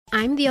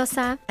I'm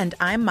Diosa. And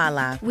I'm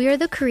Mala. We are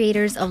the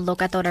creators of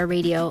Locatora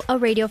Radio, a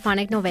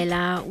radiophonic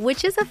novela,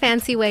 which is a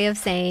fancy way of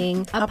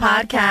saying a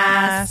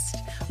podcast.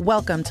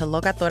 Welcome to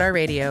Locatora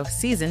Radio,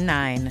 Season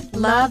 9.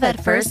 Love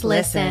at first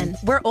listen.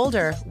 We're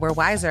older, we're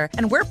wiser,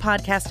 and we're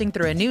podcasting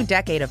through a new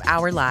decade of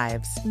our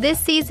lives. This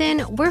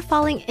season, we're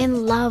falling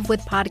in love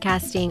with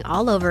podcasting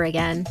all over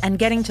again. And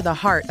getting to the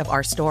heart of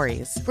our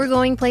stories. We're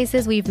going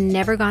places we've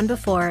never gone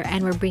before,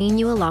 and we're bringing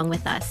you along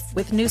with us.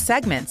 With new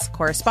segments,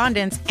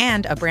 correspondence,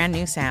 and a brand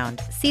new sound.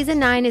 Season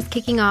 9 is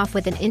kicking off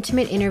with an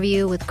intimate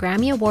interview with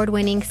Grammy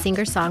Award-winning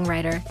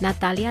singer-songwriter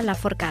Natalia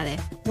Lafourcade.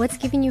 What's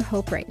giving you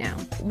hope right now?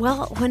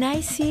 Well, when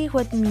I see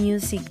what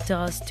music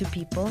does to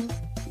people,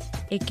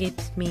 it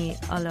gives me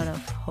a lot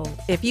of hope.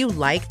 If you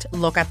liked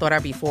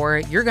Locatora before,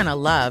 you're going to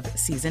love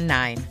Season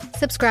 9.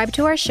 Subscribe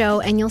to our show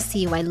and you'll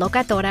see why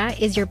Locatora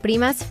is your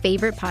prima's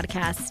favorite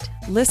podcast.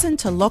 Listen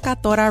to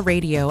Locatora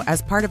Radio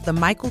as part of the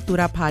My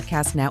Cultura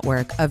Podcast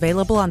Network,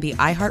 available on the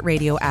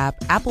iHeartRadio app,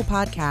 Apple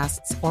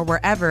Podcasts, or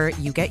wherever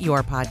you get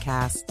your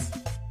podcasts.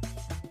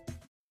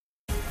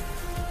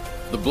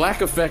 The Black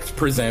Effect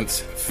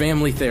presents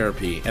Family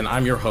Therapy, and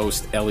I'm your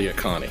host, Elliot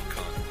Connie.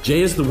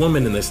 Jay is the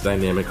woman in this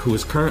dynamic who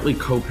is currently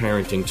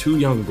co-parenting 2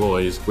 young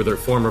boys with her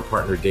former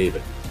partner,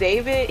 David.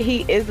 David,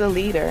 he is a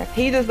leader.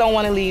 He just don't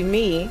want to leave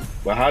me.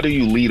 But how do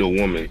you lead a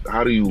woman?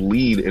 How do you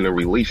lead in a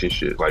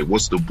relationship? Like,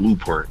 what's the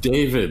blueprint?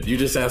 David, you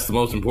just asked the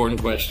most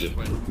important question.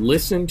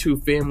 Listen to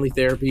Family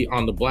Therapy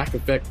on the Black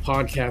Effect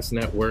Podcast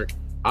Network,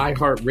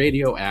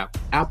 iHeartRadio app,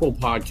 Apple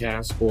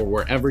Podcasts, or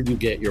wherever you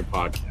get your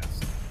podcasts.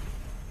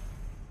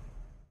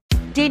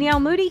 Danielle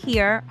Moody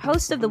here,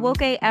 host of the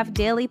Woke AF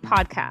Daily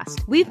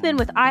podcast. We've been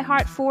with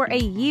iHeart for a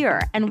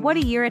year, and what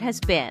a year it has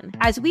been.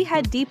 As we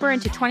head deeper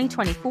into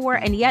 2024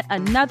 and yet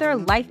another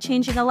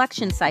life-changing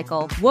election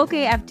cycle, Woke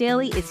AF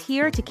Daily is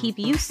here to keep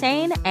you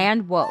sane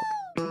and woke.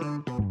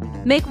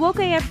 Make Woke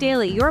AF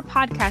Daily your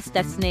podcast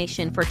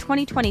destination for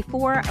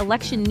 2024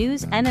 election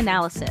news and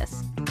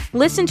analysis.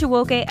 Listen to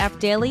Woke AF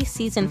Daily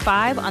Season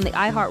 5 on the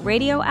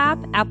iHeartRadio app,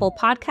 Apple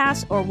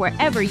Podcasts, or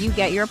wherever you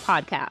get your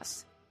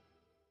podcasts.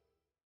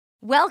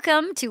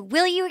 Welcome to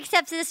Will You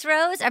Accept This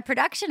Rose, a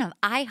production of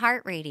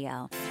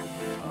iHeartRadio.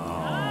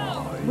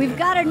 We've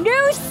got a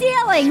new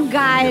ceiling,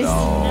 guys.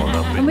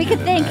 And we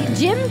could thank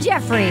Jim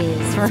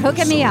Jeffries for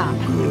hooking me up.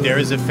 There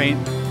is a faint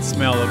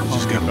smell of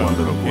Home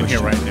Depot in here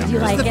right now. Do you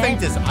like it?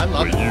 Faintest. I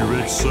love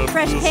it.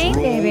 Fresh paint,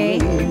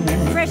 baby.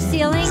 Fresh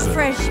ceiling,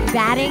 fresh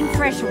batting,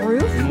 fresh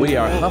roof. We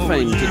are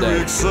huffing today.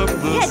 Yeah, just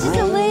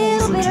a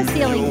little bit of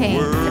ceiling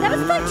paint. But that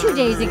was about 2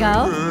 days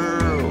ago.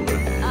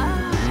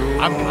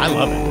 I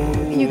love it.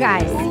 You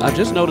guys. I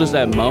just noticed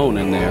that moan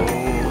in there.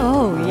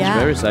 Oh, yeah. It's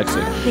very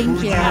sexy.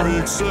 Thank you.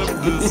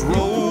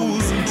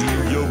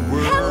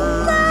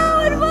 Hello,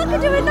 and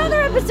welcome to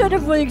another episode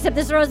of Will You Accept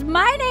This Rose?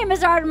 My name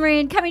is Arden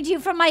Marine, coming to you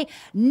from my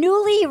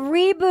newly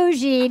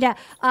rebougied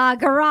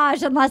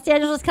garage in Los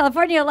Angeles,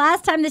 California.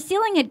 Last time the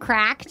ceiling had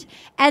cracked,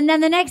 and then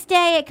the next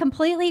day it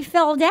completely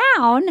fell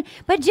down.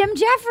 But Jim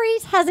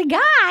Jeffries has a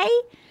guy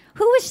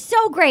who was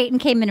so great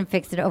and came in and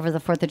fixed it over the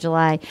 4th of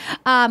July.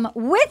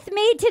 With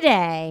me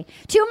today,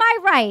 to my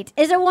right,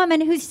 is a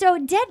woman who's so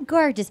dead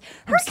gorgeous.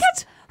 Her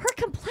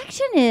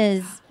complexion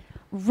is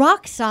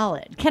rock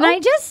solid. Can I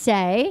just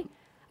say,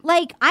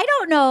 like, I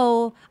don't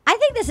know. I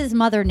think this is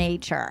Mother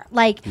Nature.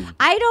 Like,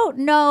 I don't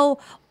know,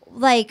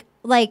 like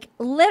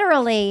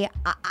literally,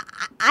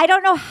 I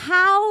don't know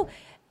how.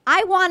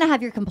 I want to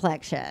have your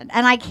complexion,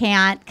 and I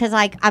can't because,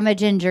 like, I'm a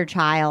ginger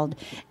child,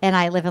 and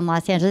I live in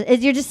Los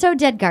Angeles. You're just so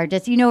dead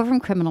gorgeous. You know her from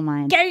Criminal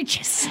Minds.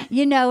 Gorgeous.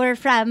 You know her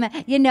from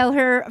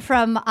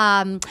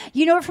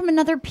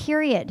another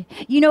period.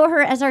 You know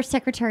her as our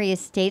Secretary of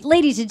State.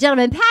 Ladies and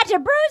gentlemen,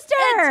 Paget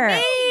Brewster.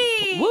 That's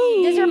me.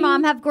 Woo. Does your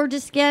mom have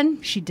gorgeous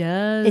skin? She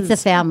does. It's a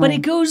family. But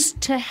it goes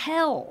to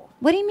hell.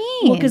 What do you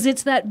mean? Well, because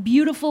it's that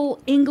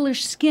beautiful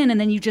English skin, and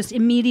then you just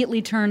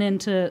immediately turn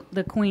into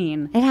the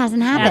queen. It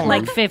hasn't happened. At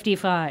like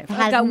 55.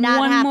 I've got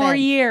one more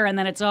year, and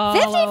then it's all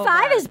 55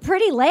 over. is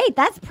pretty late.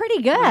 That's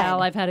pretty good.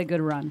 Well, I've had a good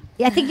run.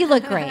 Yeah, I think you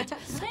look great.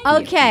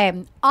 Okay.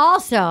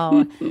 Also,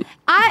 I'm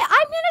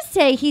gonna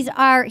say he's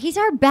our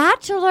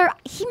bachelor.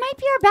 He might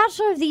be our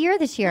Bachelor of the Year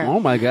this year.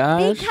 Oh my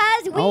gosh!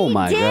 Because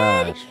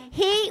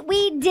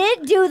we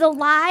did do the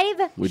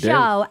live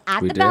show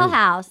at the Bell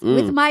House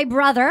with my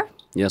brother.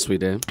 Yes, we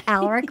did.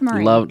 Alaric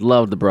Murray.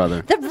 Loved the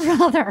brother. The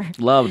brother.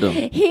 Loved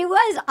him. He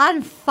was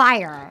on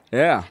fire.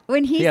 Yeah.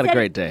 When he had a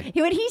great day.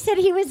 When he said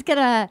he was going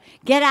to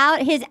get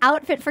out, his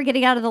outfit for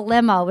getting out of the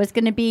limo was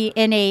going to be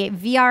in a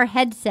VR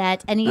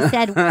headset. And he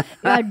said,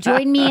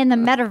 join me in the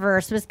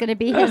metaverse was going to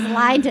be his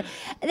line.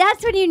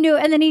 That's when you knew.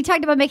 And then he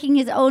talked about making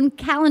his own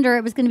calendar.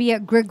 It was going to be a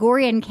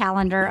Gregorian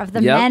calendar of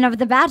the men of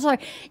The Bachelor.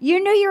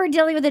 You knew you were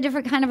dealing with a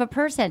different kind of a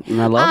person.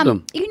 And I loved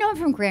him. You know him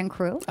from Grand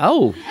Crew.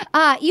 Oh.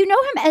 You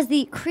know him as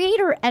the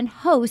creator and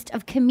host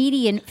of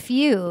Comedian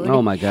Feud.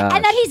 Oh, my gosh.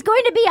 And that he's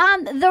going to be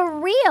on The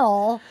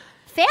Real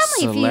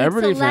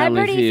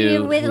Celebrity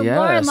Feud with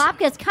Lauren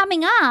Lapkus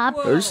coming up.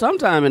 Or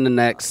sometime in the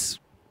next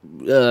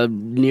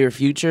near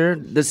future.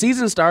 The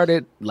season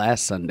started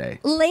last Sunday.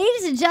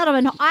 Ladies and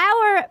gentlemen,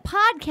 our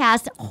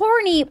podcast,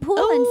 Horny Pool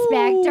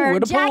Inspector, Where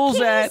the pool's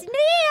Jacquis at?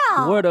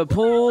 Neal. Where the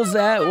pool's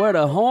at? Where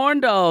the horn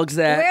dogs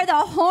at? Where the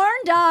horn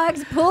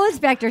dogs pool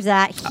inspector's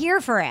at.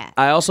 Here for it.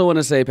 I also want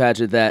to say,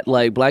 Paget, that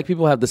like black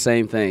people have the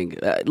same thing.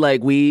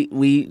 Like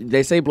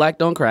they say black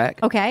don't crack.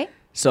 Okay.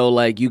 So,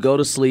 like, you go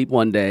to sleep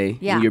one day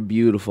and you're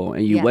beautiful,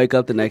 and you wake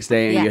up the next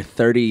day and you're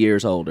 30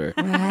 years older.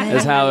 Right.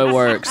 That's how it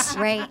works.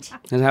 Right.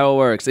 That's how it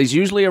works. It's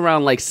usually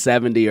around like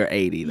 70 or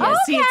 80. Okay,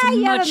 see, it's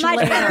you have a much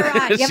later. better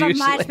run. You have a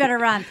much better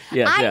run.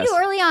 Yes, I knew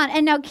early on,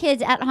 and now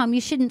kids at home,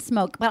 you shouldn't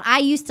smoke, but I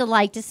used to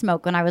like to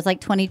smoke when I was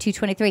like 22,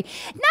 23.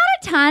 Not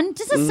a ton,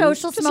 just a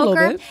social just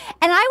smoker. a And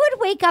I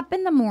would wake up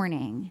in the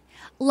morning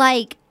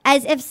like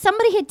as if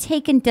somebody had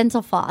taken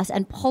dental floss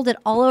and pulled it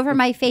all over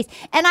my face.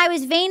 And I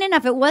was vain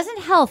enough. It wasn't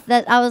health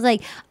that I was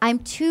like, I'm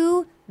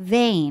too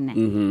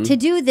vain to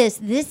do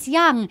this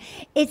young.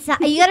 It's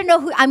you got to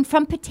know who I'm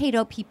from.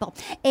 Potato people,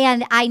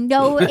 and I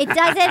know it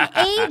doesn't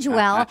age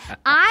well.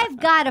 I've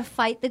got to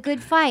fight the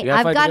good fight.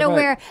 I've got to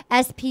wear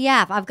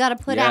SPF. I've got to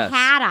put a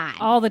hat on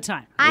all the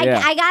time.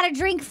 I got to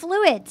drink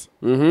fluids.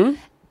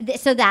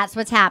 So that's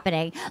what's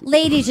happening.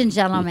 Ladies and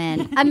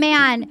gentlemen, a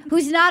man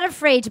who's not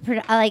afraid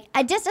to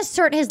just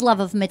assert his love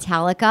of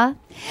Metallica.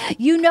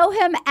 You know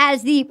him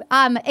as the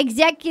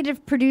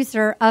executive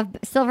producer of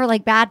Silver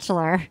Lake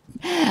Bachelor.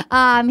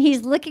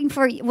 He's looking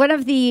for one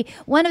of the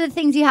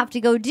things you have to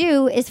go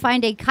do is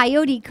find a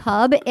coyote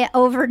cub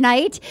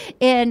overnight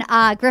in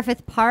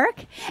Griffith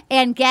Park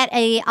and get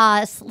a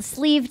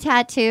sleeve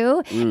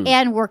tattoo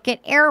and work at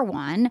Air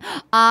One.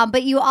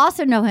 But you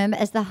also know him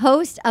as the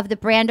host of the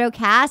Brando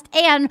cast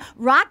and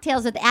Rock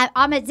Tales with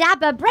Ahmet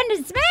Zappa,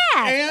 Brendan Smith.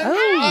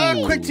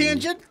 And quick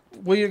tangent.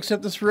 Will you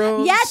accept this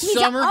rose? Yes, he's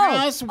Summer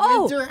house,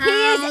 winter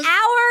house.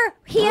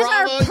 He is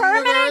our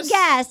permanent universe.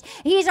 guest.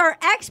 He's our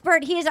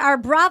expert. He is our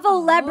Bravo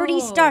celebrity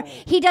star.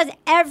 He does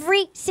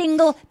every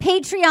single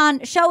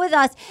Patreon show with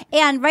us.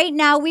 And right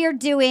now we are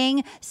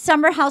doing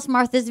Summer House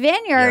Martha's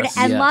Vineyard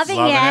and loving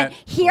it.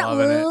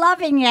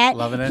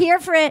 Loving it. Here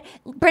for it.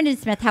 Brendan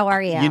Smith, how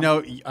are you? You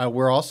know,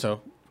 we're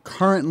also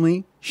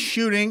currently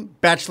shooting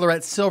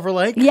Bachelorette Silver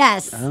Lake.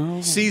 Yes.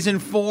 Season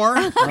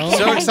 4.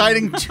 So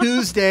exciting.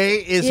 Tuesday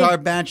is our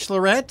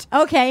Bachelorette.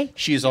 Okay.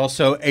 She's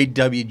also a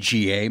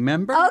WGA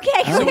member.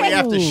 Okay, So we great.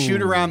 have to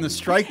shoot around the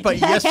strike. But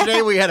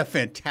yesterday we had a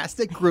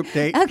fantastic group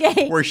date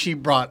where she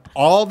brought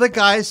all the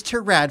guys to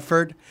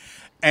Radford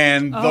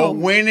and the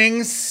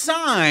winning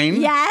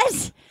sign.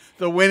 Yes.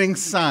 The winning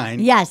sign.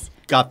 Yes.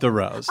 Got the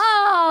rose.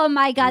 Oh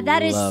my God,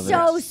 that is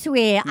so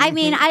sweet. I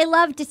mean, I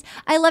love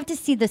to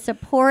see the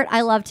support.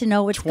 I love to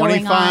know what's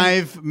going on.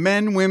 25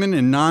 men, women,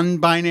 and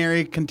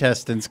non-binary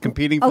contestants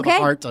competing for the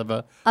heart of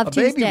a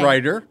baby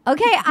writer.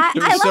 Okay,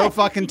 Who's so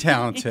fucking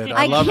talented.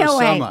 I love her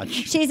so much.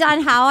 She's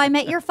on How I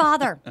Met Your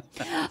Father.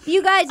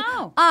 You guys,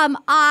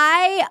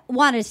 I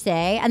want to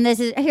say, and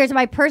here's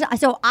my person.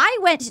 So I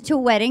went to a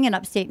wedding in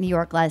upstate New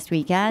York last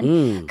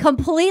weekend.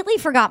 Completely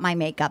forgot my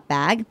makeup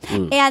bag,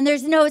 and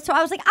there's no. So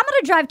I was like, I'm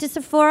going to drive to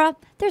Sephora.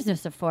 There's no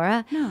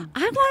Sephora. No.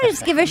 I want to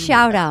just give a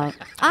shout out.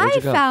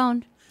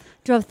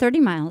 Drove 30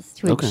 miles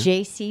to a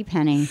J.C.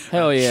 Penney.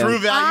 Hell yeah. True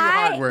value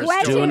hardware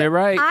store. Doing it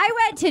right. I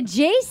went to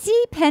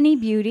J.C. Penney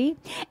Beauty,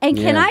 and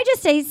can I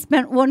just say,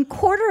 spent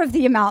 1/4 of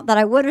the amount that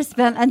I would have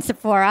spent on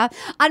Sephora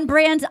on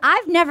brands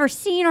I've never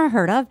seen or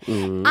heard of.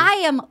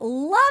 I am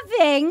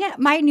loving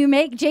my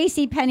new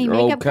J.C. Penney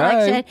makeup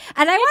collection,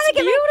 and I want to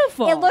give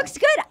beautiful. It looks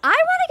good. I want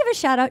to give a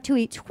shout out to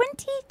a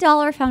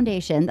 $20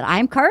 foundation that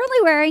I'm currently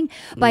wearing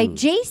by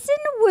Jason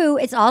Wu.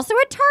 It's also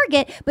at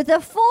Target, but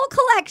the full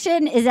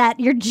collection is at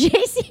your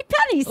J.C.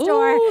 Penney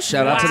store. Ooh,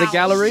 shout out to the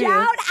Galleria.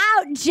 Shout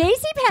out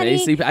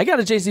JCPenney. I got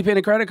a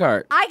JCPenney credit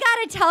card. I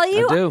gotta tell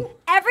you, I do.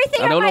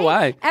 Everything I don't know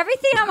why.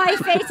 Everything on my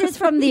face is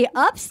from the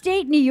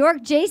upstate New York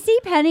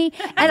JCPenney,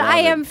 and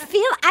I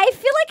feel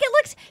like it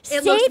looks.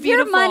 Save your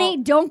beautiful. money.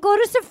 Don't go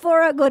to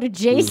Sephora. Go to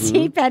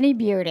JCPenney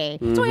Beauty.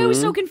 That's why I was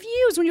so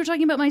confused when you were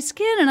talking about my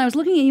skin, and I was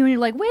looking at you, and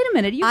you're like, "Wait a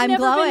minute, you've I'm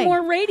never glowing. been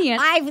more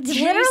radiant." I've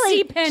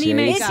literally JCPenney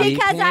makeup. It's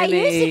because I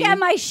used to get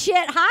my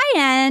shit high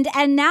end,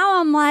 and now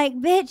I'm like,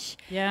 bitch.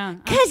 Yeah.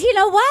 Because you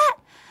know what?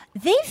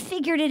 They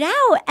figured it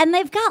out, and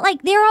they've got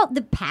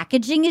the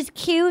packaging is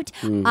cute.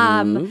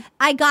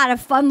 I got a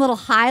fun little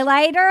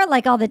highlighter,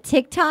 like all the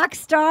TikTok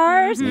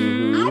stars.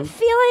 I'm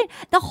feeling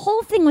the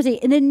whole thing was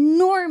an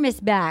enormous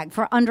bag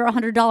for under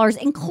 $100,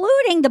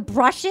 including the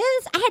brushes.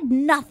 I had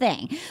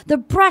nothing. The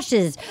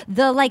brushes,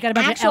 the got a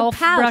bunch actual of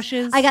elf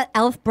brushes. I got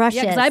elf brushes.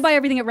 Yeah, because I buy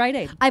everything at Rite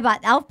Aid. I bought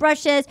elf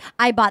brushes.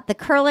 I bought the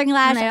curling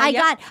lash.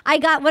 I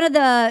got one of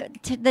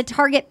the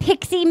Target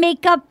Pixie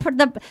makeup,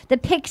 the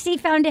Pixie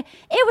foundation.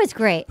 It was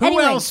great. Who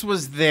else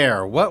was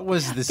there? What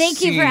was the Thank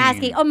scene? you for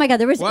asking. Oh my God,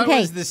 there was What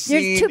was the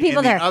scene There's two people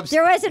in the there.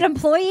 There was an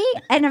employee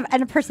and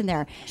a person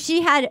there.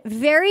 She had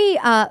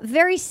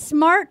very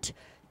smart,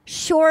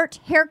 short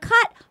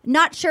haircut.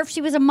 Not sure if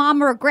she was a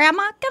mom or a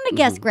grandma. Gonna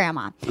guess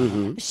grandma.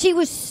 She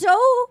was so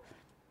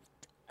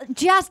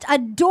just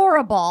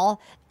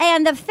adorable.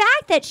 And the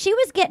fact that she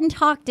was getting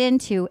talked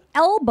into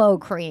elbow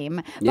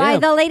cream by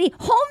the lady,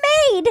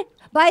 homemade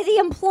by the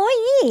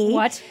employee.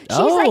 What? She's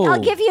like, I'll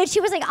give you, she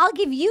was like, I'll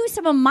give you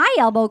some of my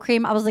elbow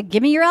cream. I was like,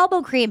 give me your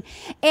elbow cream.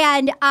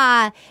 And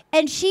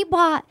she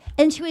bought,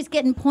 and she was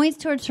getting points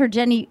towards her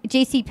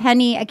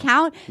JCPenney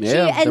account.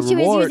 Yeah, she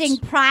rewards. was using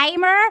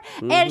primer.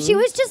 And she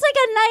was just like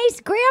a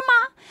nice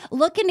grandma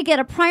looking to get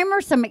a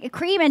primer, some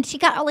cream. And she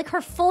got like her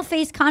full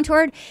face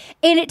contoured.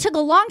 And it took a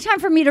long time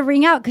for me to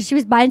ring out because she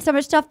was buying so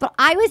much stuff. But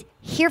I was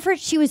here for it.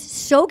 She was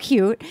so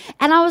cute.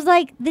 And I was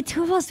like, the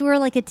two of us were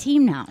like a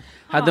team now.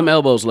 How'd them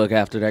elbows look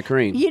after that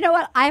cream? You know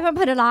what? I haven't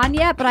put it on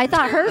yet, but I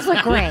thought hers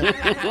looked great.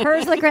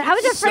 Hers looked great. I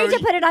was afraid to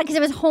put it on because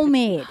it was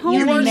homemade.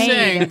 You were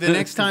saying the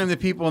next time the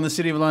people in the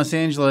city of Los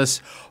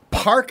Angeles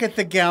park at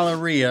the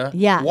Galleria,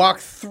 walk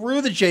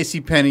through the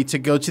JCPenney to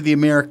go to the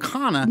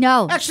Americana.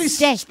 No. Actually,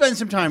 spend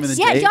some time in the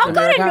Yeah, don't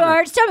go to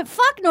Nordstrom.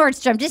 Fuck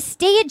Nordstrom. Just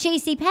stay at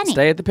JCPenney.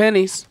 Stay at the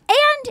Pennies.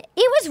 And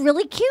it was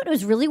really cute. It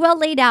was really well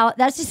laid out.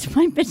 That's just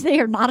my bitch. They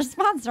are not a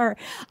sponsor.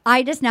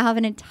 I just now have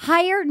an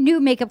entire new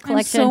makeup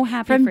collection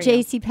from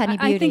JCPenney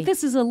Beauty. I think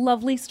this is a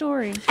lovely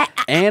story.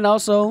 And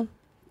also,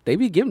 they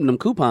be giving them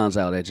coupons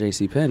out at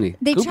JCPenney.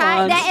 They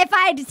tried that. If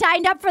I had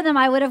signed up for them,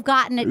 I would have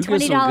gotten it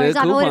 $20 off.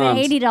 I would have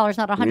been $80,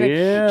 not $100.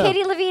 Yeah.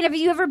 Katie Levine, have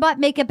you ever bought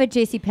makeup at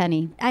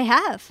JCPenney? I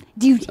have.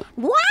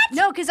 What?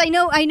 No, because I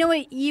know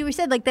what you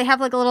said. Like they have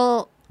like a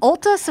little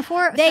Ulta,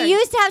 Sephora. They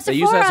used to have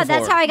Sephora.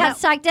 That's how I got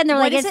sucked in. They're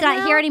like, it's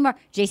not here anymore.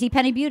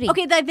 JCPenney Beauty.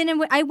 Okay,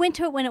 I went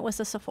to it when it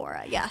was a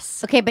Sephora.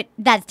 Yes. Okay, but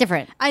that's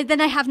different.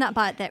 Then I have not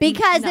bought that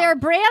because their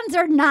brands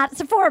are not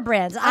Sephora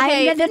brands.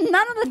 Okay, none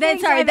of the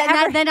things.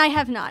 Then I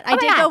have not. I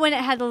did go when it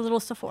had a little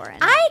Sephora in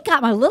it. I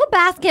got my little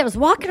basket. I was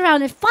walking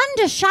around. It's fun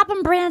to shop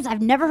on brands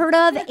I've never heard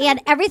of,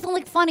 and everything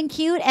looked fun and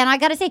cute. And I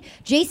got to say,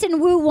 Jason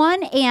Wu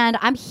won, and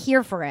I'm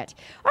here for it.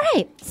 All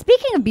right.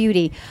 Speaking of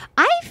beauty,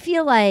 I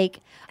feel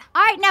like.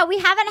 All right, now we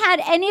haven't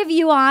had any of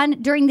you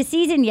on during the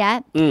season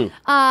yet.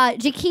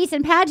 Jacquis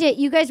and Paget,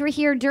 you guys were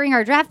here during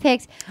our draft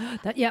picks.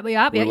 But we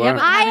haven't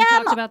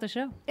talked about the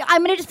show.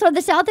 I'm going to just throw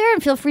this out there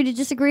and feel free to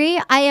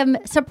disagree. I am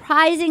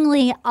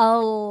surprisingly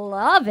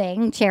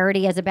loving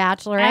Charity as a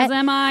bachelorette. As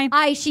am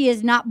I. She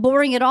is not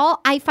boring at all.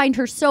 I find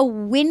her so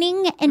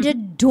winning and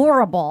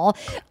adorable.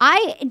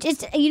 I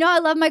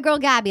love my girl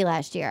Gabby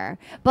last year.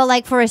 But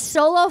like for a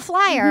solo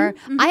flyer,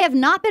 I have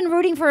not been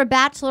rooting for a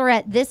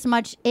bachelorette this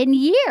much in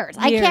years.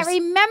 I can't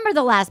remember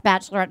the last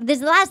Bachelorette. This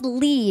last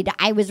lead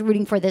I was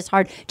rooting for this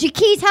hard.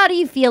 Jacquis, how do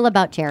you feel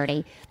about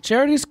Charity?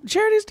 Charity's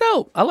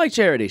dope. I like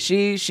Charity.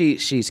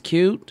 She's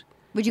cute.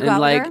 Would you go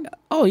out with her?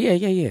 Oh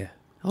yeah.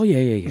 Oh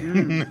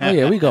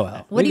yeah, we go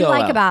out. What do you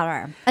like about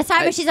her?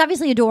 Aside from she's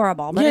obviously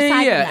adorable. But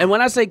yeah. And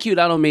when I say cute,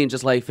 I don't mean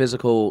just like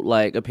physical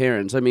like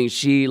appearance. I mean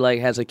she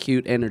like has a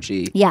cute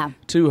energy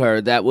to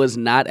her that was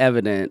not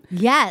evident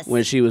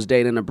when she was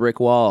dating a brick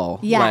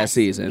wall last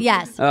season.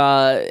 Yes.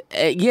 I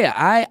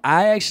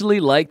actually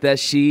like that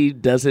she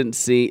doesn't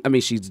see. I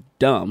mean, she's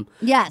dumb.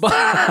 Yes.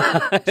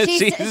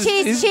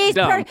 She's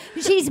dumb.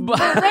 She's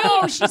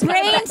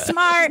brain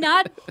smart.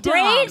 Not dumb.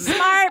 Brain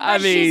smart,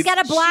 but she's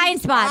got a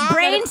blind spot.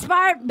 Brain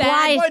smart,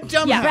 blind.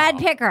 Bad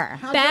picker.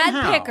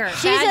 Bad picker.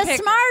 She's a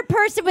smart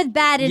person with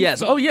bad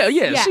instincts. Yes. Oh yeah.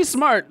 Yes. She's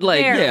smart.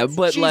 Like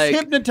but she's like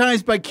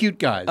hypnotized by cute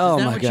guys. Oh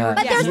my god.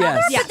 But there's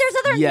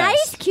other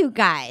nice cute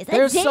guys.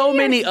 There's so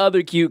many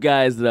other cute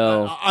guys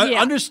though.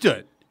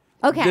 Understood.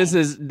 Okay. This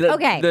is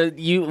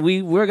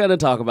we're gonna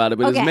talk about it,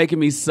 but it's making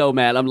me so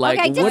mad. I'm like,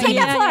 okay, what are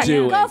you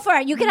doing? Go for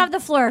it. You can have the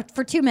floor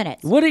for 2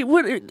 minutes.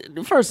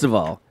 First of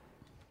all,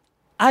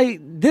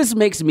 this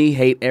makes me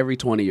hate every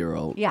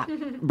 20-year-old. Yeah.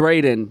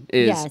 Braden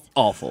is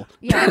awful.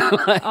 Yeah.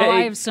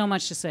 I have so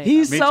much to say.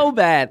 He's so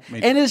bad.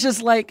 And it's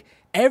just like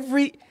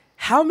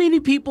how many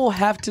people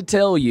have to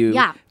tell you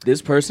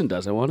this person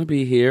doesn't want to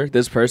be here,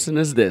 this person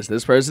is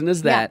this person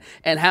is that,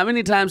 and how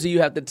many times do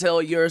you have to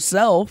tell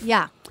yourself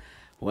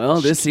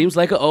well, this seems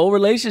like an old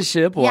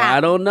relationship, or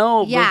I don't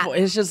know. Yeah.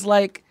 It's just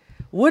like,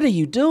 what are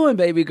you doing,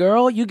 baby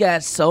girl? You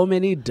got so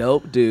many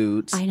dope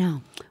dudes. I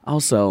know.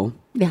 Also,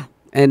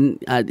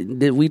 and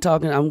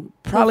I'm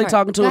probably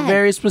talking to a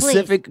very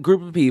specific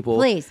group of people.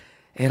 Please.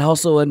 It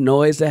also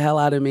annoys the hell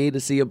out of me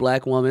to see a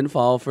black woman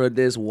fall for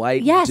this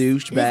white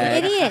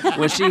douchebag idiot.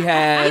 when she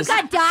has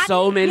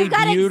so many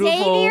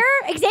beautiful.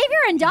 Xavier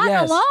and Don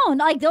alone,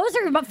 like those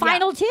are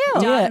final two.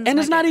 Yeah, and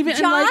it's not even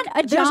John.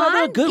 There's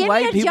other good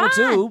white people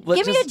too. But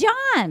give me a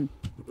John.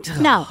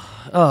 No.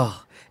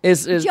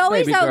 It's Joey's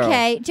baby girl.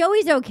 okay.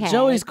 Joey's okay.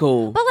 Joey's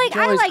cool. But like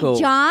Joey's I like cool.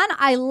 John.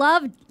 I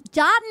love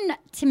Dotton.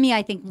 To me,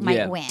 I think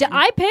might win.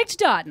 I picked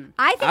Dotton.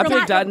 I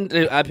picked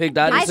Dotton. I picked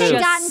Dotton I think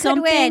Dotton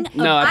could win.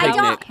 No, I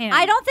picked Nick.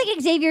 I don't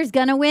think Xavier's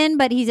gonna win,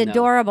 but he's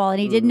adorable and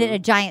he did knit a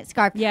giant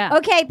scarf. Yeah.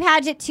 Okay,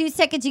 Paget. 2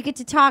 seconds. You get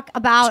to talk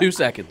about 2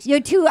 seconds. You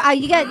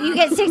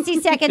get 60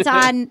 seconds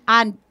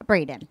on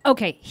Braden.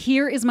 Okay,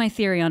 here is my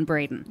theory on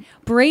Braden.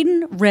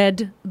 Braden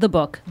read the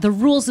book, The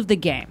Rules of the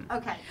Game.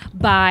 Okay.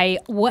 By,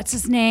 what's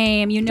his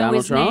name? You know Donald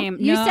his Trump? name.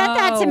 You No. said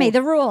that to me.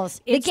 The rules.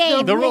 The It's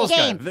game. The rules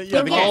game. guy.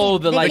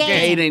 The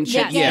dating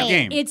shit. The Yeah.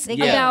 game. It's The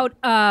game.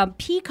 about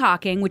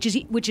peacocking, which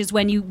is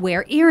when you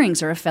wear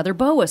earrings or a feather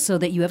boa so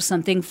that you have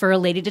something for a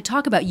lady to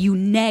talk about. You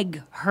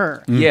neg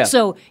her. Yeah.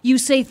 So you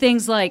say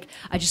things like,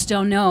 I just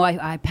don't know.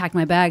 I packed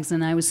my bags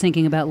and I was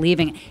thinking about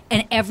leaving.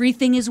 And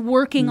everything is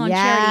working on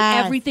charity.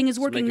 Everything is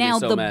working. making me Now,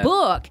 so the mad.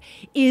 book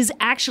is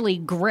actually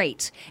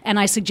great. And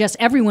I suggest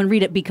everyone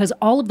read it because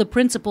all of the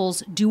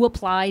principles do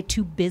apply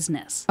to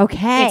business.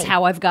 Okay. It's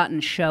how I've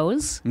gotten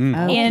shows in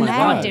Oh my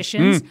God.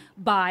 auditions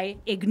by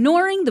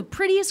ignoring the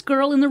prettiest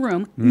girl in the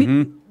room,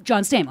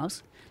 John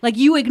Stamos. Like,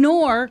 you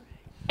ignore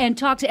and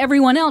talk to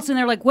everyone else, and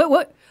they're like,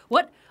 what?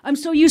 I'm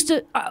so used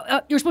to,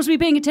 you're supposed to be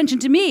paying attention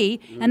to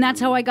me. And that's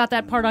how I got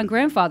that part on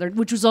Grandfather,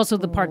 which was also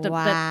the part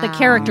that the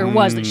character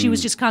was, that she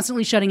was just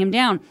constantly shutting him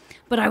down.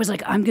 But I was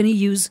like, I'm going to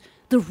use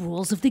the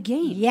rules of the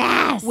game.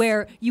 Yes.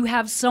 Where you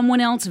have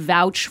someone else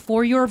vouch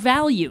for your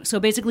value. So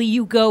basically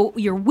you go,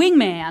 your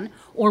wingman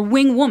or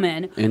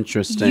wingwoman.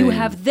 Interesting. You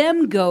have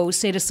them go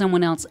say to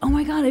someone else, oh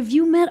my God, have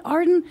you met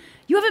Arden?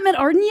 You haven't met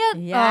Arden yet?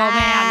 Yes.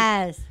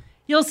 Oh man.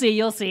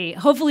 You'll see.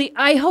 Hopefully,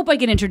 I hope I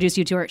can introduce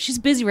you to her. She's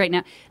busy right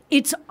now.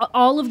 It's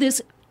all of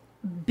this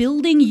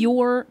building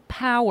your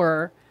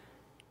power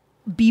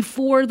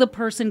before the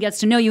person gets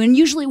to know you. And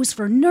usually it was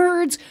for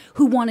nerds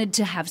who wanted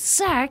to have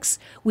sex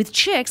with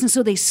chicks. And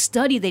so they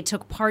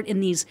took part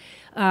in these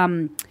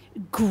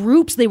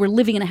groups. They were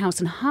living in a house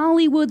in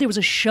Hollywood. There was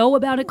a show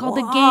about it called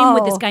The Game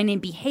with this guy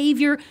named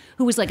Behavior,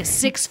 who was like a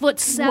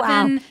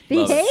 6'7"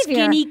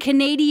 skinny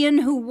Canadian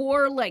who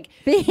wore like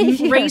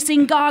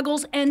racing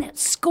goggles and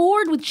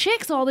scored with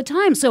chicks all the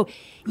time. So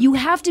you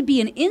have to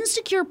be an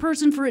insecure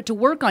person for it to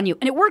work on you.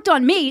 And it worked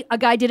on me. A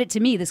guy did it to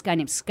me, this guy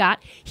named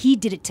Scott. He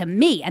did it to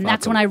me. And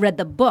that's when I read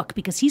the book,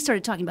 because he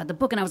started talking about the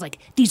book and I was like,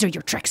 these are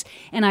your tricks.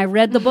 And I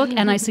read the book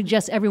and I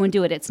suggest everyone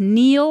do it. It's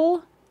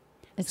Neal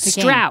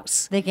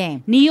Strauss. The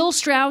Game. Neal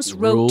Strauss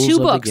wrote Rules two of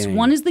the books. Game.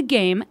 One is The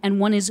Game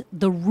and one is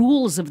The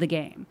Rules of the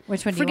Game.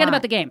 Which one do you Forget want?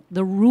 about the game.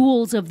 The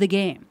Rules of the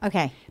Game.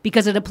 Okay.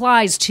 Because it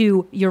applies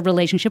to your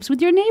relationships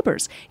with your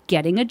neighbors,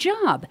 getting a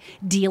job,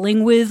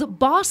 dealing with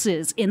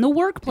bosses in the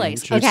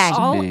workplace. It's Okay.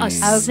 all a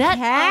set.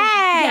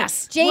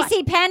 Yes.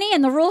 JC Penney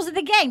and the Rules of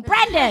the Game.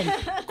 Brendan.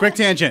 Quick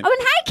tangent. Oh,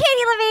 and hi,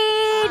 Katie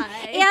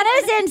Levine.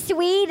 Anna's in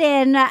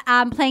Sweden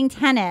playing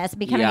tennis,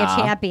 becoming a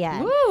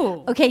champion.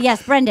 Ooh. Okay,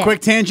 yes, Brendan.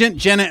 Quick tangent.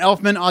 Jenna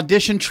Elfman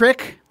audition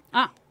trick.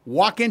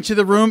 Walk into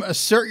the room,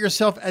 assert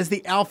yourself as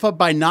the alpha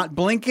by not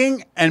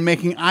blinking and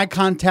making eye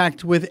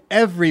contact with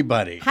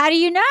everybody. How do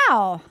you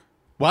know?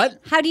 What?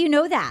 How do you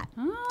know that?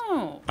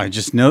 Oh. I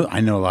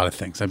know a lot of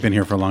things. I've been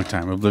here for a long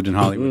time. I've lived in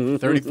Hollywood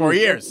for 34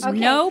 years. Okay,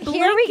 No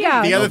here we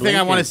go. The other thing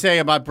I want to say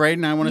about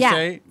Braden, I want to Yeah,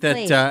 say that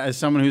please. as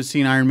someone who's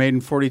seen Iron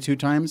Maiden 42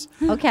 times,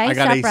 Okay, I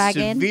got stop a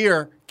bragging.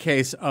 severe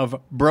case of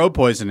bro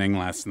poisoning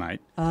last night,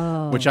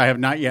 which I have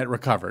not yet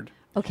recovered.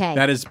 Okay.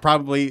 That is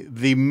probably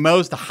the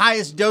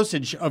highest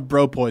dosage of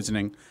bro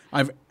poisoning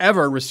I've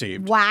ever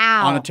received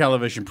Wow. on a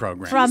television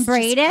program. From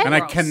Braden? And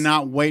I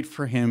cannot wait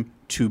for him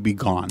to be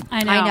gone.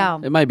 I know.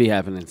 It might be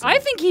happening. I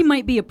think he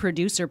might be a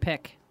producer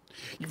pick.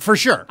 For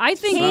sure. I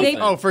think they.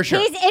 Oh, for sure.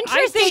 He's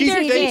interesting.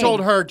 They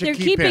told her to They're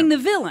keep keeping him. the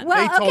villain. Well,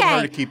 They told okay.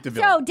 her to keep the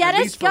villain. So at Dennis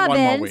least for one more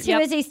Gubbins, week.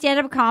 who is a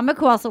stand-up comic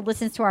who also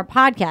listens to our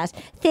podcast,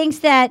 thinks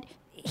that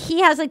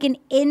he has like an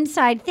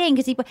inside thing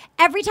because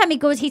every time he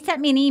goes, he sent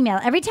me an email.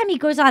 Every time he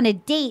goes on a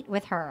date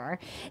with her,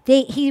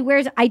 he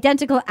wears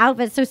identical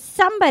outfits. So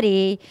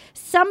somebody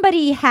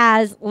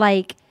has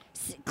like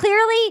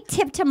clearly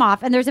tipped him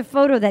off, and there's a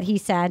photo that he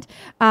sent.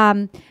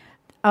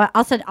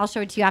 I'll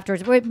show it to you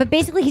afterwards. But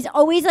basically, he's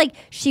always like,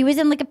 she was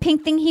in like a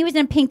pink thing, he was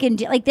in a pink, and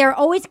like they're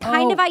always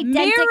kind of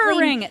identically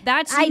mirroring.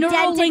 That's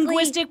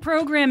neuro-linguistic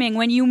programming.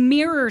 When you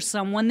mirror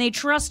someone, they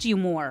trust you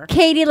more.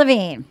 Katie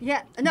Levine.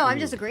 Yeah, no, I'm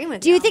just agreeing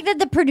with Do you think that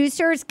the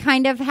producers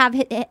kind of have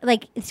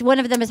like one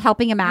of them is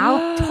helping him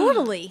out?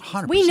 Totally.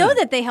 100%. We know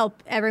that they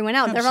help everyone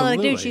out. They're all like,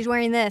 Absolutely. dude, she's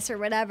wearing this or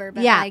whatever.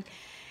 But Yeah. like,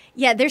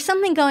 yeah, there's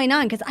something going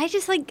on because I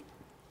just like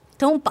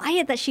don't buy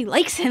it that she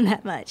likes him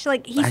that much.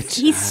 Like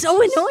he's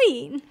so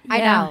annoying. I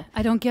know.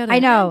 I don't get it. I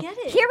know. I don't get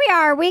it. Here we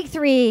are, week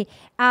 3.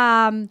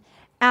 Aaron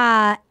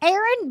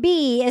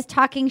B is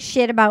talking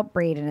shit about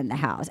Braden in the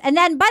house. And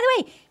then, by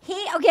the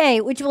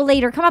way, which will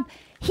later come up,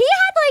 he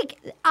had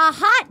like a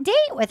hot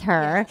date with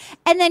her.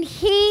 And then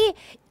he,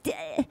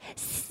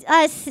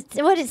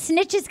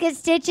 snitches get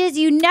stitches.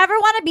 You never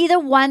want to be the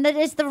one that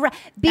is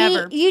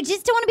you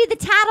just don't want to be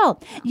the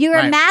tattle. You're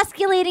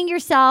emasculating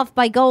yourself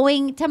by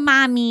going to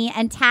mommy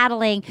and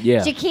tattling. Yeah.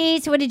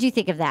 Jacquis, what did you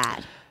think of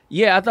that?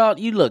 Yeah, I thought,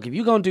 look, if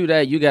you're going to do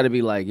that, you got to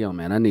be like, yo,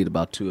 man, I need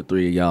about 2 or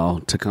 3 of y'all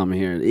to come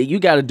here. You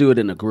got to do it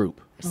in a group.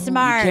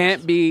 Smart. You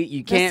can't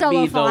be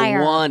solo flyer.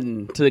 the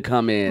one to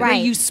come in. Right.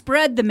 Where you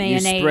spread the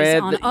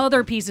mayonnaise on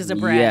other pieces of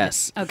bread.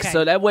 Yes. Okay.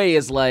 So that way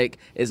it's like,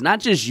 it's not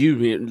just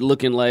you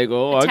looking like,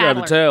 oh, I got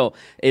to tattler. tell.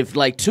 If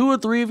like 2 or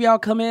 3 of y'all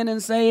come in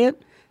and say it,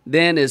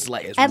 then it's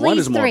like At one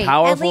least is more three.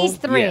 powerful. At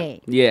least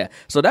three. Yeah.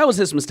 So that was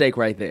his mistake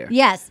right there.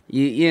 Yes.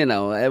 You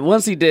know,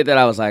 once he did that,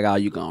 I was like, oh,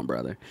 you gone,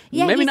 brother.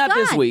 Yeah, Maybe he's not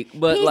this gone. week,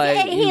 but you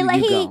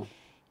gone.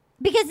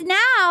 Because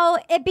now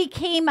it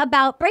became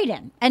about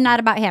Brayden and not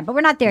about him. But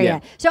we're not there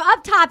yet. So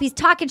up top, he's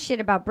talking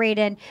shit about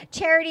Brayden.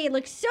 Charity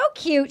looks so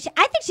cute.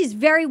 I think she's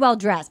very well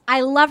dressed.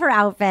 I love her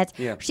outfits.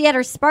 Yeah. She had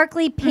her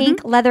sparkly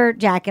pink leather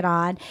jacket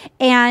on.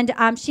 And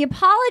she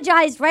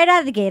apologized right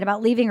out of the gate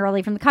about leaving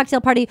early from the cocktail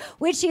party,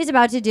 which she is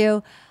about to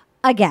do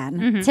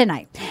again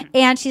tonight.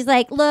 And she's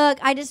like, look,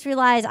 I just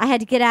realized I had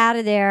to get out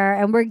of there.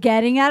 And we're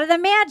getting out of the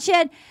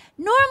mansion.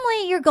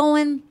 Normally, you're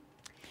going...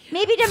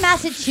 maybe to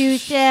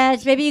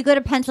Massachusetts. Maybe you go to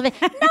Pennsylvania.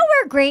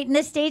 Nowhere great in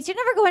the States. You're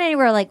never going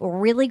anywhere like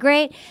really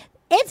great.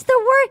 It's the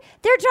word.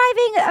 They're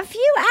driving a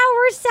few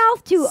hours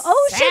south to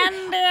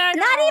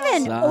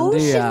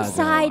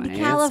Oceanside,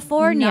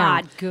 California.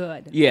 Not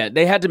good. Yeah,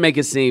 they had to make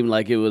it seem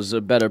like it was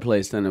a better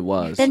place than it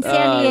was. Than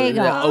San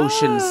Diego.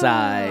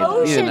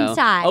 Oceanside. You know.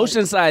 Oceanside.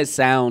 Oceanside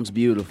sounds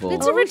beautiful.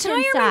 It's a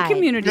retirement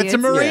community. It's a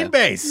marine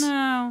base.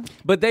 No.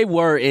 But they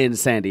were in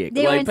San Diego.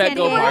 They were in San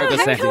Diego. Park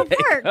is San Diego.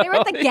 They were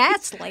at the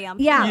gas lamp.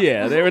 Yeah.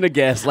 Yeah, they were in a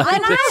gas lamp.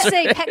 And I will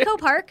say Petco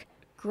Park,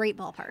 great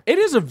ballpark. It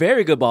is a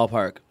very good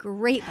ballpark.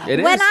 Great ballpark. It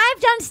is. When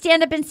I've done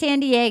stand-up in San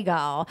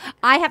Diego,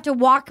 I have to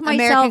walk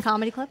myself... American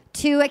Comedy Club?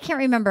 I can't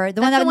remember.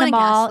 The one That's up the in the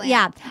one in mall. Gaslamp.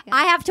 Yeah. Yeah.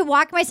 I have to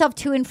walk myself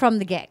to and from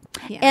the gig.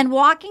 Yeah. And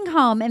walking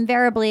home,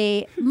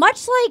 invariably,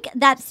 much like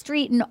that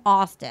street in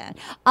Austin,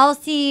 I'll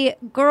see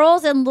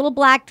girls in little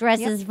black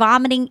dresses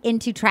vomiting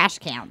into trash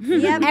cans.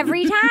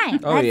 Every time.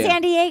 That's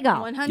San Diego.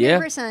 100%. Yeah,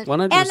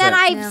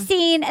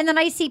 100%. And then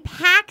I see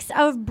packs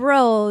of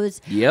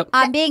bros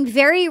being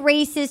very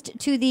racist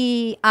to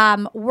the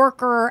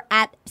worker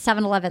at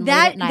 7-Eleven late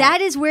at night.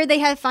 That is where they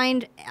have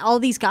find all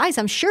these guys,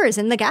 I'm sure, is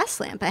in the gas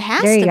lamp. It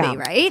has There you to go. be,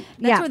 right?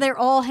 That's where they're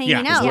all hanging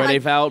out. That's where they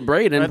found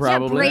Brayden,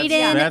 probably.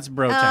 Brayden. That's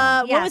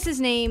Brotown. What was his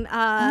name? There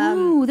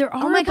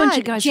are a bunch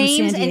of guys James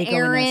from San and Diego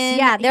in Aaron. this.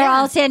 Yeah, they're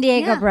all San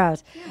Diego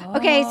bros.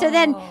 Okay,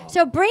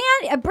 so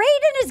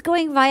Brayden is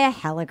going via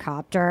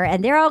helicopter,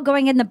 and they're all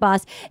going in the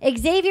bus.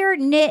 Xavier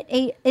knit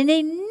an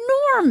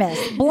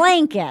enormous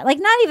blanket, like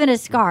not even a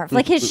scarf,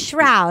 like his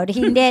shroud.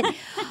 He knit. Turns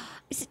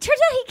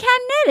out he can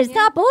knit. It's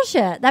not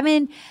bullshit. I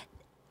mean,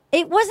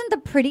 it wasn't the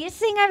prettiest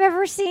thing I've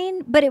ever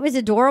seen, but it was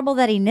adorable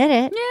that he knit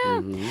it.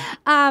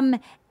 Yeah.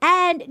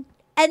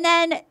 And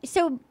then,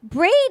 so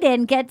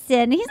Brayden gets in.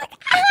 And he's like,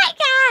 oh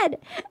my God,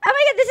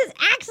 this is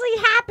actually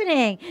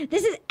happening.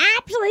 This is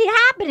actually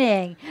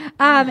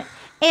happening.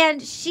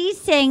 And she's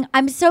saying,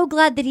 I'm so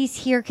glad that he's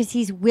here because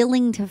he's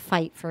willing to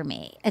fight for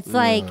me. It's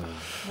like,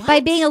 by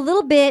being a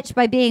little bitch,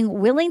 by being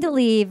willing to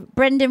leave.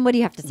 Brendan, what do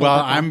you have to say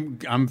about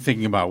that? I'm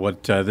thinking about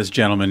what this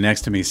gentleman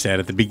next to me said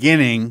at the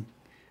beginning,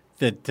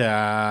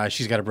 that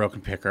she's got a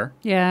broken picker.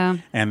 Yeah.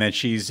 And that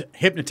she's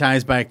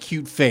hypnotized by a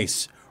cute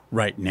face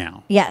right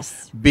now.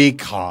 Yes.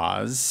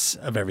 Because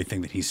of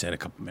everything that he said a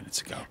couple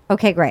minutes ago.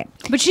 Okay, great.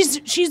 But she's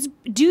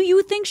do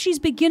you think she's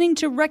beginning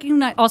to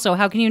recognize, also,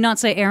 how can you not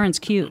say Aaron's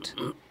cute?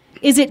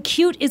 Is it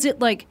cute? Is it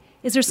like,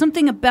 is there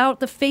something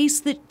about the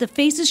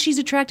faces she's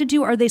attracted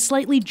to? Are they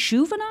slightly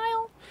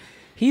juvenile?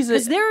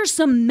 Because there are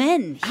some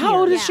men here. How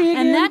old is she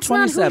again? And that's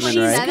not who 27,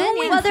 she's right?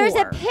 going Well, for. there's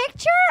a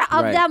picture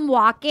of them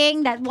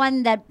walking, that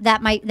one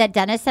that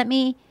Dennis sent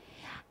me.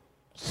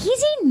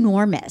 He's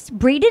enormous.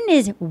 Brayden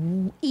is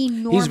enormous.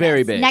 He's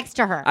very big. Next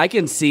to her. I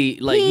can see,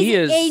 like, he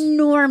is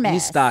enormous.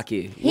 He's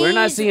stocky. We're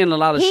not seeing a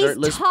lot of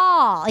shirtless. He's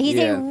tall. He's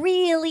a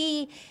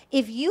really,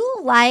 if you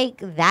like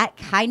that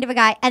kind of a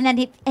guy, and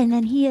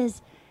then he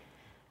is,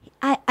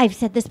 I've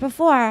said this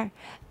before,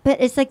 but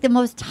it's like the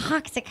most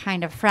toxic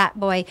kind of frat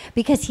boy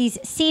because he's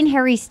seen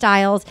Harry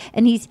Styles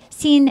and he's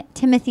seen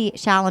Timothée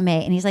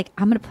Chalamet and he's like,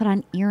 I'm going to put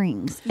on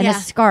earrings and a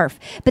scarf.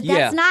 But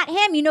that's not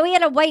him. You know, he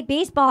had a white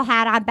baseball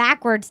hat on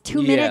backwards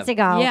 2 minutes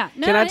ago. Yeah.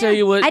 Can I tell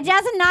you what? It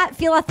does not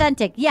feel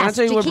authentic. Yes. Can I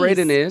tell you what Jacquis.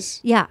 Brayden is?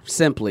 Yeah.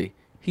 Simply.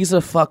 He's a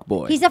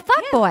fuckboy. He's a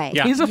fuckboy.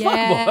 Yeah. He's a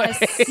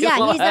fuckboy. Yeah,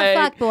 he's a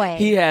fuckboy.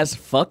 He has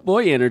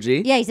fuckboy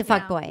energy. Yeah, he's a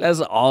fuckboy.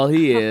 That's all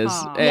he is.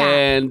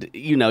 And,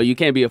 you know, you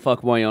can't be a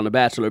fuckboy on The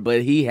Bachelor,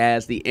 but he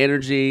has the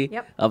energy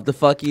of the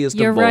fuckiest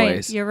of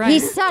boys. You're right.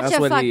 He's such That's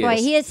a what fuckboy.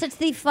 is. He is such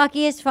the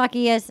fuckiest,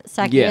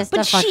 suckiest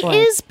But of she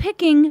fuckboys. is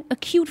picking a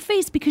cute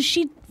face because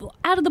she,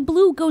 out of the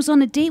blue, goes on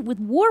a date with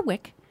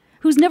Warwick,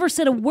 who's never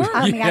said a word.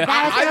 Oh my God,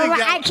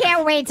 I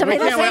can't wait till we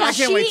listen to I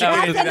can't wait till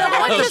we do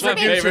that. That's my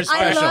favorite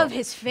I special. love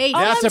his face.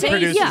 That's a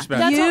producer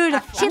special.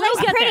 Beautiful. She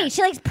likes pretty.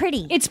 She likes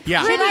pretty. It's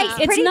Yeah. pretty. She likes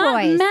It's pretty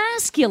not boys.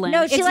 masculine.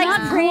 No, she It's likes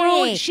not pretty.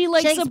 grown. She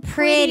likes a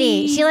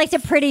pretty. She likes a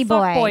pretty boy.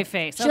 Fuckboy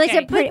face. She likes a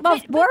Okay. pretty. Well,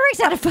 Warwick's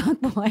not a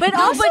fuckboy. But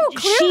also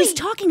clearly she's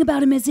talking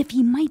about him as if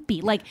he might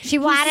be. Like she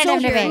wanted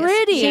him to be.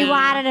 pretty. She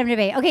wanted him to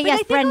be. Okay,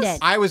 yes, Brendan.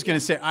 I was going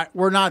to say,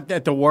 we're not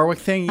at the Warwick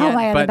thing yet. Oh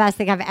my God, but the best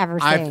thing I've ever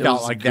seen. I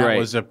felt like that great.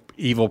 was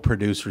evil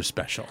producer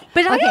special.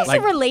 But I also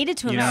Like, related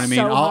to him you know what I mean?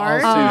 so I'll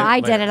hard. say it I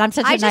later. did it. I'm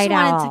such a I just night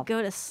wanted owl. to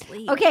go to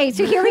sleep. Okay,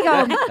 so here we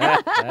go.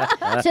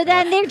 So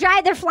then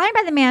they're flying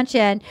by the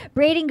mansion.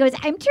 Braden goes,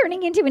 I'm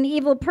turning into an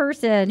evil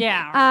person.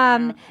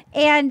 Yeah.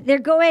 And they're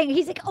going,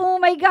 he's like, oh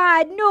my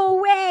God, no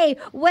way.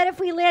 What if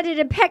we landed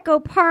in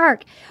Petco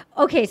Park?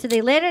 Okay, so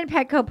they landed in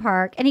Petco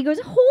Park, and he goes,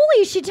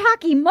 holy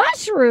shiitake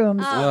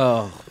mushrooms.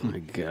 Oh my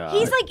God.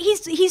 He's like he's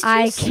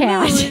too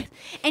smooth,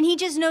 and he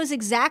just knows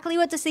exactly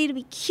what to say to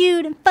be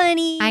cute and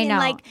funny. I know. And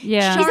like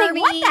Yeah. He's like,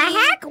 charming. what the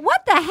heck?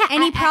 What the heck?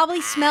 And he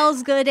probably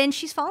smells good, and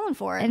she's falling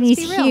for it. And Let's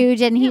he's be real.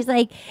 huge, and he's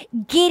like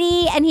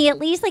giddy, and he at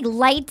least like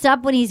lights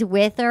up when he's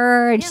with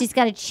her, and she's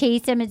got to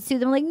chase him and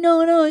soothe him, like,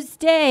 no,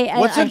 stay.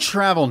 What's a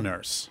travel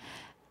nurse?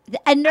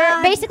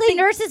 Basically,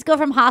 nurses go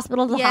from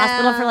hospital to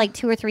hospital for like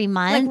 2 or 3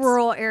 months, like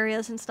rural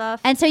areas and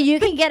stuff. and so you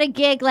can get a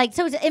gig. Like,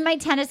 so in my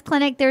tennis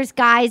clinic, there's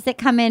guys that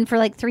come in for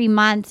like 3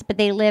 months, but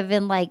they live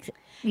in like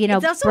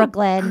it's also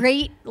Brooklyn. a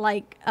great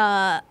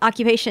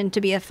occupation to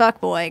be a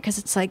fuckboy, because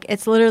it's like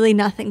it's literally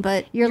nothing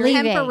but You're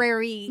leaving.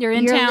 temporary. You're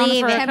in town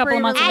for a couple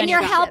of months, and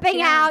you're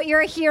helping out.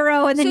 You're a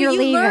hero, and then so you're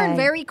leaving. you learn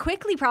very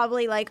quickly,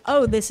 probably like,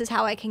 oh, this is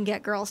how I can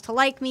get girls to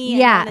like me.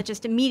 Yeah. And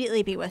just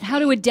immediately be with How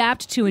me. to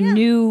adapt to a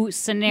new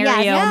scenario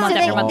Yeah. month So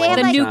after they- month. they Like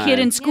have the new like- kid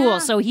in school,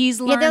 so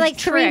he's learned they're like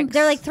tricks.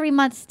 They're like 3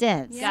 month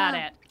stints. Got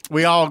it.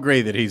 We all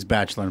agree that he's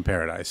Bachelor in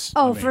Paradise.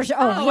 Oh, for sure.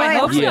 Oh, I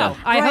hope so. Yeah.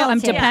 I hope I'm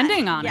Royalty.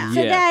 depending on it.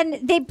 So then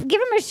they give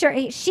him a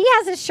shirt. She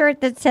has a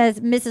shirt that says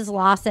Mrs.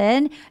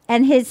 Lawson,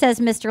 and his says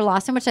Mr.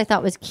 Lawson, which I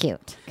thought was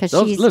cute because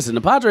she's Listen,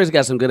 the Padres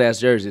got some good ass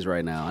jerseys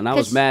right now, and I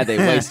was 'Cause- mad they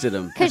wasted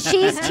them. because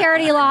she's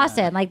Charity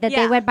Lawson, like that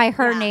they went by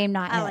her name,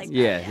 not his.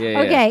 Yeah.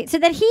 Okay, so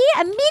then he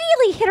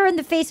immediately hit her in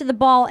the face with the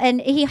ball, and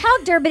he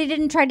hugged her, but he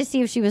didn't try to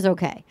see if she was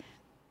okay.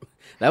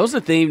 That was the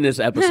theme this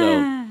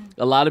episode.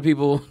 A lot of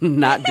people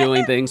not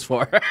doing things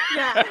for her.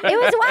 It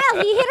was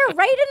wild. He hit her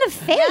right in the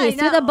face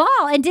with a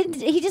ball, and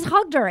he just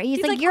hugged her.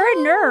 He's like, "You're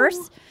a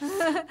nurse."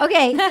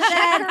 Okay,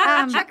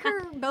 check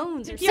her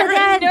bones or So something.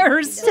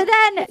 then, so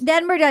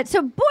then we're done.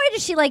 So boy,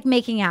 does she like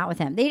making out with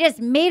him. They just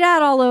made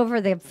out all over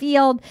the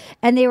field,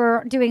 and they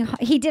were doing.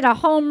 He did a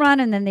home run,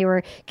 and then they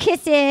were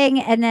kissing,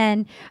 and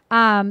then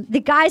the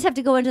guys have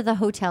to go into the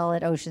hotel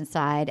at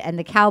Oceanside, and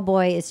the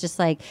cowboy is just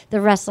like the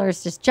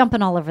wrestlers just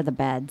jumping all over the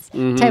beds. Tell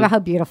you about how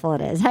beautiful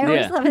it is. I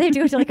always love when they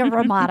do it to like a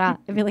Ramada.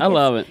 I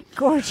love it.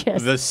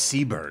 Gorgeous. The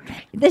Seabird.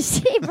 The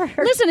seabird.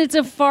 Listen, it's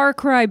a far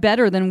cry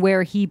better than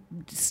where he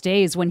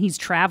stays when he's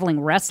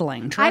traveling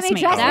wrestling. Trust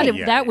me.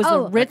 That was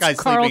a That guy's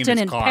sleeping Ritz-Carlton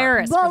in car.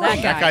 Paris for that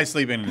guy. That guy's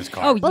sleeping in his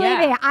car. Oh, Believe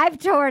yeah. me, I've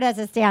toured as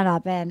a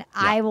stand-up, and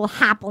I will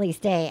happily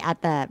stay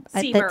at the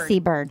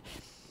Seabird.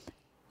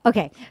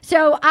 Okay,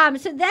 so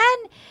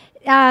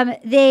then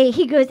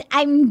he goes,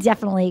 I'm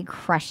definitely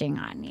crushing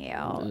on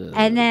you.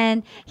 And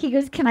then he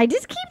goes, can I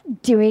just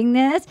keep doing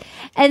this?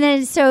 And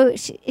then so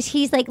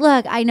he's like,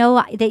 look, I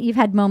know that you've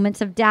had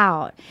moments of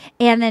doubt.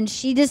 And then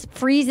she just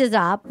freezes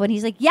up when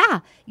he's like, yeah,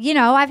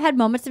 I've had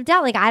moments of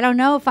doubt. Like, I don't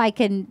know if I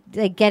can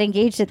get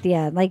engaged at the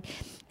end. Like,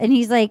 and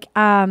he's like,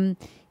 and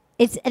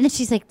then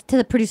she's like to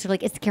the producer,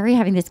 like, it's scary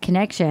having this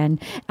connection.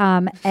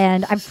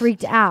 And I'm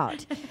freaked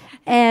out.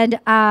 And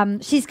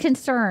she's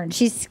concerned.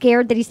 She's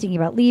scared that he's thinking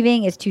about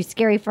leaving. It's too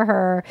scary for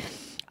her.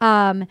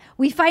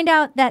 We find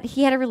out that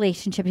he had a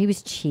relationship. He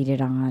was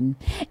cheated on.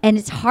 And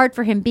it's hard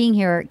for him being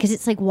here because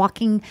it's like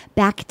walking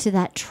back to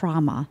that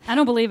trauma. I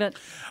don't believe it.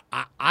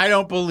 I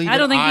don't believe it I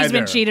don't think he's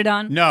been either. cheated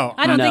on. No.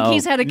 I don't think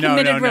he's had a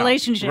committed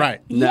relationship. Right.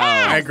 No.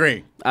 I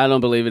agree. I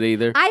don't believe it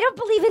either. I don't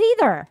believe it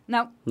either.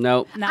 No.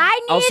 I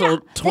need Also,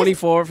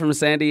 24 from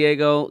San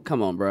Diego.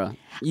 Come on, bro.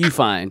 You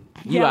fine.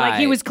 You like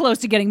he aight. was close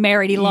to getting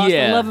married. He lost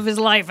Yeah. the love of his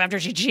life after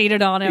she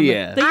cheated on him.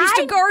 Yeah. They used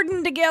to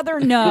garden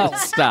together. No.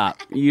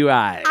 Stop. You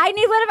aight. I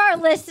need one of our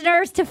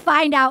listeners to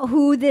find out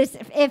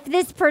if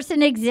this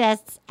person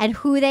exists and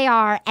who they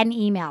are, and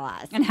email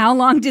us. And how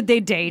long did they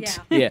date?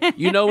 Yeah.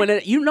 You know what?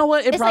 It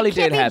It's probably like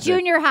did Kippy happen.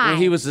 Junior High. When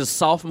he was a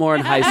sophomore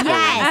in high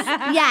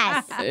school.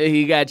 Yes.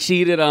 He got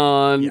cheated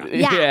on.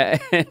 Yeah.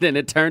 And then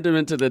it turned him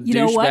into the You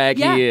know what? douchebag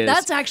Yeah, he is.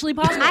 that's actually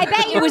possible. I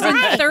bet He you're was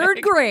right. in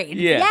third grade.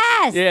 Yeah.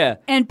 Yes. Yeah.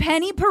 And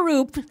Penny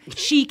Perup,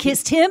 she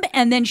kissed him,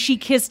 and then she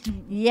kissed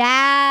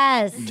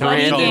Yes.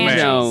 Brandon Buddy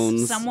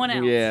Jones. someone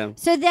else. Yeah.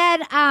 So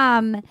then,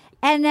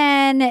 and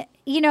then,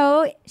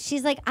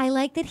 she's like, I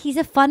like that he's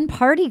a fun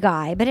party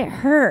guy, but it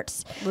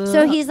hurts.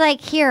 So he's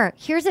like,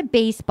 here's a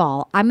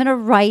baseball. I'm going to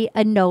write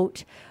a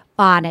note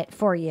on it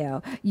for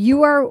you.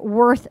 You are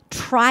worth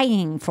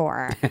trying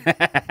for. What?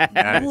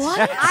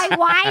 I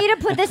want you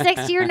to put this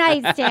next to your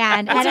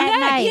nightstand at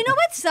night. You know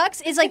what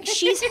sucks is like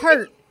she's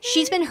hurt.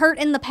 She's been hurt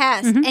in the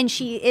past, and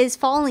she is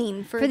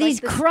falling for these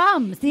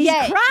crumbs. These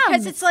crumbs.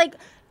 Because it's like,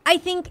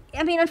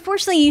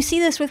 unfortunately, you see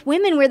this with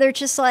women where they're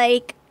just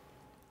like,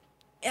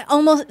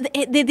 almost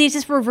they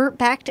just revert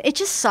back to it.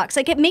 Just sucks.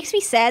 Like, it makes me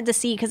sad to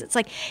see, because it's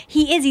like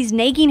he's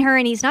nagging her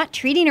and he's not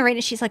treating her right,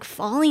 and she's like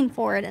falling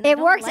for it. And it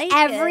works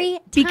every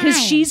time because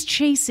she's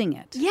chasing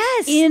it.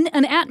 Yes, in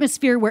an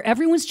atmosphere where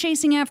everyone's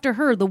chasing after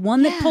her, the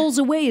one that pulls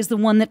away is the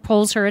one that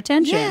pulls her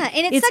attention. Yeah,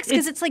 and it sucks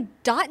because it's like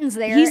Dotton's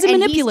there. He's a and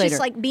manipulator. He's just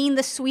like being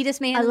the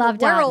sweetest man I in love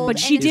the world. But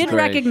she did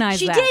recognize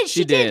that.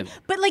 She did.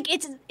 But like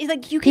it's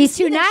like you can He's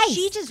see too that nice.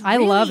 She just I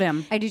really, love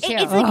him. I do too.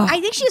 It's like I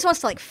think she just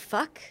wants to like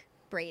fuck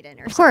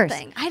Brayden or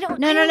something. I don't.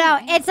 No.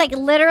 It's like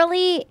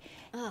literally,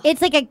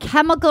 it's like a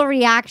chemical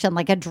reaction,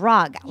 like a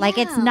drug. Like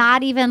it's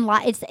not even.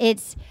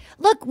 It's.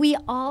 Look, we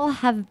all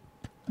have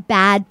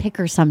bad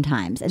pickers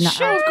sometimes. And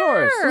Sure, of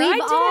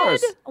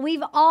course.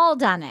 We've all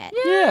done it.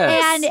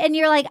 Yes. And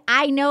you're like,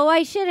 I know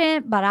I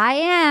shouldn't, but I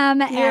am.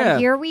 Yeah. And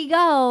here we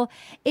go.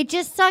 It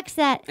just sucks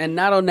that. And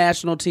not on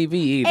national TV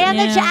either. And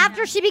then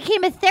after she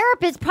became a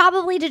therapist,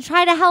 probably to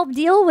try to help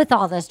deal with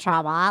all this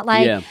trauma.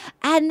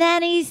 And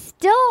then he's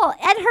still,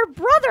 and her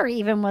brother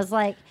even was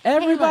like,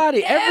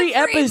 everybody, every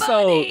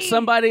episode,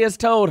 somebody has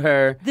told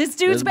her this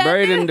dude's bad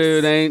Brayden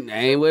news. dude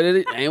ain't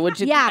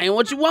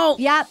what you want.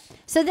 Yep.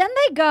 So then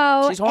they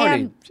go. She's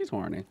horny. She's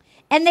horny.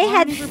 And they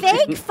had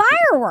fake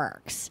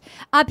fireworks.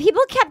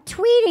 People kept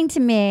tweeting to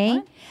me.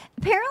 What?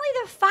 Apparently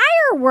the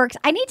fireworks,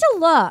 I need to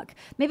look.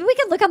 Maybe we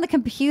can look on the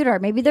computer.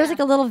 Maybe there's like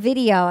a little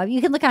video. You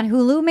can look on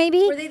Hulu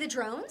maybe. Were they the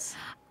drones?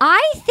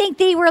 I think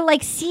they were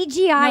like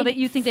CGI. No, that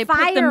you think they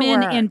fireworks. put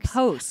them in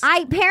post.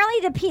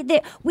 Apparently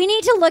we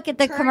need to look at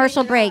the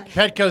commercial break.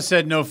 Petco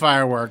said no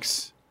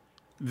fireworks.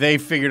 They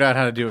figured out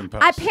how to do it in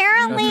post.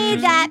 Apparently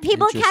that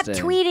people kept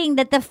tweeting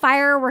that the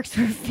fireworks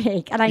were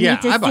fake, and I need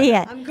to see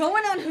it. I'm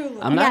going on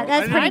Hulu.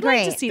 That's pretty I'd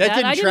great. like to see that.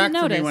 I Didn't track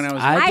notice. for me when I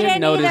was. I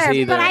didn't notice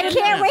either. But I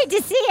can't wait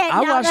to see it.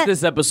 I watched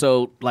this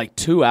episode like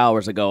 2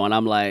 hours ago, and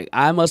I'm like,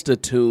 I must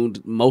have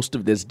tuned most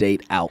of this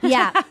date out.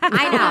 Yeah,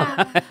 I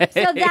know.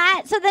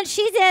 So then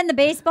she's in. The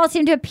baseball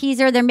team to appease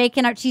her. They're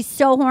making out. She's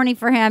so horny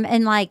for him,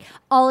 and like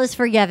all is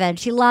forgiven.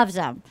 She loves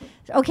him.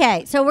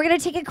 Okay, so we're going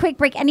to take a quick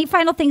break. Any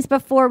final things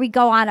before we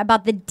go on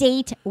about the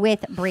date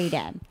with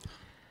Brayden?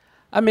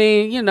 I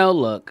mean,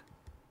 look,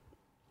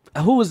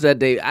 who was that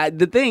date?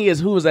 The thing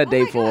is, who was that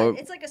date for? God,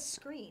 it's like a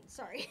screen.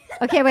 Sorry.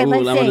 Okay, wait,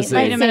 let's see.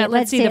 Wait a minute,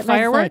 let's see the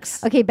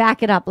fireworks. Okay,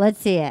 back it up.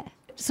 Let's see it.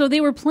 So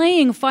they were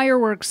playing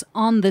fireworks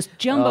on this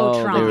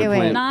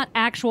Jumbotron, not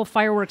actual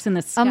fireworks in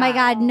the sky. Oh my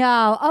God,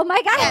 no. Oh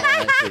my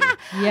God.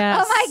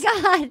 Yes.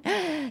 Oh my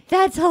God.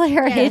 That's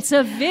hilarious. It's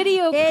a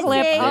video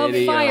clip of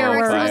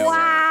fireworks.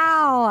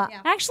 Wow.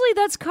 Yeah. Actually,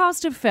 that's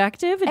cost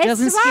effective. It It's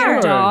doesn't smart.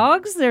 scare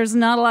dogs. There's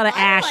not a lot of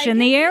ash in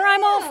the air.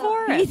 I'm all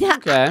for it. Yeah,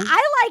 Okay.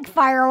 I like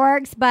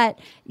fireworks, but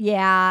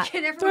yeah.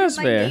 Can everyone in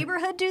my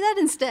neighborhood do that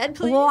instead,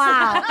 please?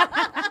 Wow.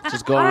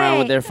 Just going around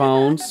with their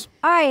phones.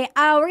 All right,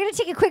 we're going to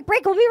take a quick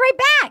break. We'll be right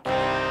back.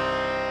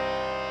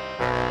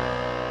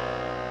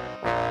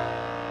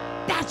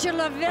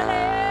 Bachelor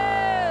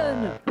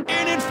Villain.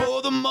 In it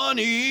for the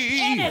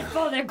money. In it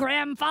for the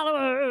gram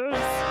followers.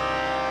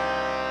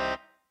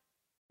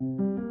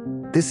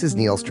 This is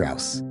Neal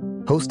Strauss,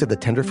 host of the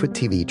Tenderfoot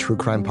TV true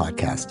crime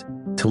podcast,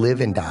 To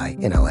Live and Die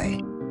in LA.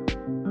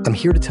 I'm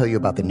here to tell you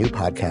about the new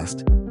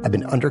podcast I've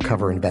been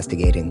undercover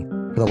investigating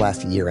for the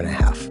last year and a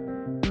half.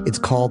 It's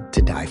called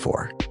To Die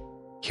For.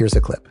 Here's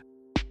a clip.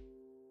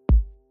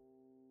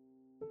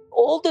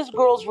 All these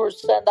girls were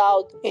sent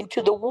out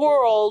into the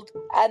world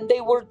and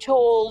they were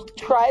told,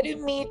 try to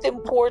meet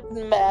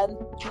important men,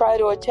 try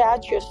to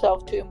attach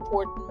yourself to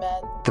important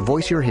men. The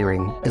voice you're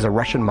hearing is a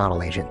Russian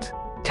model agent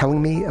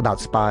telling me about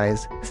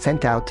spies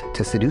sent out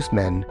to seduce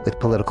men with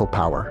political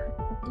power.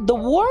 The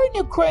war in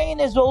Ukraine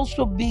is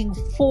also being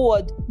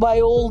fought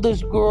by all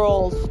these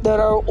girls that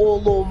are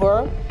all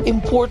over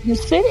important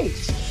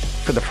cities.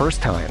 For the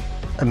first time,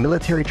 a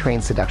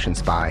military-trained seduction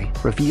spy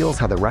reveals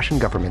how the Russian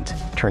government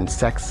turned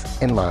sex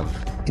and love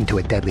into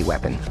a deadly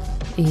weapon.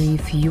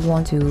 If you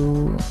want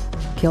to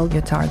kill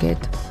your target,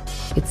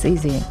 it's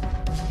easy.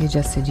 You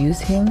just seduce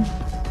him,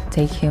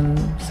 take him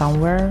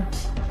somewhere,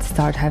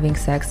 start having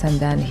sex, and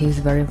then he's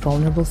very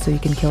vulnerable, so you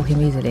can kill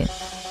him easily.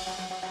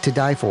 To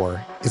Die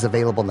For is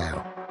available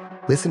now.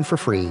 Listen for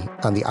free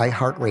on the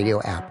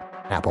iHeartRadio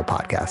app, Apple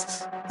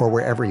Podcasts, or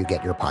wherever you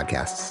get your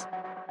podcasts.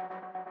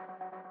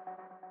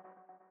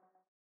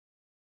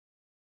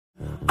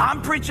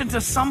 I'm preaching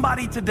to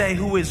somebody today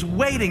who is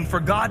waiting for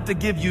God to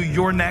give you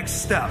your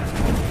next step.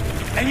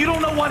 And you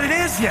don't know what it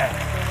is yet.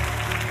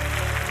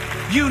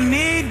 You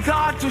need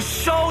God to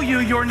show you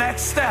your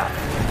next step.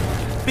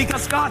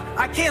 Because God,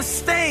 I can't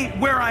stay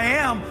where I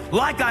am,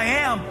 like I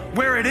am,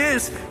 where it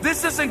is.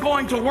 This isn't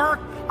going to work.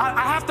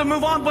 I have to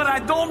move on, but I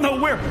don't know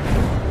where.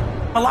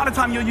 A lot of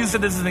time you'll use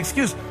it as an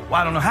excuse. Well,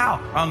 I don't know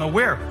how. I don't know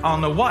where. I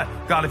don't know what.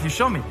 God, if you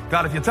show me.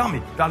 God, if you tell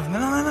me. God, if...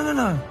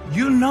 No.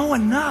 You know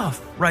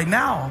enough right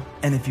now.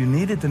 And if you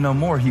needed to know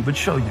more, he would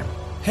show you.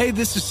 Hey,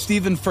 this is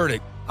Stephen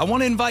Furtick. I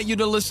want to invite you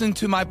to listen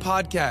to my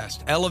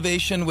podcast,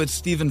 Elevation with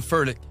Stephen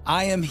Furtick.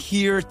 I am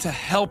here to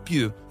help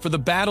you for the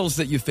battles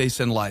that you face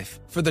in life,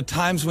 for the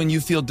times when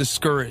you feel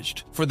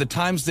discouraged, for the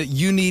times that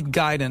you need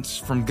guidance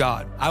from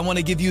God. I want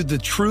to give you the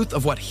truth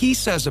of what He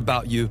says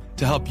about you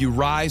to help you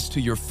rise to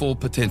your full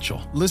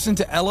potential. Listen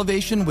to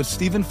Elevation with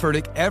Stephen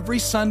Furtick every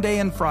Sunday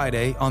and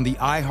Friday on the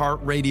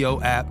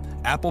iHeartRadio app,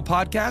 Apple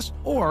Podcasts,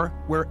 or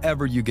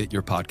wherever you get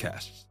your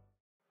podcasts.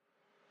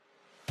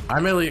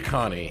 I'm Elliot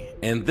Connie,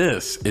 and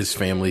this is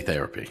Family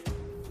Therapy.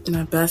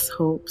 My best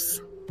hopes,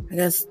 I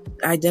guess,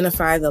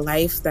 identify the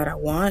life that I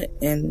want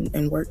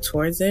and work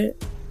towards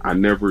it. I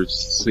never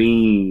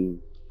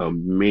seen a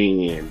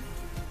man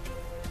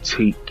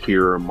take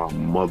care of my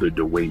mother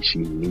the way she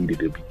needed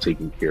to be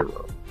taken care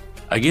of.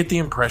 I get the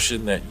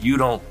impression that you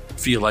don't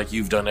feel like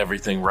you've done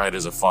everything right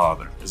as a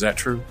father. Is that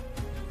true?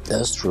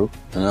 That's true,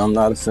 and I'm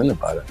not offended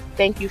by that.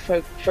 Thank you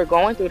for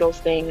going through those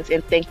things,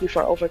 and thank you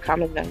for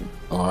overcoming them.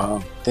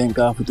 Wow. Thank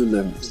God for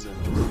deliverance.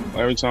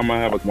 Every time I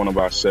have one of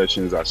our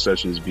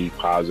sessions be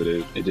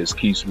positive. It just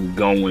keeps me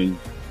going.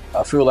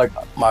 I feel like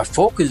my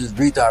focus is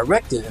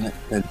redirected in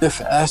a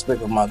different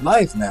aspect of my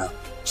life now.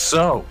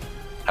 So,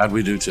 how'd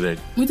we do today?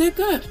 We did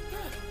good.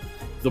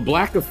 The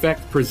Black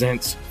Effect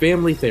presents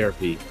Family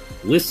Therapy.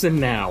 Listen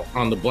now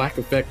on the Black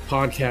Effect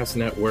Podcast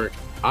Network,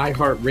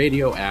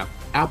 iHeartRadio app,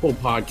 Apple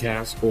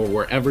Podcasts, or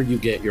wherever you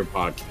get your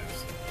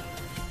podcasts.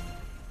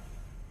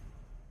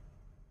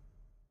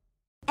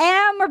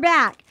 And we're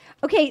back.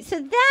 Okay, so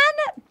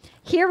then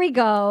here we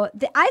go.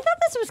 I thought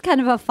this was kind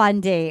of a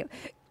fun date.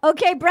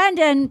 Okay,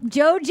 Brendan,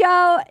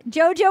 Jojo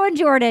and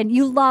Jordan,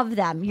 you love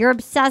them. You're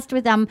obsessed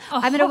with them.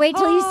 I'm going to wait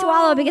till you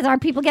swallow because our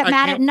people get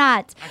mad at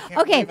nuts.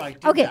 Okay.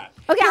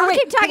 I'll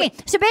keep talking.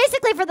 So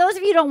basically, for those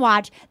of you who don't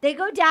watch, they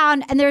go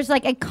down and there's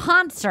like a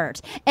concert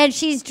and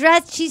she's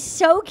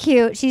so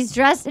cute. She's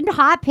dressed in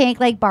hot pink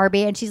like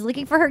Barbie and she's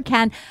looking for her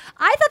Ken.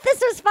 I thought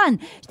this was fun.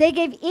 They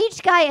gave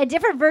each guy a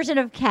different version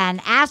of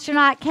Ken.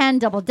 Astronaut Ken,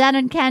 double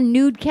denim Ken,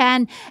 nude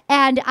Ken.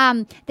 And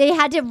they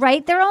had to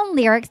write their own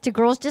lyrics to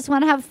Girls Just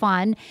Want to Have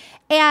Fun.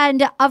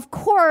 And of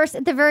course,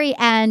 at the very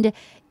end,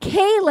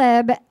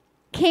 Caleb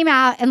came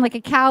out in like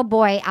a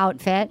cowboy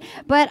outfit.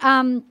 But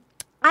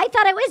I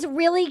thought it was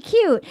really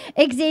cute.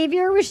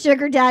 Xavier was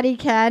Sugar Daddy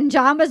Ken.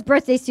 John was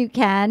Birthday Suit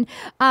Ken.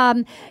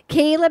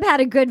 Caleb had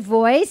a good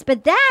voice.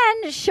 But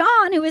then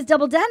Sean, who was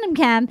Double Denim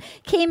Ken,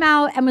 came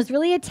out and was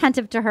really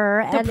attentive to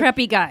her. The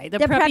preppy guy. The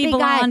preppy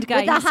blonde guy.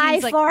 With the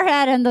high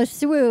forehead and the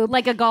swoop.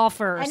 Like a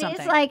golfer or and something.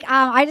 And he's like,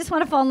 I just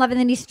want to fall in love. And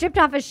then he stripped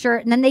off his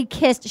shirt and then they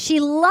kissed. She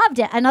loved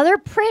it. Another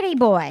pretty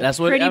boy. That's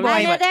what it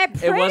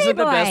wasn't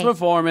the best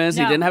performance.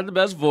 No. He didn't have the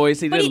best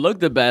voice. He didn't look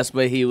the best,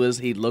 but he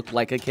looked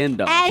like a Ken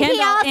doll. And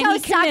he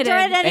also sucked her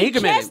and he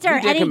kissed her.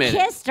 And he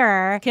kissed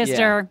her. Kissed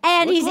her.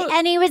 And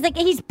he was like,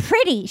 he's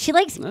pretty. She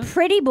likes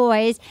pretty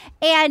boys.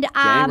 And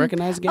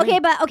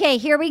okay,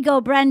 here we go.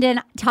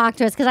 Brendan, talk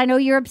to us because I know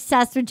you're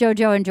obsessed with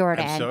JoJo and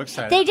Jordan. I'm so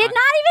excited. They did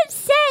not even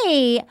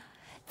say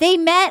they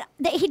met.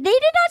 They did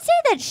not say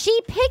that she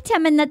picked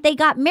him and that they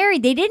got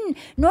married. They didn't.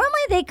 Normally,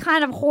 they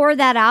kind of whore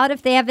that out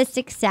if they have a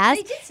success.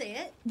 They did say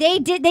it. They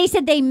did. They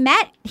said they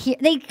met here.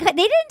 They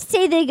didn't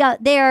say they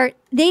got there.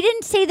 They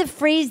didn't say the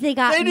phrase they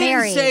got married.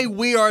 They didn't say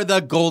we are the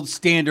gold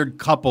standard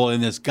couple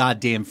in this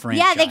goddamn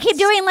franchise. Yeah, they kept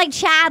doing like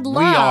Chad Lowe.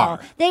 We are.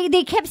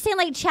 They kept saying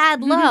like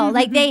Chad Lowe.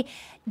 Like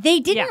they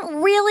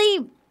didn't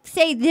really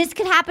say this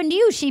could happen to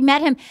you. She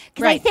met him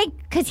because I think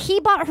because he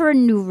bought her a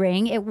new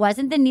ring. It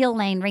wasn't the Neal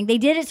Lane ring. They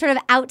did it sort of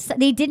outside.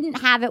 They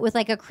didn't have it with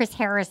like a Chris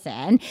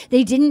Harrison.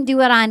 They didn't do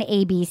it on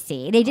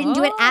ABC. They didn't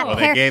do it at.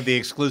 They gave the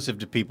exclusive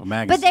to People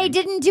Magazine, but they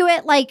didn't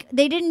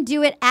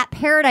do it at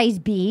Paradise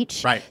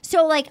Beach. Right.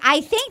 So like I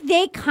think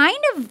they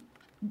kind of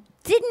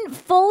didn't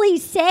fully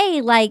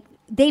say like.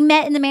 They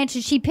met in the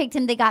mansion. She picked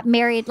him. They got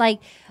married.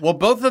 Well,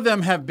 both of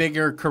them have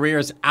bigger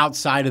careers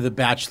outside of the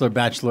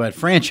Bachelor/Bachelorette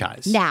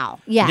franchise. Now.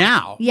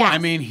 I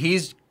mean,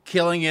 he's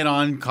killing it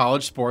on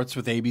college sports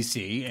with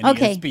ABC and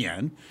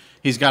ESPN.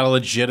 He's got a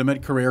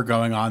legitimate career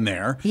going on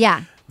there.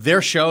 Yeah.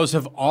 Their shows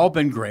have all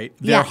been great.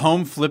 Their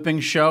home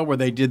flipping show where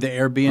they did the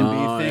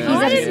Airbnb thing.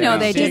 I didn't know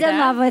they did that. He's in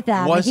love with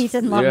them. He's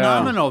in love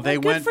phenomenal. They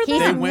went.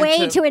 He's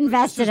way too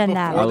invested in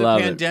them. Before the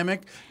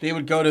pandemic, they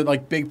would go to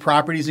like big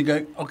properties and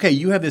go, "Okay,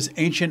 you have this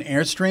ancient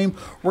Airstream.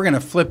 We're going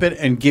to flip it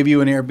and give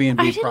you an Airbnb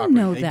property." I didn't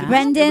know that.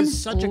 Brendan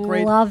such a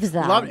great loves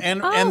them.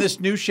 And this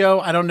new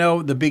show, I don't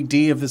know the Big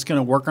D if it's going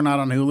to work or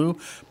not on Hulu,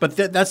 but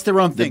that's their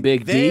own thing.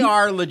 They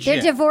are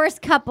legit. They're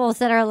divorced couples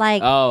that are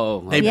like,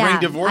 they bring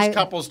divorced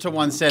couples to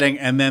one setting,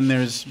 and then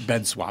there's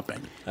bed swapping.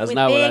 That's with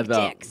not what I big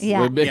thought. dicks.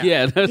 Yeah.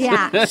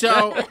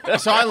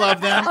 So I love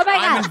them. Oh my God.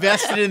 I'm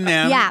invested in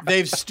them. Yeah.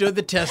 They've stood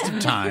the test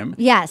of time.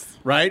 Yes.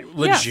 Right?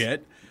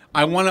 Legit.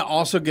 I want to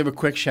also give a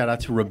quick shout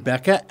out to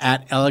Rebecca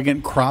at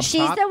Elegant Crop Top.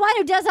 She's the one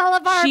who does all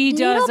of our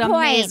needlepoint.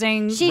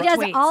 Amazing. She does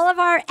tweets. all of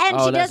our,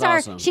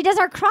 and she does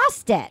our cross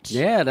stitch.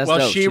 Yeah, that's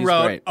dope. She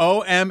wrote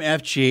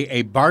OMFG,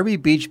 a Barbie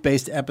Beach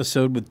based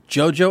episode with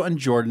JoJo and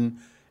Jordan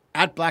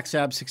at Black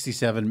Sabbath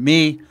 67.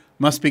 Me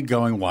must be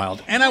going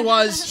wild, and I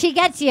was. She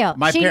gets you.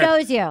 She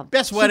knows you.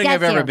 Best wedding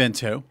I've ever been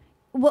to.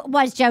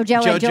 Was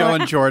JoJo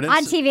and Jordan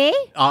on TV?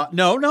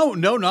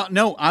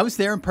 No. I was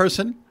there in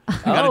person. I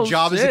got a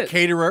job as a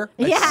caterer.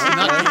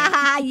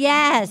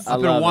 Yes. Up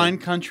in wine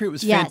country. It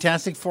was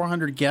fantastic.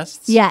 400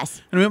 guests.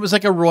 Yes. I mean, it was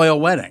like a royal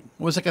wedding.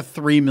 It was like a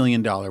 $3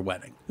 million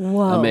wedding.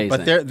 Whoa. Amazing.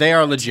 But they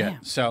are legit.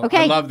 Damn. So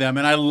I love them.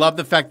 And I love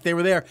the fact that they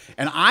were there.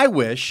 And I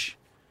wish,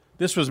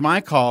 this was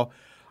my call,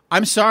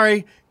 I'm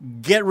sorry,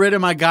 get rid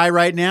of my guy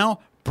right now.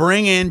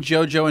 Bring in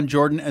JoJo and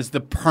Jordan as the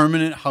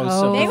permanent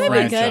hosts of the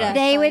franchise.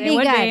 They would be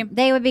good.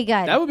 They would be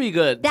good. That would be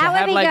good. That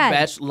would be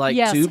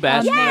good. Two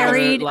bachelors.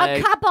 Married.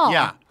 A couple.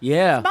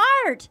 Yeah.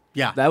 Smart.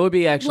 Yeah. That would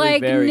be actually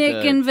very Nick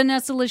good. and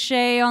Vanessa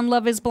Lachey on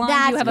Love is Blind.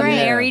 That's you have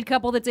great. a married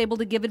couple that's able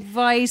to give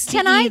advice to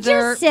Can I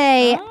just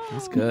say,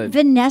 That's good.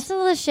 Vanessa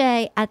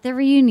Lachey at the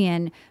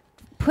reunion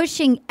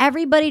pushing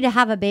everybody to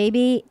have a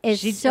baby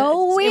is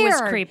so weird. It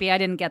was creepy. I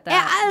didn't get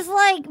that. I was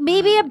like,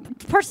 maybe a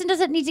person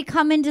doesn't need to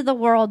come into the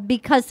world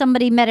because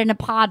somebody met in a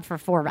pod for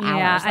 4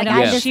 hours. I Like, know.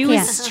 I just She can't.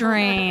 was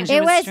strange.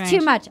 It was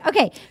too much.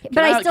 Okay,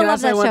 but I still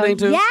love that show. Thing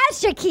too?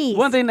 Yes, Jacquis.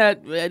 One thing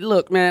that,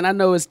 look, man, I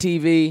know it's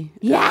TV.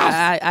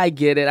 Yes. I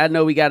get it. I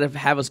know we got to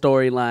have a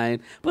storyline.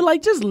 But,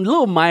 like, just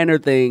little minor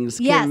things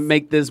can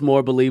make this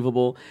more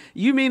believable.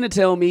 You mean to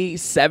tell me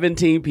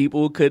 17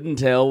 people couldn't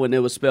tell when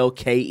it was spelled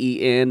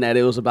Ken that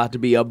it was about to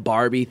be a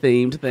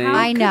Barbie-themed thing?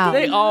 I know.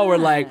 They all were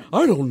like,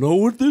 I don't know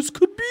what this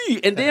could be.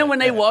 And then when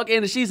they walk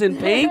in and she's in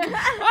pink,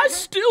 I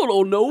still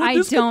don't know what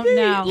this could be.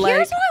 know. Like,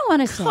 Here's what I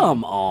want to say.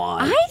 Come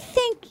on. I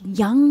think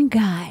young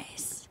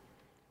guys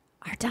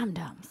are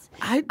dum-dums.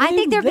 I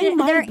think they're in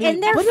their But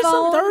phone. there's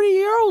some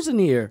 30-year-olds in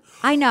here.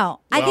 I know.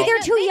 I think they're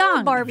too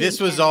young.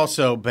 This was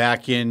also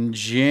back in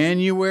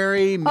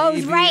January,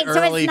 maybe right. So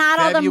early it's not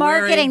all the February.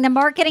 marketing. The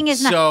marketing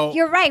is not. So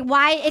You're right.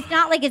 Why? It's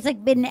not like it's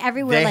like been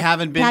everywhere. they like,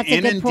 haven't been that's a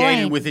good inundated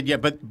point. with it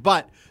yet. But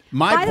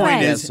my By the point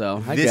way- is, I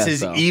this guess is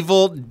so.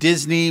 evil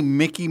Disney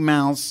Mickey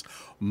Mouse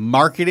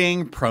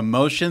marketing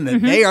promotion that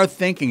they are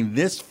thinking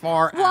this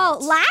far out.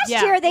 Well, last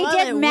year they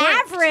did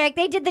Maverick.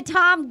 They did the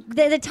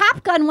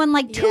Top Gun one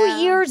like 2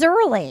 years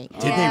early.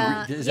 Did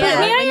they? Is But that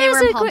right? may I they were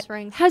ask in a Palm que-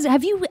 Springs.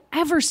 Have you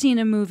ever seen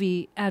a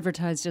movie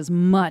advertised as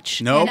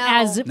much Nope.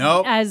 as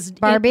Nope. as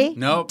Barbie?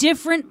 Nope.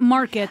 different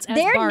markets as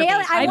They're Barbie?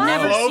 nailing- I I've wanna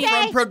never Flo seen.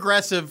 from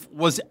Progressive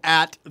was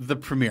at the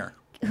premiere.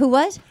 Who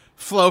was?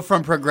 Flo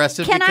from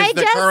Progressive Can because I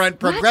the just-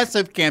 current what?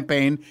 Progressive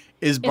campaign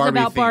is It's Barbie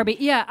about themed. Barbie.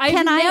 Yeah, I've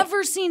Can I-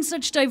 never seen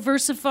such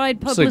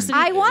diversified publicity.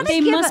 I wanna They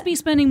give must a- be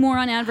spending more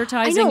on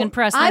advertising I know. and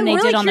press I'm than they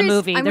really did on the curious-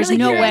 movie. I'm There's really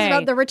no curious way.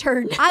 about the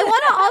return. I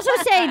want to also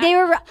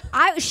say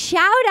I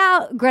shout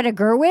out Greta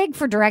Gerwig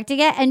for directing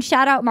it, and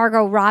shout out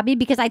Margot Robbie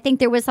because I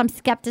think there was some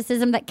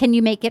skepticism that can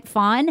you make it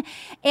fun,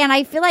 and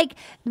I feel like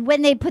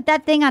when they put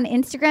that thing on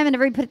Instagram and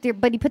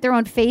everybody put their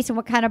own face and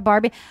what kind of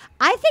Barbie,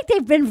 I think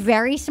they've been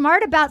very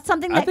smart about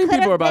something that I think could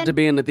people are have about been. to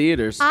be in the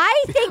theaters.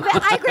 I think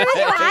I agree with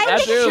you. I I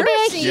think do. it should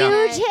be a huge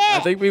hit. I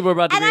think people are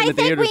about to and be in I the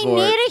think theaters we for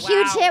need it. a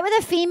huge hit with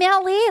a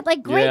female lead.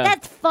 Like, great, Yeah.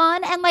 that's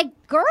fun and like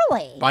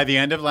girly. By the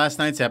end of last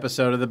night's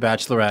episode of The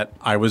Bachelorette,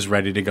 I was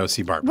ready to go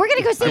see Barbie. We're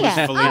gonna go see I was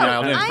it. fully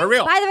dialed in. For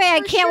real. By the way, I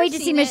For can't sure wait to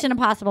see seen Mission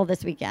Impossible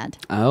this weekend.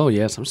 Oh,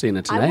 yes. I'm seeing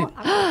it tonight.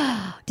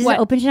 Does it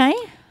open tonight?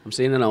 I'm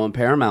seeing it on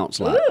Paramount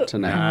slot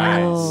tonight.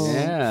 Nice.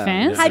 Yeah.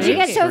 Fancy. How'd you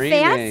get so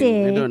Screening. fancy?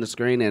 They're doing a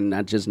screening and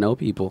I just know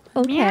people.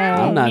 Okay.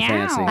 I'm not Meow.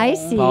 fancy. I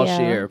see Paul ya.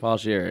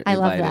 Scheer. I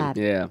love invited.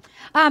 that.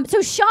 Yeah.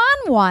 So Sean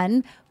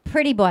won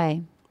Pretty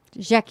Boy,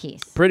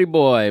 Jacquis. Pretty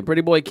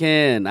boy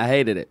Ken. I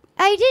hated it.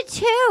 I did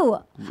too.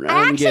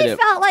 I didn't get actually it.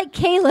 felt like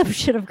Caleb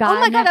should have gotten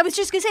Oh my God, it. I was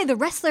just going to say the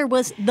wrestler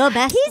was the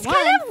best. He's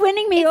kind of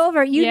winning me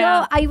over. You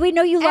know, we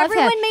know you love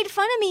Everyone him. made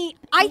fun of me.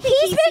 I think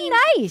He's been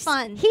nice.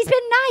 Fun. He's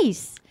been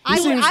nice. I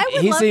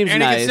would he love seems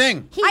And he can nice.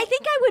 sing. I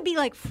think I would be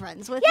like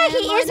friends with Yeah,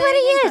 him. he more is than what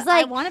he anything, is. but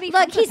I Like, want to be look,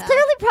 friends he's with him.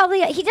 clearly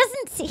probably he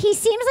doesn't. He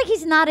seems like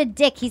he's not a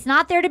dick. He's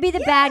not there to be the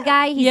bad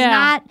guy. He's Yeah.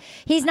 not.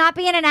 He's not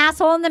being an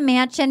asshole in the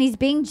mansion. He's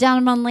being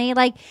gentlemanly.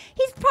 Like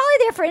he's probably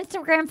there for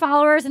Instagram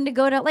followers and to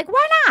go to like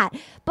why not?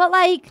 But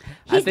like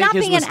I he's think not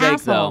his being an mistake,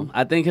 asshole. though.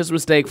 I think his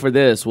mistake for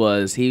this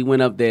was he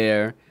went up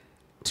there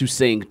to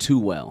sing too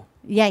well.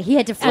 Yeah, he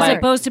had to As flirt.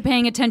 opposed to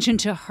paying attention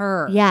to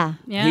her. Yeah.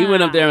 He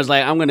went up there and was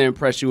like, "I'm going to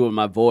impress you with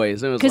my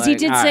voice." Because he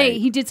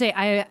did say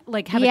I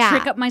like have Yeah. a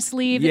trick up my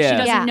sleeve that Yeah. she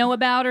doesn't Yeah. know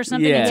about or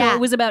something. And Yeah. so it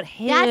was about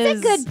his That's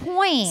a good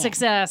point.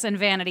 success and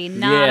vanity,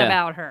 not Yeah.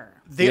 about her.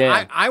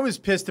 I was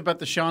pissed about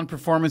the Sean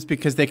performance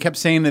because they kept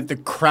saying that the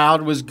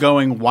crowd was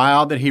going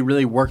wild, that he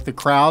really worked the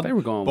crowd. They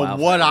were going but wild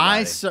for what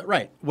I saw,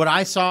 what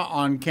I saw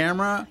on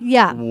camera,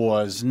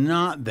 was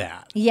not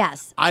that.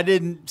 Yes. I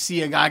didn't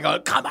see a guy go,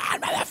 "Come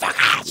on,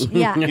 motherfuckers!"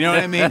 Yeah. You know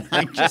what I mean?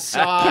 I just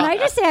saw. Can I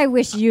just say I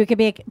wish you could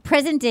be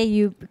present day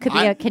you could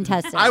be a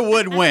contestant. I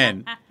would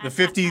win. the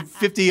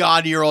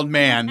 50-odd-year-old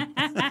man.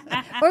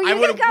 I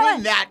would have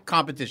won that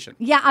competition.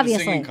 Yeah, the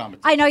obviously. singing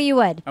competition. I know you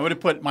would. I would have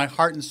put my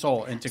heart and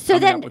soul into So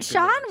coming up then with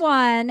Sean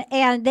won,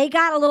 and they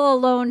got a little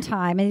alone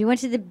time, and he went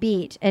to the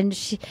beach, and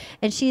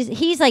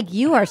he's like,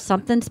 "You are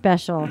something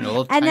special." a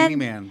little and tiny then,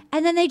 man.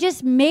 And then they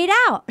just made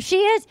out.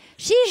 She's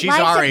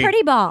likes Ari. a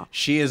pretty ball.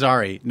 She is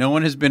Ari. No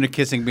one has been a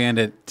kissing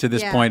bandit to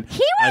this point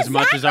as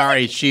much Zach as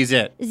Ari. She's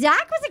it.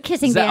 Zach was a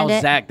kissing bandit.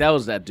 Oh, Zach. That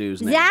was that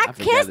dude's name. Zach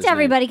kissed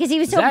everybody because he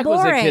was so Zach boring.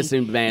 was a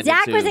kissing bandit,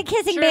 Zach too. was a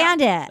kissing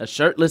bandit. A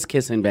shirtless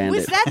kissing bandit.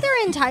 Was that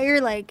their entire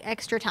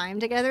extra time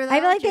together? Though? I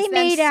feel like Just they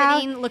them made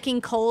out. sitting,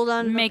 looking cold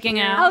on making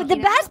out. Oh, the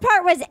best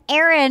part was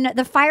Aaron,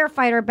 the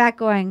firefighter, back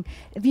going,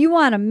 "If you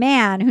want a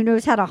man who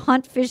knows how to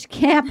hunt, fish,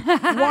 camp,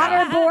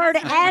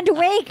 waterboard, and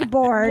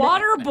wakeboard."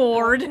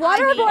 Waterboard.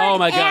 Oh,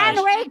 my and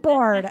gosh.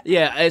 wakeboard.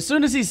 Yeah, as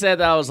soon as he said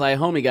that, I was like,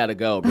 homie gotta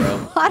go,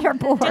 bro.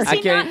 Waterboard. Does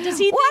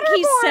he think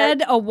he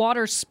said a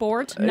water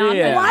sport, not,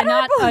 Yeah.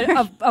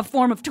 not a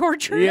form of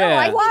torture? Yeah.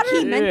 No, I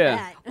think he meant Yeah.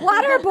 that.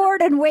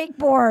 Waterboard and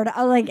wakeboard.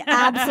 I'm like,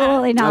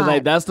 absolutely I not. was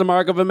like, that's the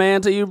mark of a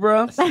man to you,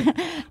 bro? Okay,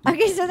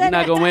 so You're then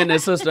not gonna win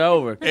this sister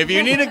over. If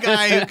you need a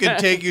guy who can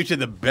take you to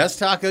the best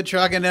taco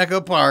truck in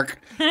Echo Park,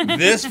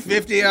 this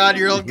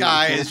 50-odd-year-old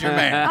guy is your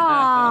man.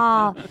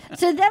 Aw.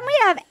 So then we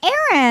have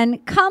Aaron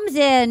comes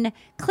in,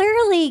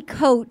 clearly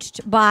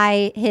coached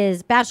by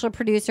his bachelor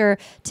producer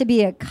to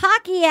be a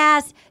cocky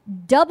ass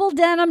double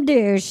denim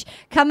douche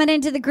coming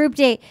into the group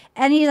date,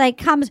 and he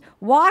comes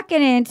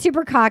walking in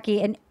super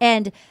cocky,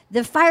 and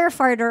the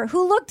firefighter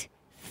who looked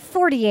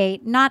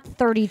 48, not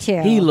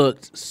 32. He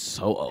looked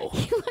so old.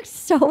 He looked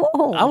so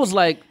old. I was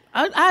like,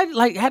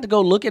 I had to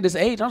go look at his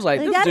age. I was like,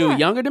 this dude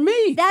younger than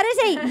me. That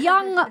is a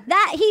young.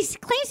 That he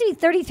claims to be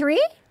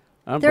 33.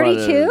 My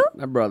 32?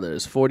 My brother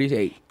is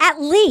 48.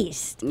 At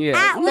least. Yeah.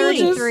 At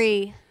least.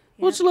 33.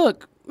 Which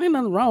look, ain't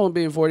nothing wrong with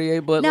being 48,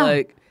 but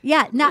No.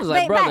 Yeah, I was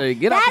like, brother,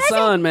 get out the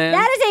sun, man.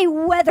 That is a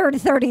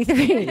weathered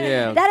 33.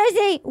 Yeah. That is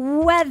a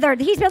weathered.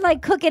 He's been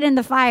cooking in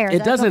the fire. It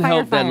That's doesn't a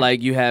help that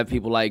firefighter. you have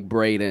people like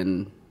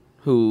Braden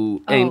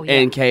who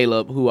and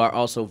Caleb who are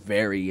also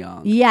very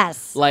young.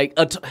 Yes. Like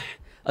a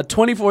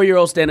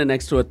 24-year-old standing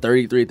next to a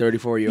 33,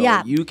 34-year-old.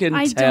 Yeah. You can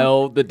I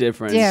tell the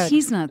difference. Dude.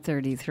 He's not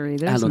 33.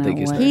 There's I don't no think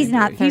he's way. 33. He's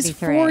not 33. He's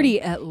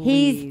 40 at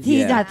least.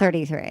 He's not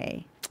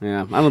 33.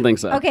 Yeah, I don't think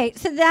so. Okay,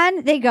 so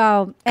then they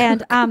go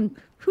and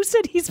who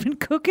said he's been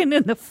cooking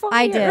in the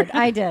fire?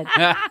 I did.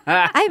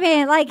 I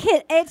mean,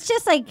 it's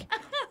just and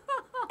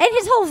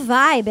his whole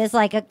vibe is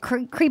like a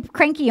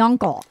cranky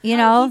uncle, you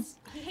know?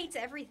 He hates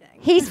everything.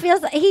 He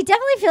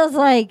definitely feels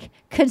like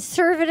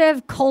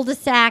conservative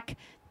cul-de-sac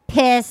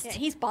pissed. Yeah,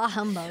 he's bah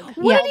humbug.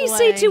 What did he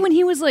say too when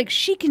he was like,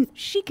 she can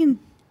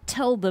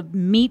tell the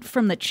meat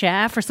from the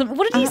chaff or something?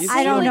 What did he say?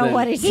 I don't know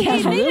what he said.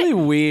 It's really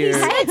weird.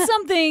 He said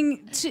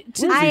something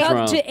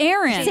to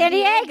Aaron. San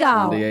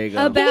Diego.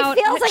 About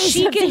He feels like he's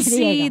she from can San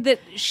see Diego. that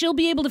she'll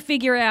be able to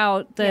figure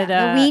out that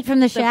the wheat from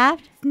the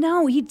shaft.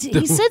 No, he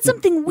said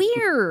something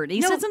weird.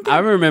 He said something. I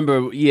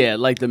remember,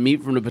 like the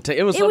meat from the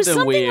potato. It was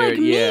something weird. Like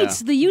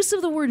meat. The use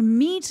of the word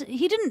meat.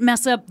 He didn't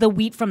mess up the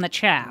wheat from the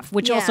chaff,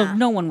 which also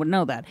no one would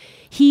know that.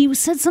 He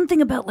said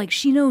something about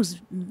she knows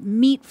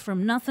meat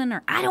from nothing,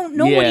 or I don't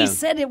know what he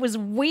said. It was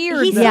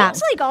weird. He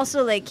seems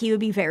also he would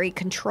be very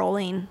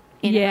controlling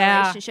in a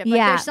relationship.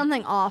 There's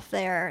something off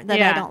there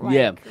that I don't like.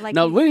 Yeah.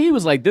 No, when he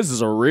was like, "This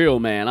is a real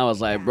man," I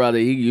was like, "Brother,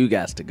 you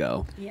got to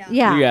go.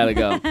 Yeah. You got to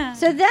go."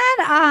 So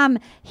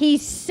then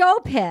he's so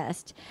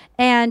pissed,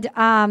 and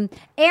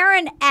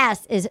Aaron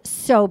S is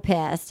so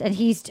pissed, and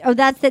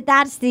that's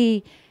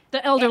the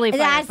elderly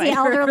That's the firefighter.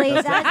 elderly.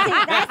 That's the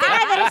guy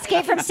that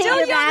escaped from Still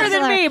Senior younger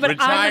than Bachelor. me, but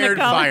Retired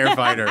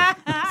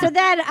firefighter. So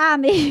then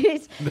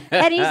he's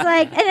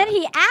like, and then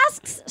he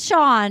asks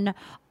Sean,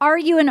 "Are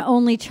you an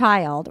only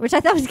child?" Which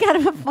I thought was kind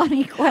of a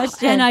funny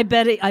question. And I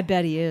bet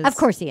he is. Of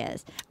course he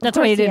is. That's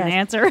why he didn't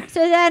answer.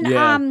 So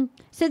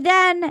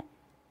then,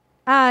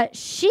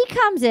 she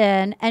comes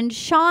in and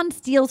Sean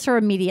steals her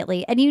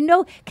immediately. And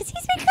because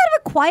he's been kind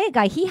of a quiet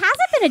guy. He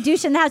hasn't been a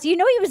douche in the house. He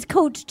was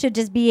coached to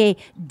just be a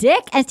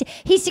dick. And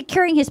he's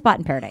securing his spot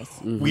in paradise.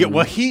 Mm-hmm. Yeah,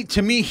 well,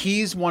 to me,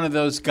 he's one of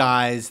those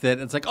guys that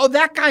it's like, oh,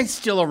 that guy's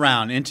still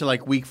around into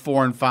week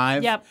 4 and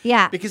 5. Yep.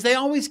 Yeah. Because they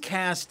always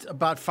cast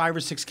about 5 or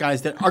 6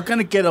 guys that are going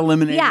to get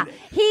eliminated. Yeah,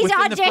 he's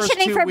within the first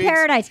auditioning 2 for weeks.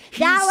 Paradise.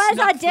 That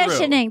was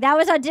auditioning. That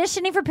was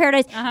auditioning for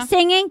Paradise.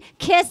 Singing,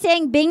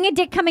 kissing, being a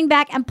dick, coming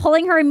back, and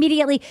pulling her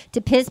immediately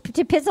to piss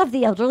off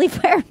the elderly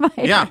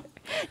firefighter. Yeah.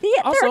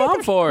 Also,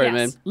 I'm for it,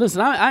 man.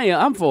 Listen,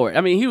 I'm for it.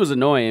 I mean, he was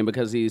annoying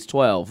because he's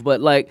 12,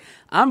 but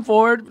I'm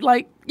for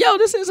it. Yo,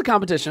 this is a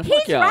competition. He's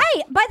Fuck y'all.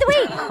 right. By the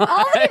way,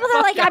 all the people that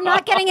are like, I'm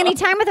not getting any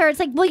time with her. It's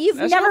like, well, you've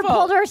That's never your fault.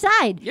 pulled her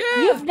aside. Yeah.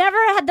 You've never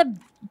had the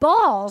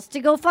balls to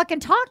go fucking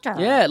talk to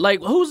her. Yeah,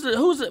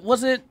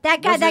 was it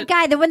that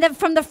guy, the one that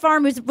from the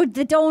farm who's with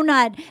the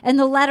donut and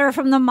the letter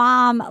from the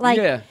mom,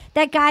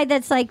 that guy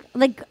that's like,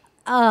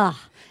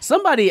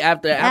 somebody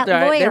after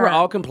they lawyer. were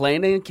all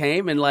complaining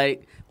came and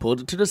pulled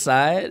it to the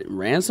side,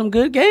 ran some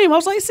good game. I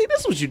was like, see,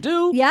 this is what you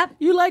do. Yep.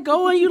 You like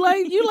going, you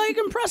like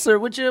impress her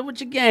with your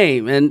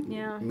game.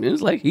 And it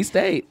was like he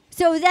stayed.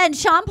 So then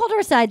Sean pulled her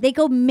aside. They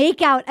go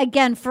make out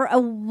again for a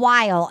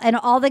while, and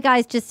all the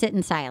guys just sit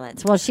in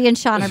silence while she and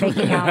Sean are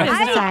making out.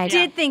 I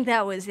did think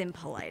that was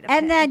impolite.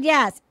 And then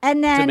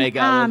to make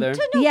out with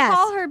her.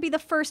 Call her, be the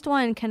first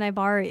one. Can I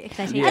borrow you?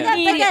 Can I take it?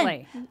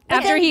 Immediately.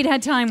 After he'd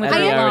had time with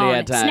her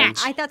alone. Snatch.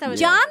 I thought that was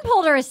John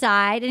pulled her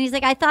aside, and he's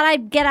like, I thought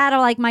I'd get out of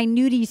like my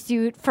nudie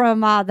suit from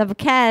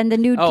the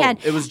nude Ken.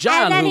 It was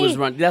John who was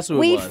running. That's who it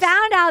was. We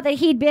found out that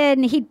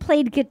he'd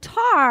played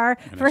guitar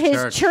for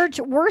his church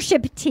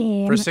worship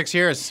team. For 6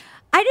 years.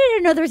 I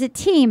didn't know there was a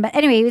team, but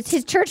anyway, it was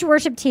his church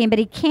worship team, but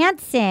he can't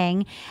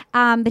sing.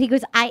 But he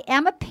goes, I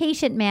am a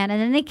patient man.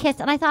 And then they kissed,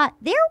 and I thought,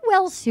 they're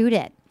well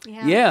suited.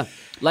 Yeah.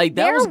 Like,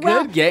 that was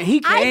good. Yeah, he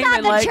came I thought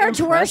and, the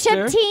church worship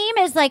her. team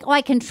is like,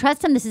 I can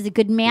trust him. This is a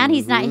good man.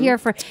 He's not here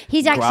for,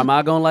 he's actually.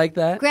 Grandma gonna like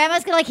that?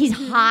 Grandma's gonna like, he's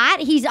hot.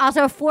 He's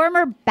also a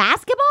former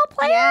basketball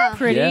player. Yeah.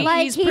 Pretty. Yeah.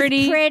 Like, He's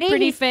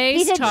pretty face.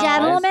 He's a tall.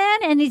 gentleman,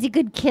 and he's a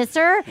good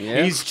kisser.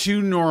 Yeah. He's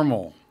too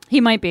normal. He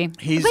might be.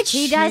 But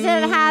he doesn't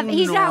have,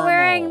 he's not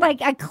wearing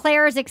like a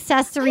Claire's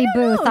accessory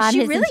booth on she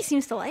his. really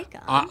seems to like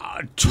him.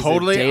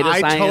 Totally, I totally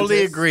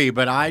scientist. agree,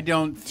 but I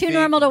don't think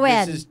normal to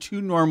win. This is too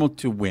normal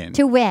to win.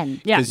 To win.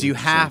 Yeah. Because you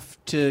have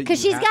to.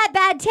 Because she's got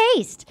bad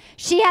taste.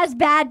 She has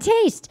bad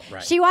taste.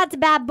 Right. She wants a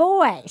bad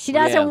boy. She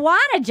doesn't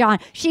want a John.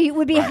 She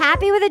would be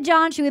happy with a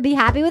John. She would be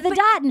happy with a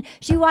Dotton.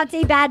 She wants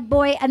a bad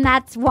boy, and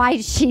that's why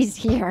she's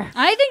here.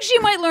 I think she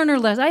might learn her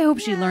lesson. I hope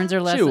she learns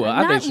her lesson. She will.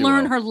 I Not think she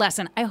learn will. her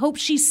lesson. I hope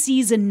she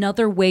sees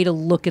another way to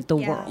look at the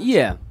world.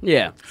 Yeah.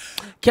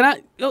 Can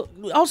I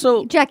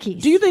also,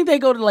 Jacquis, do you think they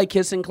go to like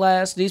kissing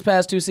class these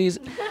past 2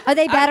 seasons? Are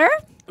they better?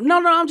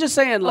 No, I'm just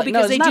saying. Like,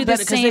 because no, they it's not do the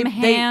better, 'cause same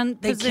hand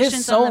they positions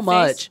kiss on so the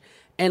much, face.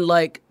 and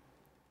like,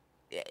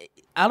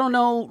 I don't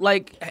know,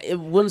 like,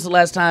 when's the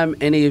last time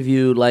any of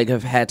you like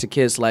have had to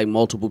kiss like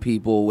multiple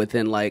people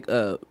within like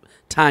a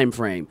time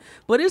frame?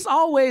 But it's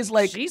always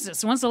like,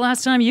 Jesus, when's the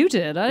last time you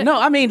did?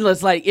 no, I mean,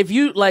 it's like if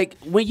you like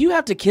when you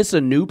have to kiss a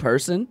new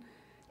person.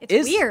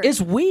 It's weird.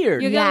 It's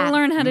weird. You gotta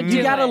learn how to do it.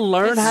 You gotta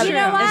learn how to You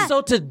know what? And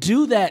so to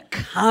do that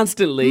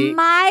constantly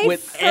My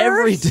with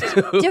every first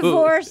dude.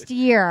 divorced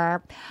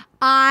year,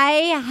 I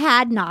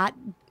had not,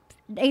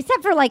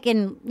 except for like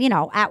in,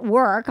 at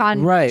work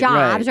on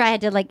jobs where I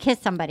had to like kiss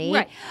somebody.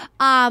 Right.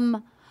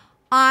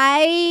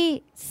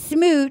 I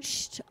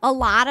smooched a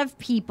lot of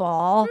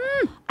people.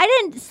 I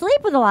didn't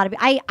sleep with a lot of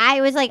people.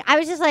 I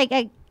was just like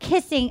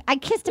kissing. I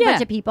kissed a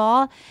bunch of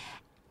people.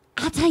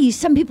 I'll tell you,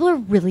 some people are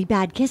really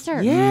bad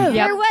kissers. Yeah.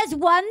 There was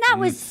one that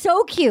was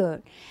so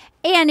cute.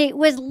 And it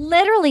was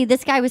literally,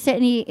 this guy was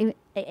sitting,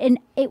 and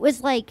it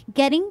was like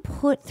getting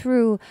put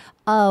through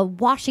a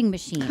washing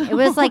machine. It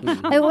was like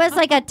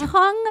a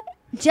tongue,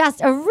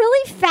 just a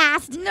really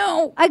fast,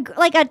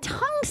 like a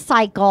tongue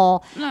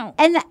cycle. No.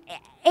 And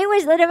it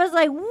was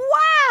like,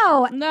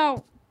 wow.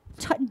 No.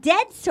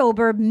 Dead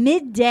sober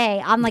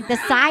midday on like the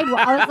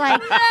sidewalk. I was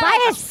like, by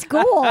his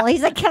school.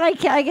 He's like, can I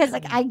guess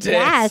like I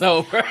guess.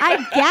 Sober. I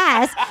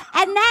guess.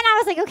 And then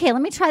I was like, okay,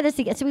 let me try this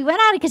again. So we went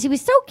out because he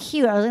was so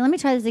cute. I was like, let me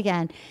try this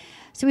again.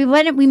 So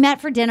we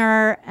met for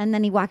dinner, and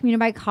then he walked me to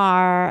my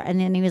car, and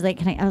then he was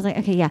like, I was like,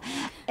 okay, yeah.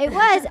 It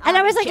was. And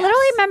I was like,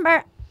 literally remember,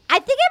 I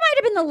think it might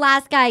have been the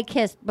last guy I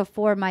kissed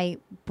before my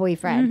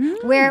boyfriend,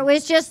 where it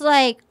was just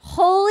like,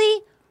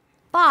 holy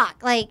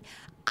fuck. Like,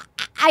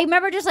 I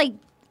remember just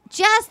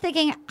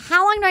thinking,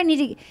 how long do I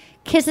need to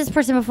kiss this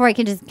person before I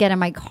can just get in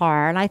my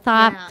car? And I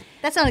thought,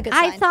 that's not a good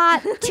sign. I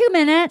thought 2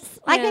 minutes.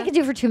 I could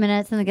do for 2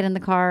 minutes and then get in the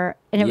car.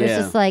 And it was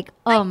just like,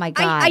 oh my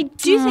God. I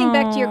do think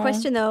back to your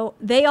question, though.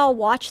 They all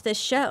watch this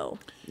show.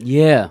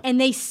 Yeah.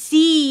 And they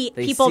see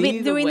people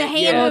see doing the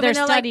hand Oh, move, they're and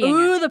they're like, studying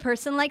ooh, the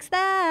person likes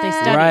that. They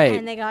study. Right.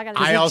 And they go, I gotta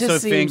I do also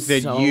just think seems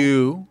that so-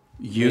 you,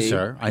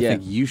 sir, I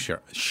think you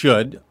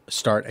should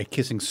start a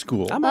kissing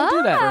school. I might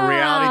do that. For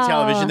reality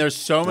television. There's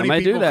so many might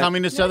do people that.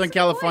 coming to Southern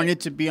California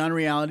to be on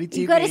reality TV.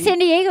 You go to San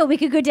Diego. We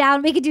could go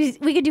down. We could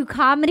do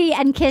comedy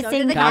and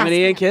kissing.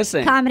 Comedy and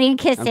kissing. Comedy and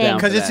kissing.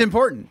 Because it's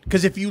important.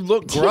 Because if you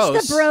look gross,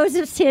 Teach the bros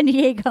of San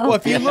Diego. well,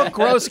 if you look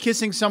gross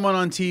kissing someone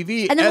on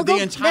TV, and then the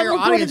entire then we'll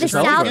go to audience the is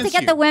up South to against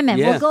get you. the women.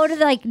 Yeah. We'll go to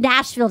like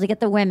Nashville to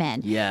get the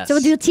women. Yes. So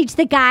we'll teach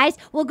the guys.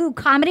 We'll do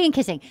comedy and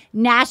kissing.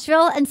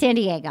 Nashville and San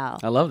Diego.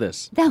 I love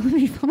this. That would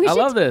be fun. I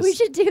love this. We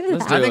should do that.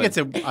 Let's do I think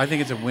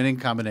it. it's a winning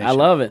combination. I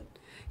love it.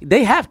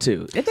 They have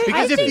to.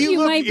 Because if think you you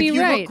look, might if be you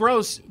right. look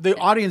gross, the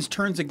audience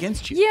turns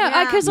against you.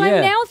 Yeah, because Yeah.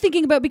 I'm now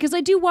thinking about, because I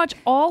do watch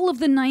all of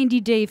the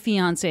 90 Day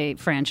Fiancé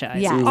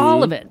franchise. Yes.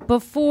 All of it.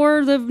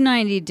 Before the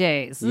 90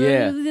 days.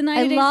 Yeah. The 90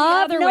 I days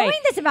love the other knowing way.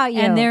 this about you.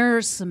 And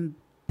there's some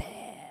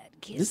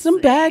There's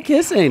some bad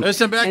kissing. There's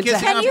some bad And to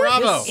kissing have on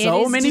Bravo.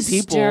 So many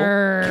people.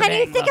 Can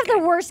you think of the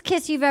worst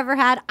kiss you've ever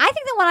had? I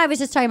think the one I was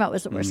just talking about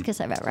was the worst kiss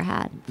I've ever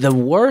had. The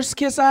worst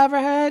kiss I ever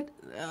had?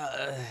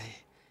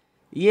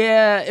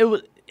 Yeah,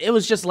 it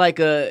was just like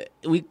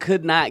we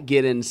could not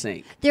get in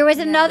sync. There was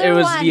another It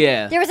was- one.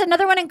 yeah. There was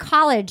another one in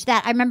college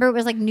that I remember it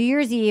was like New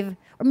Year's Eve,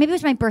 or maybe it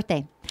was my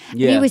birthday.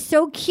 Yeah. He was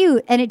so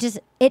cute, and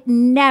it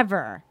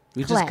never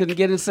We just clicked. couldn't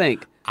get in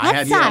sync. I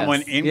had sucks.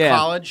 someone in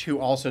college who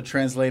also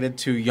translated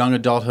to young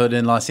adulthood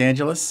in Los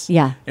Angeles.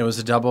 Yeah. It was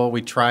a double.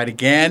 We tried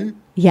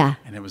again. Yeah.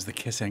 And it was the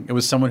kissing. It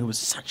was someone who was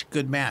such a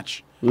good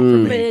match for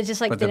Mm. me. But it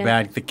just, like, the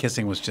didn't- the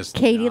kissing was just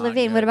Katie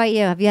Levine, what about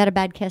you? Have you had a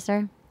bad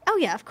kisser? Oh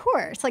yeah, of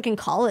course. Like in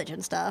college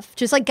and stuff.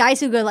 Just like guys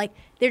who go like,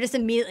 they're just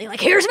immediately like,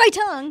 here's my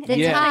tongue. The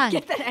Yeah. tongue.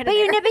 Get that out of But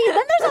there. then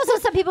there's also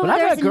some people But where I've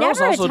there's had girls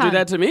never also a tongue. do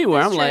that to me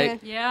where I'm That's like,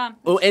 true. Yeah.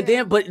 oh, and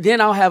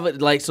then I'll have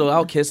it like, so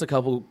I'll kiss a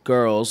couple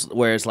girls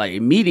where it's like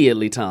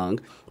immediately tongue,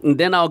 and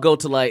then I'll go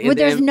to like, Where and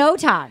there's then, no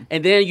tongue.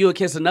 and then you'll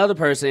kiss another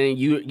person, and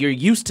you're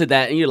used to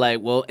that, and you're like,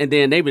 well, and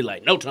then they be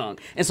like, no tongue,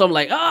 and so I'm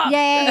like,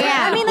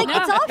 Yeah. I mean, like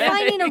it's all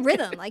finding a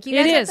rhythm. Like you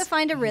It guys have is. to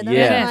find a rhythm.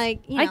 Yeah. And, like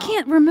you know. I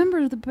can't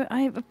remember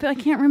I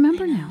can't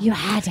remember now. You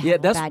had to. yeah,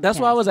 that's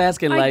why I was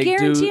asking, I like,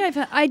 guarantee dude,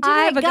 I did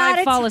have a guy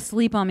gotta fall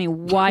asleep on me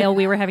while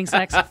we were having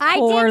sex for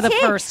did the too.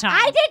 first time.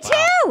 I did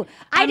too.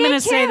 I'm going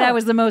to say that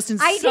was the most I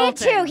insulting. did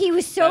too. He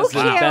was so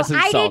cute. That's I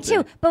did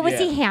insulting. too. But was Yeah.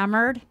 he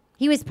hammered?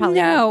 He was probably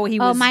No, he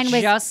was mine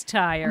was just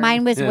tired.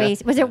 Mine was Yeah.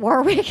 waste. Was it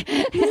Warwick?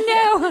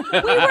 No, we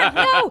were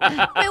no.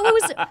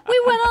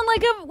 We went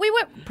on we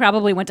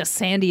probably went to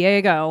San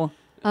Diego.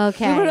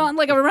 Okay. We were on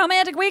like a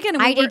romantic weekend.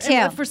 And I we were, did too.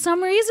 and for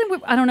some reason,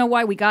 I don't know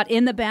why, we got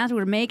in the bath. We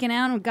were making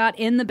out and we got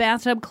in the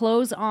bathtub,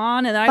 clothes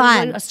on, and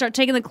Fun. I start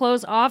taking the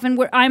clothes off, and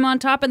I'm on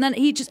top, and then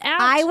he just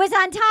out. I was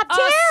on top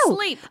too.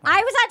 Asleep.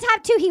 I was on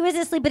top too. He was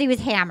asleep, but he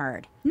was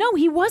hammered. No,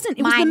 he wasn't.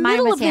 It was Mine- the mine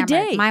middle was of the hammered.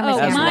 day. Mine was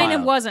That's mine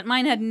wild. it wasn't.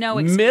 Mine had no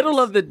excuse. middle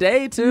of the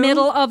day too.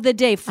 Middle of the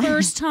day.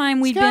 First time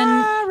we've been.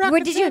 Where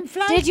did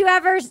you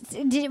ever?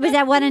 Was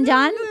that one and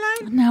done?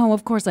 No,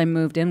 of course I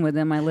moved in with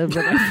him. I lived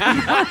with him.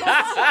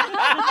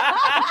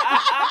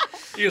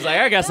 He was like,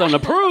 I got something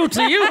to prove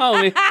to you,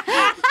 homie.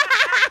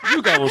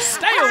 You gonna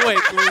stay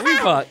awake when we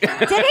fuck. Did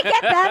it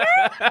get better?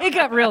 It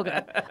got real good.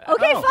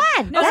 Okay,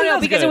 fun. No,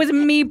 because good. it was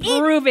me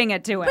proving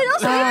it to him.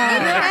 Also,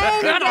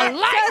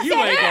 You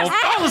ain't gonna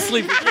fall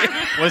asleep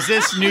again. Was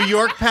this New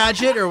York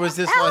pageant or was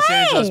this Los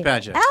Angeles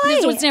pageant?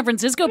 This was San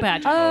Francisco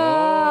pageant.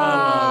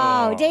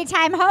 Oh,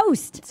 daytime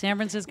host. San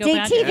Francisco TV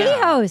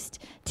pageant. host.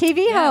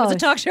 TV Yeah, I was a host.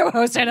 talk show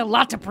host. I had a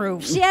lot to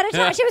prove. She was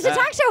a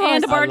talk show host.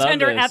 And a I love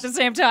bartender this. at the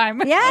same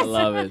time. Yes. I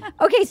love it.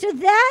 Okay, so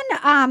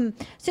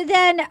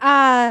then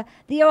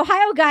the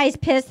Ohio guy is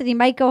pissed that he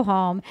might go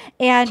home,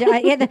 and so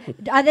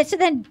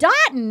then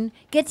Dotun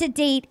gets a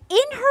date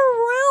in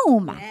her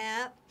room.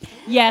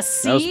 Yes,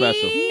 see? That was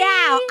special.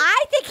 Now,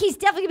 I think he's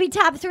definitely going to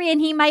be top 3, and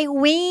he might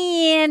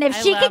win. If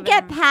I she love could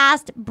get him.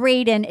 past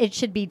Braden, it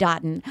should be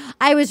Dotun.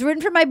 I was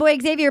rooting for my boy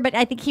Xavier, but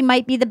I think he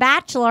might be the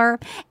bachelor,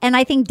 and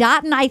I think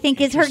Dotun,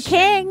 is her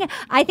king.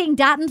 I think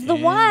Dotun's the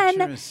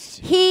one.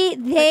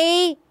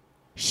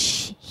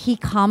 He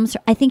calms her.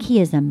 I think he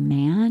is a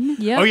man.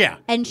 Yeah. Oh yeah.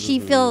 And she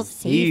feels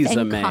safe. He's and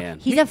a man.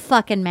 He's a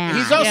fucking man.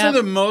 He's also Yeah.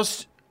 the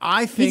most.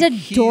 I think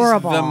He's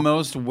adorable. the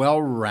most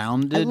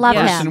well-rounded I love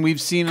person him. we've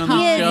seen on he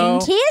the show.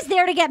 is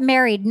there to get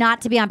married,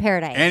 not to be on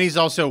Paradise. And he's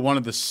also one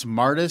of the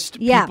smartest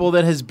Yeah. people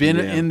that has been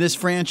Yeah. in this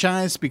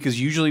franchise,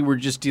 because usually we're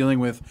just dealing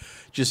with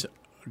just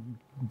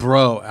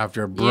bro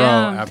after bro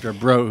Yeah. after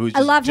bro who's I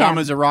just love dumb him.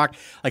 as a rock.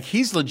 Like,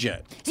 he's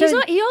legit. He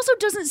also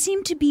doesn't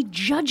seem to be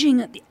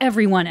judging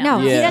everyone else. No,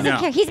 he Yeah. doesn't No.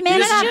 care. He's man He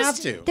doesn't enough. have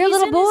to. They're He's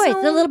little in his boys.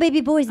 own- They're little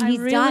baby boys, and I he's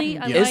really,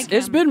 Dotun. I Yes. like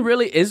It's him. been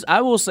really.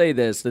 I will say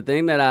this: the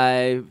thing that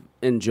I've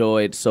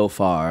enjoyed so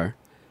far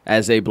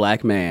as a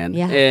black man,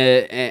 Yeah.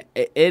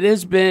 it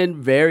has been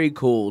very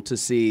cool to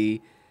see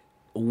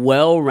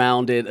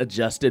well-rounded,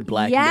 adjusted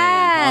black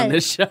men on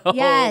this show.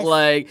 Yes.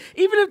 Like,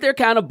 even if they're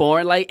kind of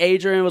boring, like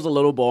Adrian was a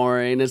little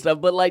boring and stuff,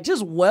 but like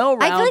just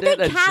well-rounded, I feel like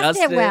they cast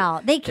adjusted. it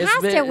well. They It's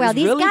cast been- it well. it's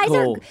These really guys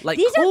cool. are like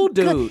these cool are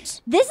good.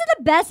 dudes. This is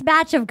the best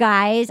batch of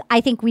guys I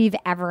think we've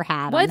ever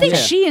had. Well, I on think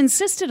this show. she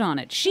insisted on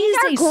it. She's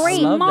are a great.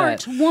 I love smart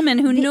that. woman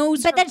who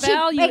knows but her then she,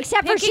 value.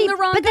 except for picking she, the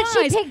wrong but then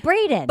she guys. picked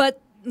Braden. But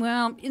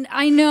well,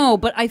 I know,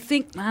 but I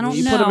think I don't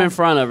You know. put them in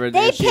front of her. they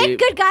then she- picked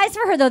good guys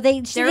for her though. They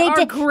are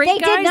did, great they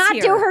did guys not do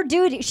here. her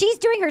duty. She's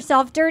doing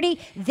herself dirty.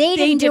 They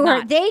didn't did do her.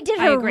 not. They did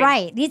I her agree.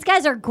 right. These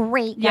guys are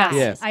great guys.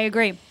 Yes, I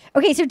agree.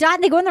 Okay, so Dotun,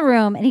 they go in the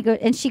room,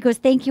 and she goes,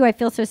 "Thank you, I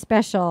feel so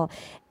special."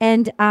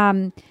 And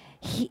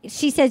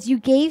she says, "You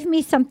gave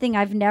me something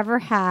I've never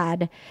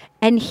had."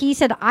 And he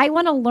said, "I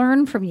want to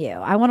learn from you.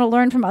 I want to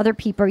learn from other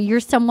people.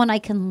 You're someone I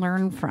can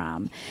learn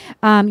from.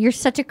 You're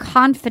such a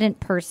confident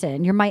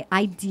person. You're my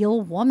ideal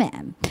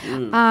woman."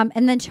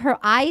 And then her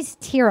eyes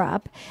tear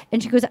up,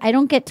 and she goes, "I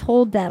don't get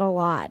told that a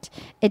lot.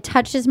 It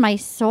touches my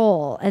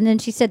soul." And then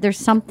she said, "There's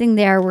something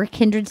there. We're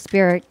kindred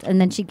spirit." And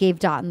then she gave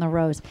Dotun the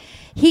rose.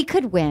 He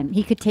could win.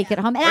 He could take it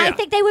home. And I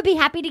think they would be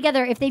happy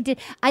together if they did.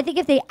 I think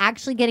if they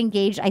actually get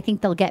engaged, I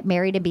think they'll get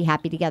married and be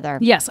happy together.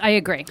 Yes, I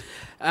agree.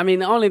 I mean,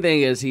 the only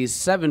thing is he's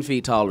 7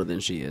 feet taller than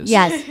she is.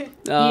 Yes.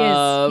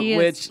 He is.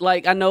 Which,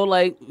 like, I know,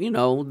 like, you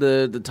know,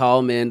 the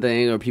tall men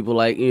thing, or people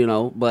like, you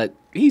know, but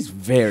he's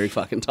very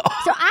fucking tall.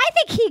 So I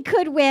think he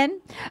could win.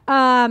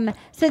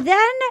 So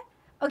then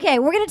Okay,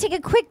 we're going to take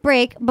a quick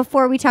break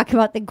before we talk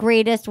about the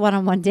greatest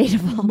one-on-one date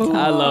of all time.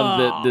 I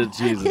love the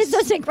Jesus. This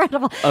was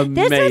incredible.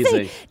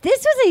 Amazing.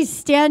 This was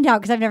a standout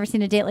because I've never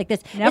seen a date like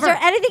this. Never. Is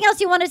there anything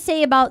else you want to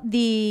say about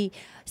the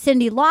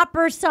Cyndi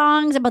Lauper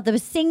songs, about the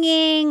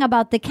singing,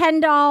 about the Ken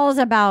dolls,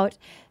 about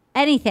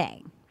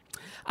anything?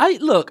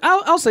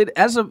 I'll say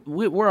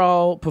we're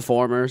all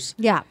performers.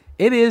 Yeah.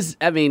 It is.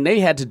 I mean, they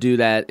had to do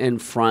that in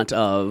front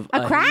of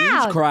a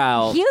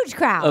crowd, huge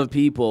crowd of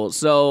people.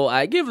 So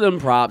I give them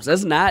props.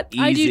 That's not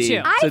easy. I do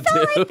too. I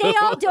felt like they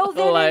all dove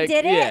in and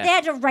did it. Yeah. They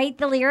had to write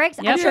the lyrics.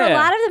 Yep. I'm sure a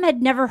lot of them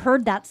had never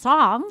heard that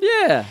song.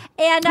 Yeah,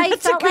 and I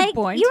That's felt a good like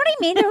point. you know what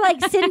I mean. They're like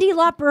Cyndi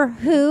Lauper,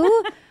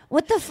 who?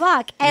 What the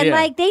fuck? And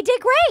like they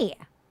did great.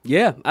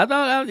 Yeah, I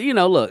thought.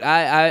 Look,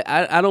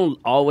 I don't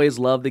always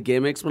love the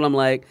gimmicks, but I'm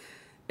like.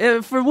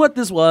 For what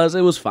this was,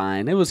 it was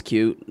fine. It was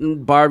cute.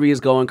 Barbie is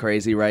going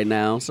crazy right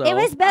now. So it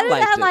was better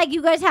than like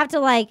you guys have to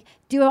like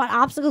do an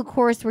obstacle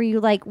course where you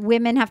like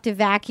women have to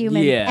vacuum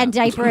and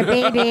diaper a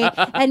baby,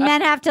 and men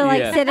have to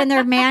like sit in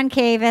their man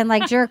cave and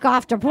like jerk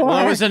off to porn.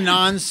 Well, it was a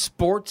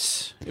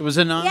non-sports. It was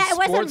a non-sports. Yeah,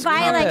 it wasn't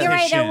violent. You're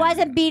right. It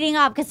wasn't beating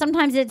up because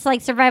sometimes it's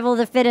like survival of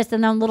the fittest,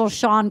 and then little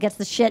Sean gets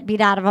the shit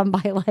beat out of him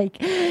by like,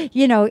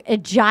 a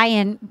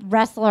giant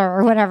wrestler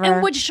or whatever.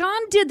 And what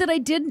Sean did that I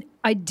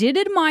did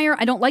admire.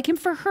 I don't like him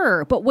for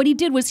her, but what he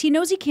did was he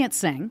knows he can't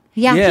sing.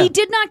 Yeah. He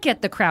did not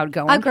get the crowd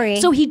going. Agree.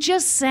 So he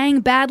just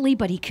sang badly,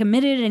 but he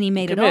committed and he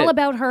made it all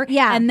about her.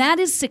 Yeah. And that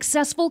is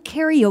successful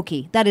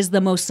karaoke. That is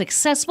the most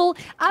successful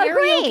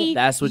karaoke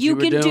That's what you you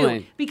were can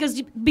doing. do.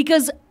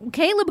 Because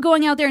Caleb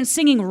going out there and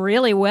singing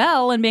really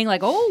well and being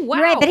like, oh, wow.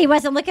 You're right, but he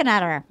wasn't looking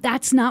at her.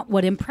 That's not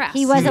what impressed.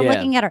 He wasn't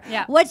looking at her.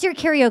 Yeah. What's your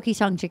karaoke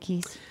song,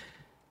 Jacquis?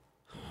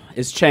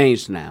 It's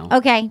changed now.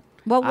 Okay.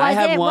 What was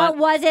it? What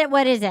was it?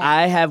 What is it?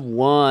 I have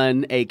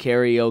won a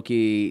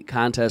karaoke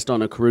contest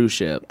on a cruise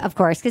ship. Of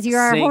course, because you're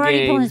a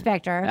horny pool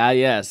inspector.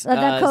 Yes. Of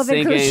that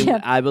COVID cruise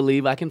ship. I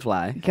Believe I Can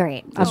Fly.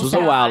 Great. This was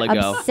a while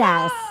ago.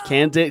 Obsessed.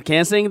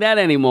 Can't sing that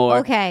anymore.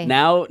 Okay.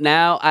 Now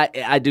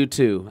I do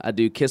two. I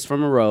do Kiss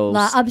from a Rose.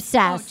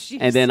 Obsessed.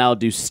 And then I'll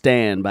do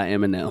Stand by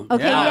Eminem.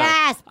 Okay,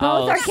 yes.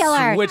 Both are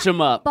killers. Switch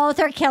them up.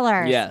 Both are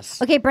killers.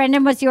 Yes. Okay,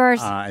 Brendan, what's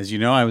yours? As you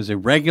know, I was a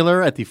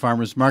regular at the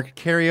Farmers Market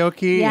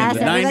karaoke in the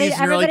 90s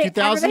and early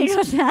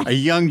 2000s. A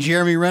young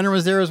Jeremy Renner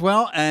was there as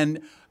well.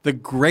 And the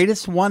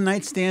greatest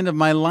one-night stand of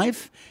my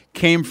life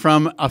came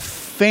from a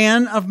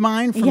fan of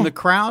mine from the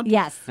crowd.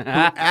 Yes. Who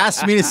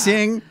asked me to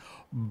sing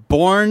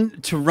Born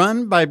to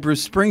Run by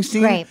Bruce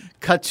Springsteen. Great.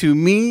 Cut to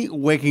me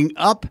waking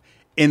up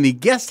in the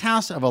guest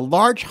house of a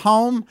large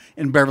home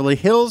in Beverly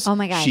Hills. Oh,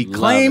 my God. She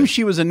claimed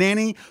she was a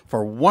nanny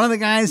for one of the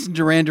guys in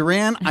Duran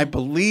Duran. I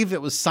believe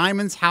it was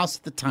Simon's house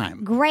at the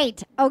time.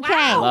 Great. Okay.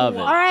 Wow. Love it.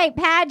 All right,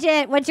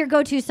 Paget, what's your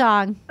go-to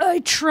song? I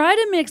try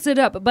to mix it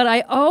up, but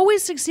I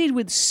always succeed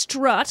with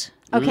Strut.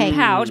 Okay.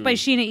 Pout by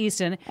Sheena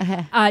Easton.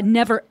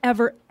 Never,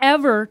 ever,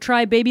 ever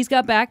try Baby's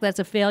Got Back. That's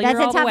a failure That's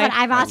a all tough the way. one.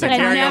 I've also It's a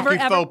done karaoke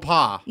that. faux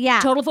pas.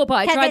 Yeah. Total faux pas.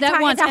 I Because tried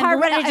that once. It's a hard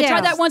one to I do.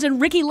 tried that once,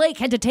 and Ricky Lake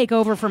had to take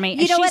over for me.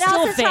 You know and what she still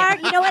else is failed. hard?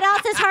 You know what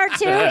else is hard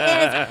too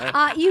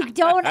is you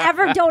don't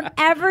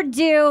ever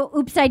do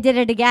Oops, I Did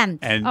It Again.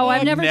 And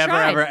I've never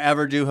tried.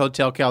 ever do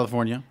Hotel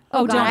California.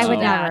 Oh, God, I would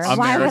never.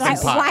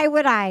 Why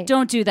would I?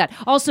 Don't do that.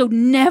 Also,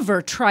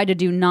 never try to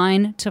do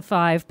 9 to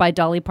 5 by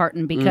Dolly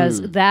Parton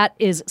because that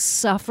is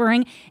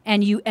suffering.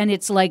 And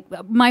it's like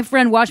my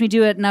friend watched me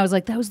do it, and I was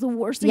like, "That was the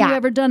worst thing you've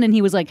ever done." And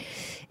he was like,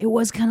 "It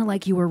was kind of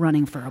like you were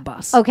running for a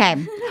bus."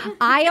 Okay,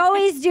 I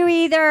always do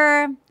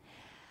either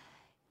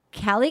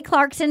Kelly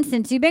Clarkson,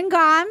 Since You've Been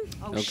Gone.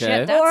 Oh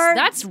shit,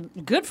 that's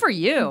good for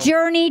you.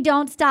 Journey,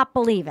 Don't Stop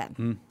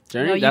Believing.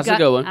 Journey, that's a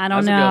good one. I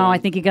don't know. I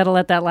think you got to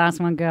let that last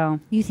one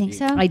go. You think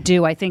so? I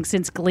do. I think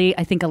since Glee,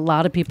 I think a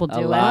lot of people do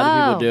it. A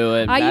lot of people do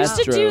it. I That's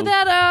used to true. do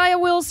that I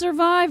Will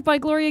Survive by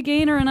Gloria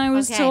Gaynor, and I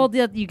was told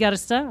that you got to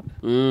stop.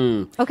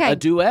 Okay. A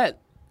duet.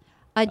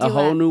 A duet. A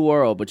whole new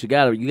world, but you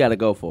gotta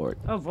go for it.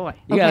 Oh boy.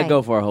 You gotta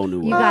go for a whole new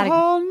world.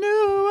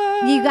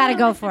 You gotta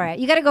go for it.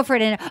 You gotta go for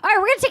it. All right,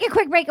 we're gonna take a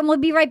quick break, and we'll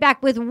be right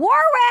back with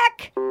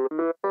Warwick.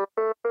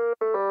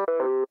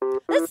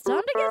 It's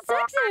time to get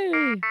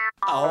sexy.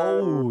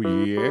 Oh,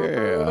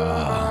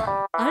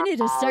 yeah. I need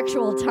a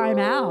sexual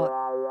timeout.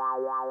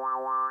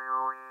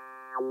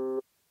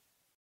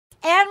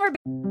 And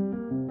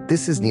we're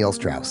This is Neal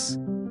Strauss,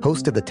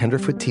 host of the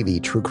Tenderfoot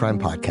TV True Crime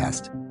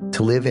Podcast,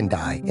 To Live and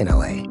Die in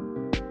LA.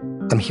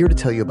 I'm here to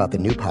tell you about the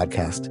new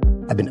podcast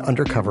I've been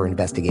undercover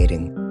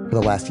investigating for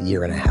the last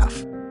year and a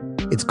half.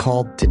 It's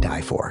called To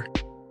Die For.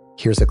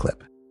 Here's a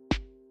clip.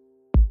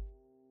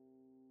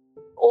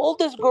 All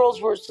these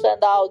girls were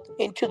sent out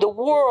into the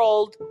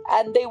world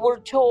and they were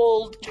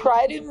told,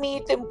 try to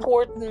meet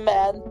important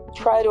men,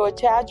 try to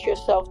attach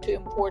yourself to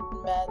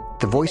important men.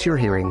 The voice you're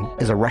hearing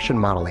is a Russian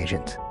model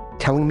agent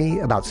telling me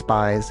about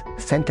spies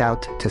sent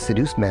out to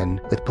seduce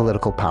men with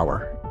political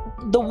power.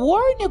 The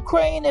war in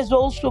Ukraine is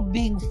also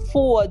being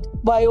fought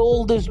by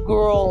all these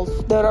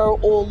girls that are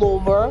all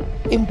over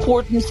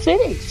important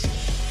cities.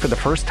 For the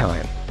first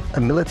time, a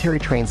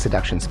military-trained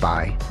seduction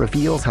spy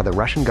reveals how the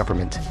Russian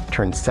government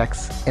turned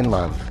sex and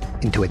love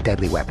into a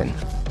deadly weapon.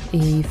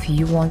 If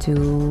you want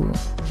to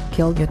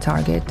kill your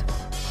target,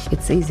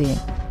 it's easy.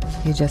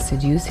 You just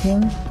seduce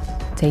him,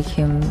 take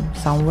him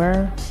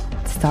somewhere,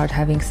 start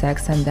having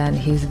sex, and then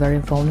he's very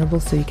vulnerable,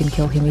 so you can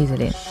kill him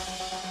easily.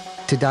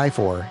 To Die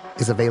For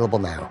is available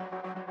now.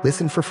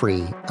 Listen for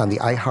free on the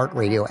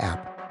iHeartRadio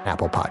app,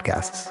 Apple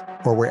Podcasts,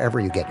 or wherever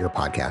you get your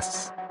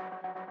podcasts.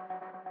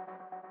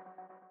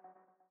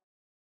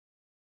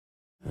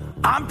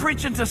 I'm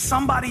preaching to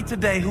somebody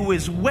today who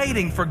is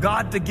waiting for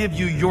God to give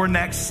you your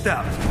next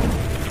step.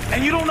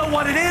 And you don't know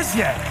what it is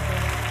yet.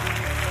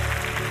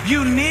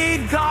 You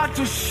need God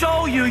to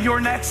show you your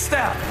next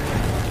step.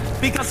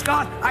 Because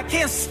God, I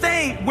can't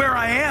stay where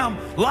I am,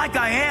 like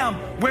I am,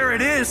 where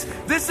it is.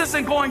 This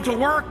isn't going to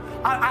work.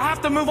 I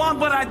have to move on,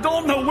 but I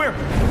don't know where.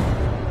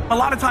 A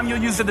lot of time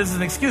you'll use it as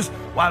an excuse.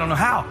 Well, I don't know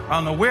how. I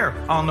don't know where.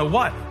 I don't know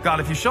what. God,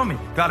 if you show me.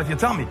 God, if you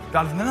tell me.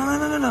 God, if...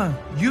 No.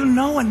 You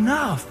know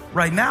enough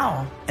right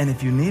now. And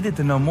if you needed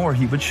to know more,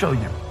 he would show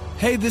you.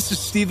 Hey, this is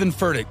Stephen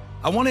Furtick.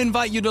 I want to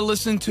invite you to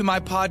listen to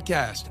my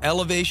podcast,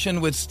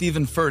 Elevation with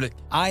Stephen Furtick.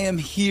 I am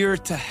here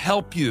to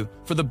help you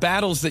for the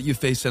battles that you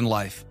face in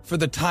life, for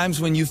the times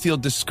when you feel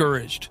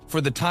discouraged,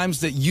 for the times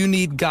that you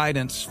need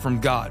guidance from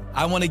God.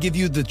 I want to give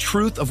you the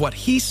truth of what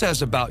he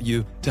says about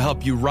you to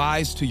help you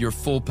rise to your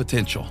full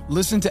potential.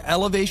 Listen to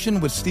Elevation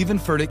with Stephen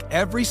Furtick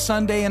every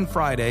Sunday and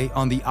Friday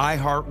on the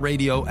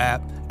iHeartRadio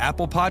app,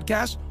 Apple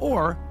Podcasts,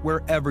 or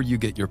wherever you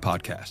get your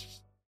podcasts.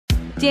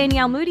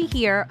 Danielle Moody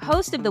here,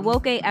 host of the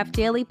Woke AF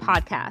Daily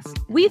podcast.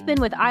 We've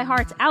been with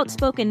iHeart's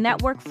Outspoken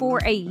Network for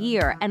a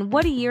year, and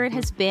what a year it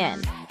has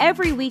been.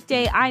 Every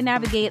weekday, I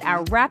navigate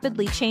our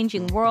rapidly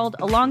changing world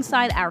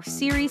alongside our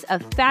series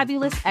of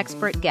fabulous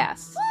expert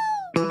guests.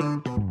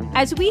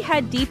 As we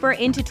head deeper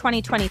into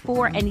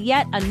 2024 and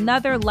yet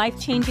another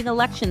life-changing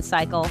election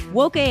cycle,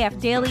 Woke AF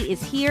Daily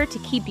is here to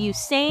keep you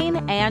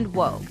sane and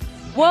woke.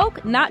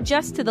 Woke not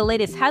just to the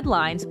latest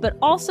headlines, but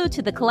also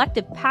to the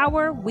collective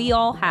power we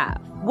all have.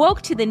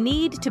 Woke to the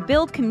need to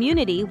build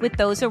community with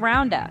those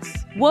around us.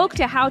 Woke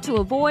to how to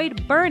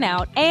avoid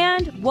burnout,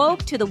 and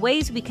woke to the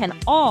ways we can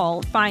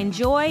all find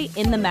joy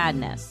in the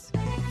madness.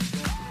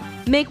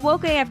 Make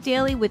Woke AF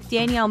Daily with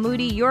Danielle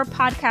Moody your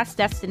podcast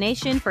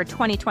destination for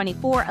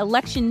 2024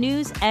 election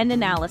news and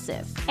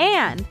analysis.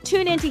 And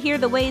tune in to hear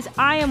the ways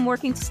I am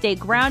working to stay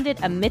grounded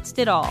amidst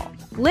it all.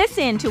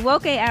 Listen to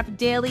Woke AF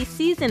Daily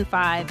Season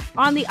 5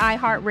 on the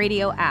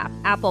iHeartRadio app,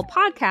 Apple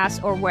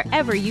Podcasts, or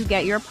wherever you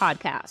get your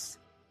podcasts.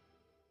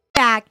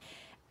 Back.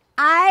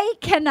 I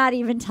cannot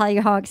even tell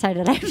you how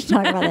excited I am to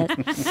talk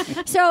about this.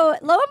 So,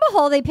 lo and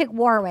behold, they pick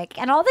Warwick,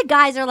 and all the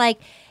guys are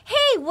like,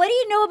 hey, what do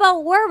you know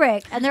about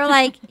Warwick? And they're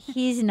like,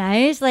 he's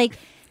nice. Like,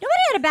 nobody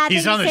had a bad thing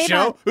to say about him. He's on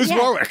the show? Who's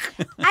Warwick?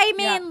 I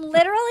mean,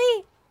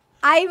 literally,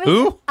 I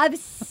was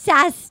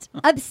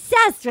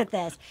obsessed with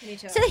this. Me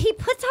too. So he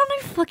puts on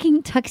a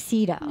fucking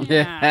tuxedo.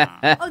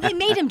 Yeah. Oh, they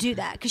made him do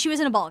that because she was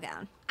in a ball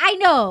gown. I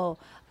know.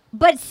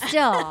 But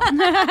still,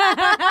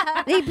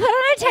 they put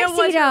on a tuxedo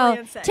really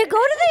to go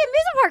to the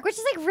amusement park, which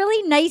is like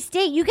really nice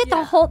date. You get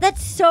the whole,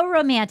 that's so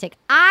romantic.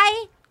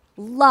 I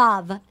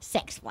love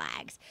Six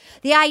Flags.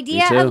 The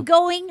idea of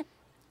going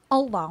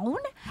alone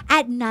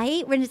at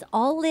night when it's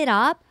all lit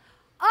up,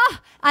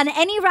 on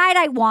any ride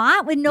I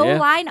want with no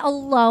line,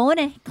 alone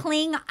and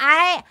cling,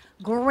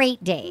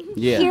 great date.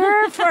 Yeah.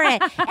 Here for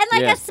it. And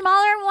like a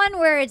smaller one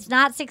where it's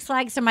not Six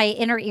Flags, so my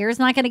inner ear's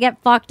not going to get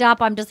fucked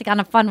up. I'm just like on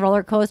a fun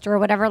roller coaster or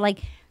whatever. Like,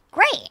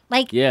 great.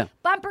 Like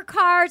bumper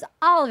cars,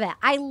 all of it.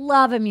 I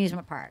love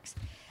amusement parks.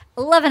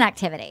 Love an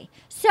activity.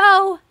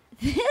 So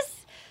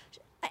this,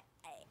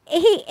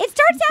 it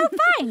starts out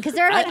fine because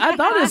they're. I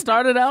thought it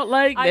started out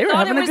like they were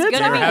having a good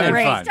time. They were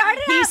having fun.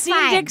 He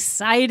seemed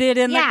excited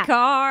in the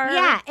car.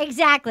 Yeah,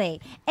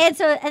 exactly. And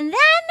then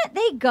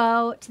they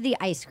go to the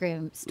ice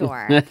cream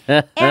store,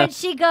 and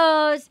she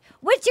goes,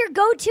 "What's your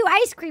go-to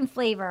ice cream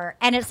flavor?"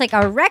 And it's like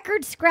a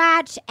record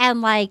scratch and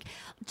like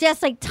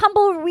just like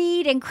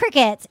tumbleweed and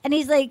crickets. And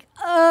he's like,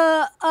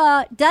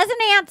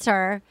 doesn't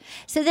answer.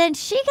 So then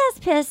she gets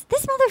pissed.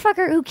 This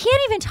motherfucker who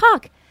can't even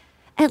talk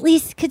at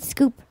least could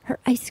scoop her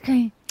ice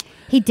cream.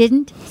 He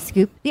didn't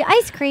scoop the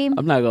ice cream.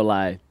 I'm not gonna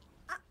lie.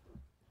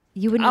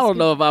 You wouldn't. I don't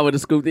know if I would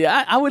have scooped it.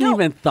 I wouldn't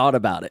even thought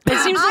about it. It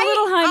seems a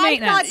little high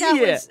maintenance. I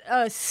thought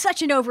that was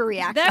such an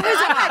overreaction. That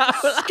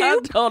was I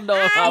don't know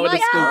if I would have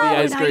scooped the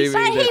ice cream.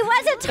 But he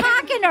wasn't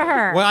talking to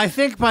her. Well, I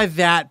think by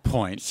that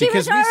point, she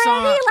because was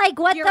already like,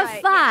 "What You're the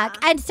right, fuck?"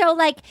 And so,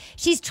 like,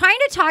 she's trying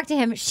to talk to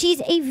him.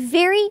 She's a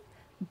very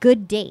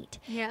good date.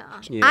 Yeah.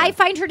 I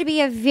find her to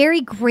be a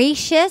very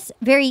gracious,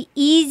 very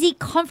easy,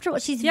 comfortable.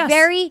 She's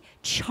very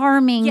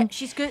charming. Yeah,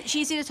 she's good.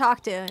 She's easy to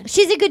talk to.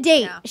 She's a good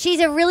date. Yeah. She's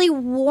a really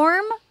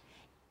warm,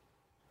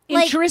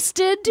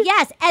 interested.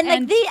 Yes,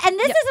 and this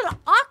is an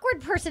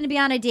awkward person to be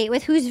on a date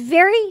with who's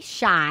very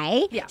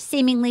shy,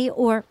 seemingly,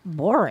 or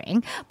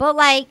boring. But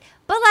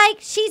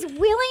she's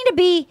willing to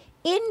be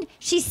in.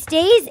 She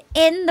stays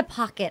in the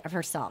pocket of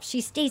herself. She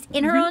stays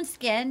in her own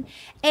skin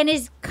and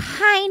is kind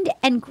kind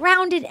and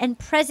grounded and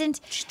present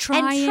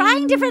and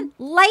trying different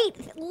light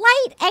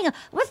angle.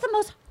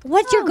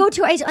 What's your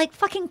go-to ice? Like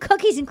fucking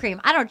cookies and cream.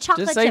 I don't know,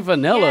 chocolate Just say chip.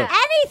 vanilla.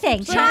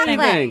 Anything.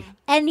 Chocolate.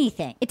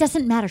 Anything. It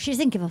doesn't matter. She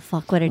doesn't give a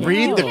fuck what it is.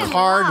 Read the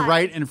card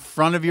right in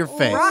front of your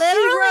face.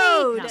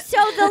 Literally. So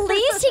the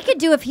least he could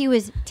do if he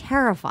was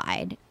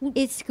terrified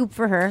is scoop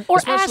for her. Or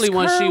especially ask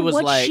when her she was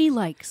what like, she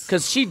likes.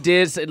 Because she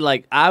did say,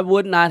 like, I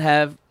would not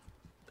have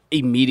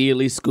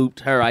immediately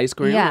scooped her ice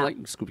cream. Yeah. I'm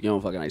like, scoop your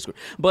own fucking ice cream.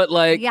 But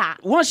like, Yeah.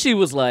 once she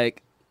was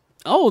like,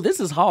 oh, this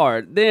is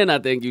hard, then I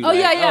think you. Oh, like,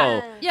 yeah,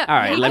 yeah. Oh, Yeah. all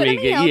right, let me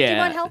get. Do you Yeah.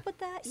 want help with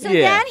that? So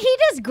Yeah. then he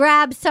just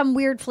grabs some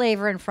weird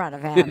flavor in front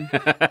of him.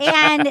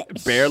 And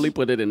Barely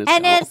put it in his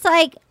and mouth. it's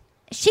like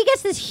she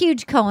gets this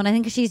huge cone. I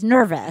think 'cause she's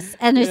nervous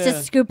and is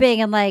just scooping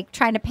and like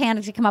trying to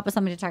panic to come up with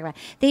something to talk about.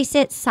 They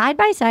sit side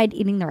by side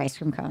eating their ice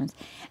cream cones,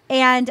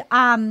 and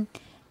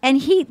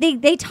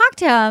they talk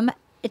to him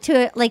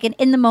to like an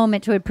in the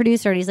moment to a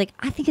producer, and he's like,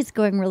 I think it's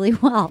going really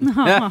well.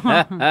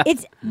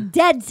 It's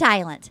dead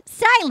silence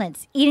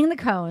eating the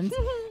cones,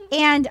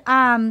 and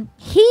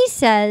he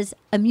says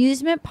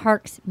amusement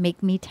parks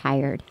make me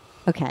tired.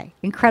 Okay,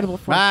 incredible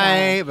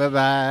Bye, foreshadowing. bye,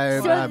 bye,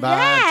 So bye, bye.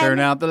 then- Turn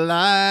out the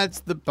lights.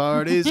 The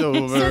party's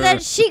over. So then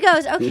she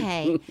goes,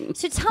 okay,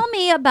 so tell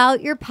me about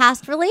your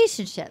past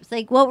relationships.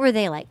 Like, what were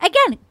they like?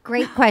 Again,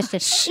 great question.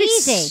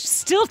 Easy.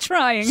 Still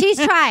trying. She's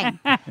trying.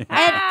 And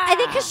I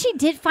think because she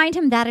did find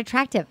him that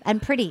attractive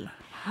and pretty.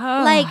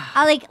 Like,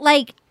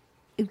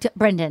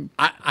 Brendan.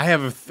 I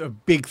have a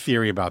big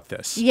theory about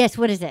this. Yes,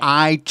 what is it?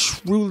 I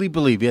truly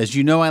believe, as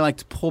you know, I like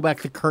to pull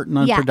back the curtain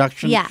on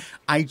production. Yeah.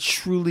 I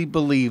truly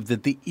believe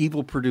that the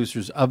evil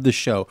producers of the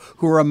show,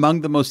 who are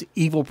among the most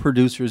evil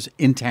producers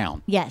in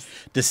town, Yes.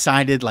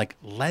 decided, like,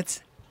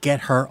 let's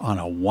get her on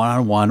a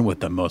one-on-one with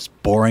the most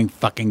boring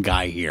fucking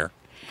guy here.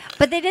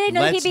 But they didn't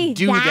know Let's he'd be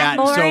do that that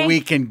boring. so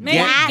we can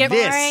get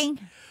this. Boring.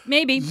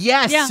 Maybe.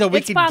 Yes, Yeah, so we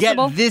it's can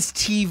possible. get this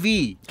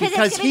TV 'Cause it's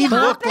because gonna he be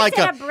looked like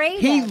opposite of Brayden.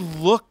 he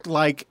looked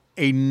like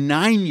a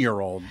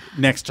 9-year-old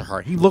next to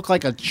her. He looked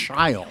like a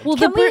child. Well,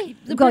 Can we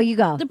go? You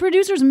go. The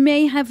producers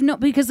may have known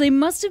because they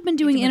must have been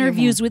doing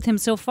interviews with him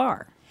so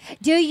far.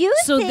 Do you?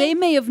 So think they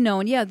may have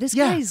known. Yeah, this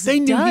guy's. They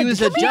knew dud. he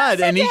was a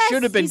dud, and he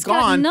should have been He's got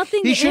gone.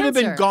 nothing He to should have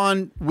been answer.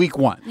 gone week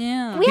one.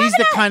 Yeah. He's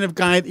the kind of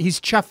guy. He's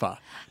Cheffa.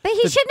 But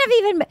he shouldn't have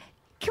even.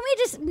 Can we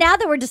just, now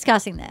that we're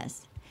discussing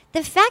this,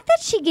 the fact that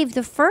she gave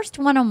the first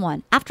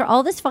one-on-one after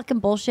all this fucking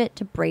bullshit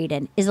to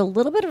Brayden is a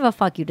little bit of a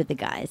fuck you to the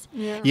guys.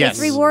 Yeah. Yes.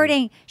 It's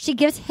rewarding. She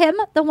gives him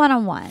the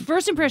one-on-one.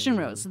 First impression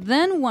rose,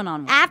 then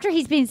one-on-one. After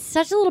he's being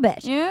such a little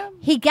bitch. Yeah.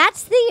 He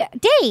gets the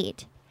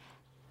date.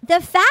 The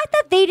fact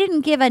that they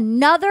didn't give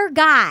another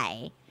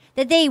guy,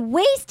 that they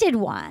wasted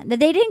one, that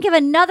they didn't give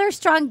another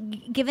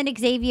strong, give an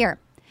Xavier.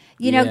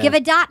 You know, give a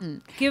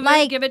Dotton. Give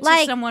it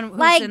to someone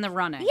who's in the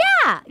running.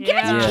 Yeah, give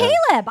it to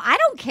Caleb. I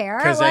don't care.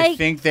 Because I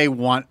think they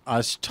want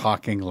us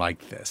talking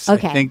like this.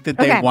 Okay. I think that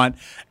they want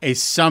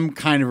some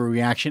kind of a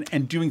reaction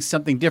and doing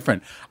something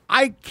different.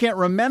 I can't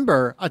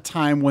remember a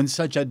time when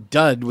such a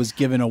dud was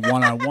given a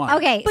one-on-one.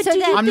 Okay, But so do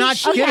you then, I'm not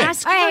think she kidding.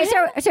 asked all right,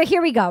 for so here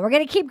we go. We're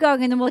gonna keep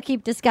going, and then we'll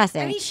keep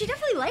discussing. I mean, she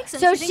definitely likes him.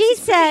 So thinks she he's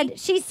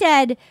pretty.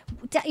 said,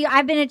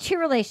 I've been in 2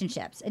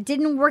 relationships. It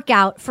didn't work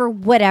out for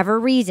whatever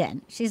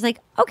reason. She's like,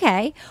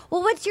 okay,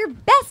 well, what's your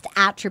best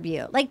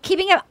attribute? Like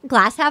keeping a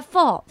glass half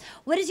full.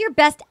 What is your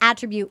best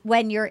attribute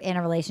when you're in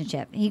a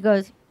relationship? He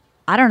goes,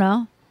 I don't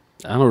know.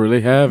 I don't really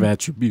have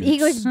attributes. He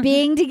goes,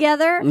 being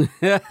together?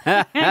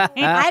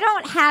 I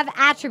don't have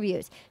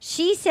attributes.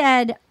 She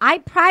said, I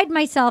pride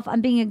myself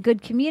on being a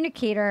good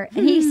communicator.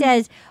 And he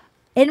says,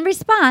 in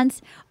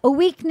response, a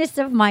weakness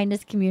of mine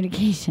is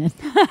communication.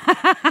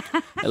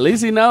 At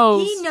least he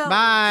knows. He knows.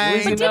 Bye. At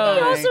least But didn't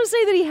he also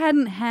say that he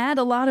hadn't had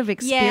a lot of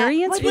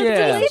experience with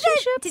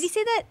relationships? Did he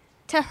say that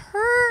to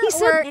her? He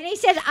said, and he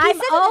said, I'm said it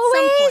at some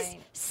always point.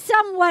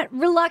 somewhat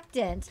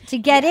reluctant to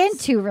get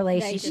into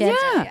relationships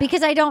Yeah.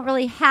 because I don't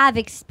really have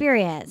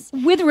experience.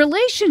 With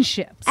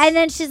relationships. And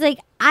then she's like,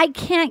 I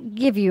can't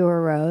give you a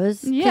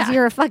rose because Yeah.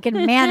 you're a fucking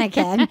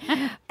mannequin.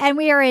 And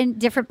we are in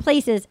different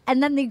places.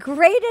 And then the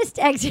greatest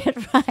exit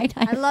ride.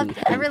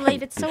 I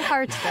related so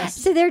hard to this.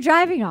 So they're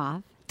driving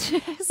off.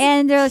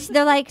 And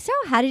they're like, so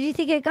how did you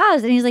think it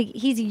goes? And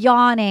he's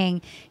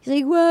yawning. He's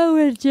like, well,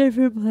 we're in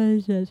different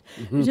places.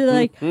 And she's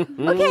like,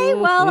 okay,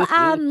 well,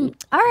 all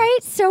right.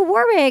 So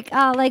Warwick,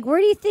 where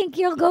do you think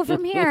you'll go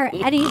from here?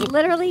 And he's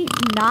literally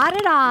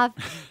nodded off,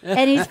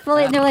 and he's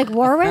fully. And they're like,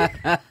 Warwick.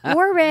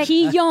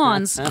 He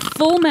yawns,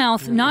 full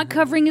mouth, not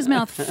covering his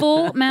mouth,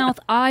 full mouth,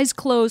 eyes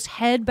closed,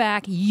 head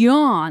back,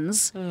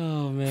 yawns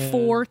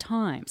 4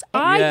 times.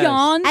 I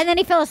yawned. And then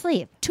he fell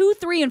asleep. 2,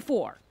 3, and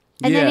 4.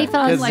 And then he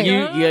fell 'cause asleep.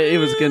 it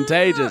was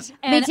contagious.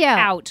 And Me too.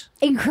 out.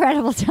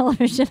 Incredible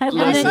television. I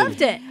loved it. I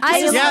loved it.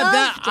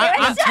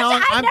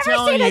 I've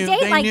never seen a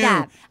date like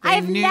that.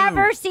 I've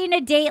never seen a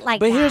date like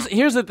But that.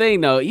 here's the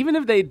thing, though. Even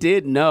if they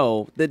did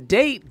know, the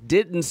date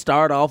didn't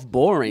start off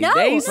boring. No,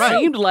 they no.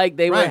 seemed like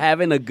they were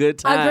having a good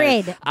time.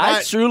 Agreed.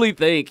 I truly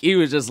think he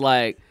was just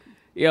like,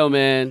 yo,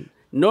 man,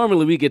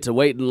 Normally we get to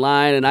wait in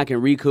line and I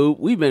can recoup.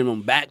 We've been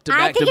on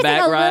back-to-back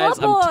rides.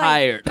 I'm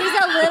tired. He's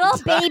a little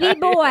baby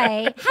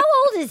boy. How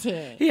old is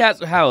he?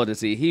 How old is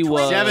he? He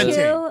was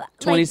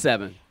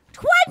 27.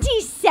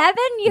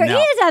 27 years? No.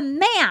 He is a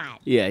man.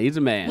 Yeah, he's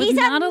a man. He's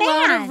not a a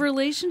man. lot of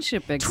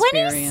relationship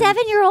experience.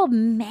 27-year-old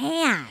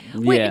man.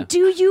 Wait,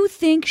 do you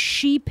think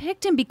she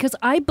picked him? Because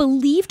I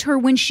believed her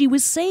when she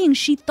was saying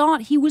she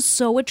thought he was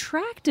so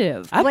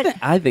attractive.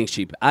 I think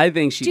she. Do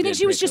you think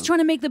she was just trying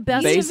to make the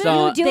best based of it?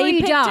 on? You do or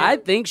you don't? I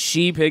think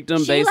she picked him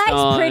She based likes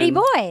on pretty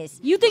boys.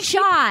 You think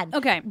Sean?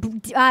 Okay,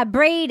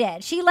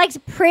 braided. She likes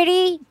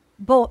pretty boys.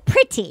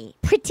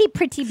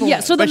 Yeah,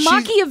 so the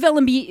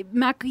Machiavellian, you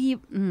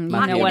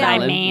know what I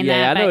mean.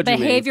 Yeah, I know what you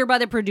mean. Behavior by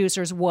the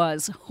producers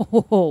was,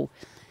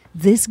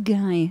 this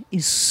guy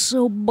is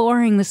so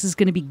boring. This is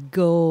going to be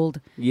gold.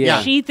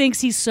 Yeah. She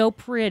thinks he's so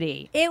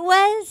pretty. It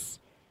was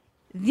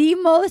the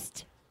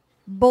most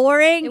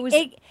boring.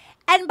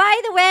 And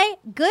by the way,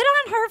 good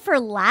on her for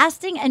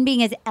lasting and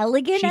being as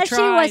elegant as she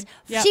was.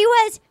 Yep. She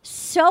was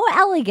so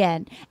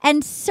elegant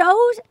and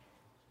so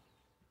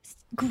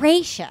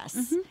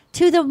gracious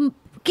to the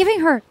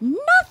giving her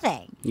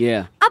nothing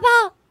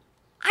about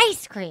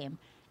ice cream,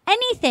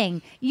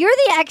 anything. You're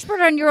the expert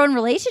on your own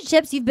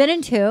relationships. You've been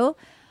in two.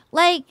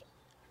 Like,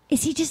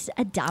 is he just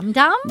a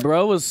dum-dum?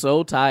 Bro was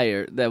so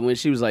tired that when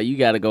she was like, "You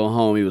got to go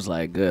home," he was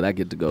like, "Good, I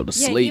get to go to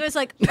sleep." He was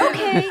like,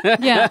 okay.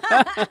 Yeah.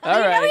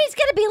 He's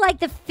going to be like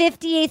the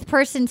 58th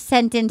person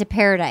sent into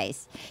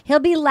paradise. He'll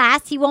be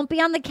last. He won't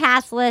be on the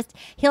cast list.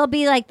 He'll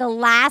be like the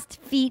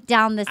last feet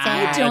down the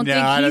stairs. I don't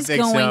think he's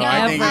going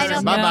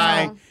ever.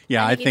 Bye-bye.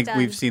 Yeah, I think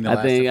we've seen the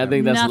last of him. I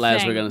think that's the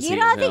last we're going to see. You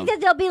don't think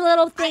that there'll be a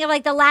little thing of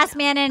like the last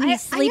man in,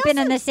 he's sleeping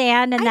in the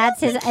sand, and that's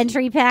his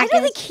entry package? I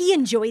don't think he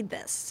enjoyed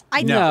this.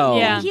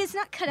 No. He is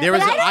not cut out. There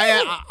was. But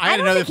I had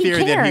another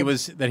theory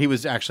that he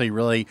was actually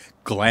really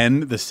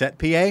Glenn, the set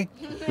PA,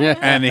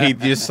 and he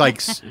just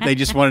they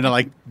just wanted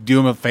to do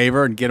him a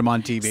favor and get him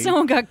on TV.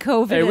 Someone got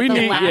COVID. Hey, we at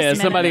the need last minute.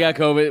 somebody got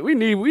COVID. We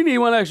need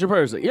one extra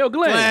person. Yo,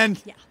 Glenn.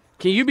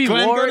 Can you be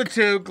Glenn, Warwick? go to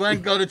 2.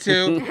 Glenn, go to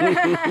 2.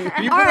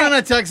 Can you put on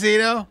a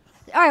tuxedo?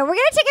 All right, we're going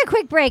to take a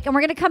quick break, and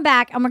we're going to come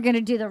back, and we're going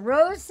to do the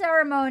rose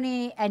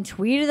ceremony and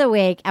tweet of the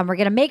week, and we're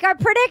going to make our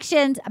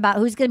predictions about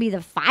who's going to be the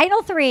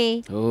final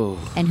 3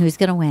 and who's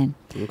going to win.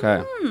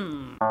 Okay.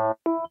 Ooh,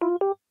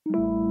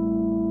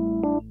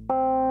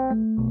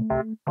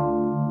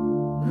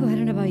 I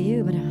don't know about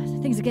you, but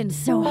things are getting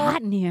so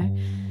hot in here.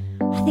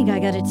 I think I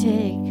got to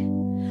take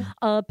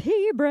a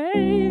pee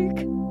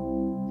break.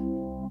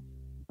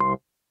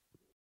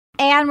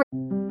 And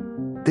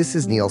This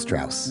is Neal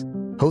Strauss,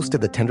 host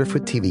of the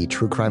Tenderfoot TV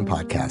True Crime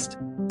Podcast,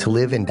 To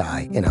Live and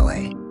Die in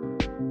LA.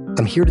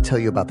 I'm here to tell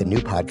you about the new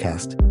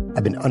podcast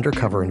I've been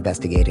undercover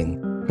investigating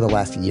for the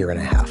last year and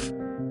a half.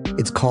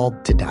 It's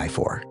called To Die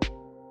For.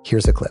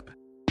 Here's a clip.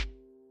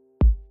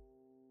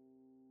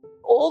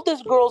 All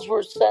these girls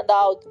were sent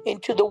out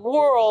into the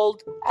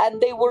world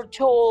and they were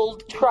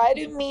told, try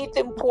to meet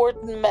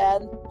important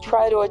men,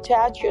 try to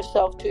attach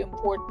yourself to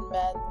important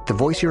men. The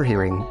voice you're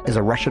hearing is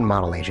a Russian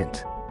model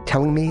agent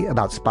telling me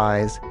about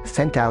spies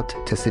sent out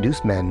to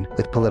seduce men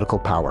with political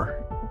power.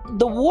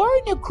 The war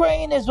in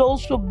Ukraine is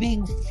also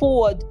being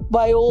fought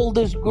by all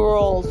these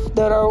girls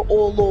that are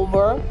all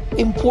over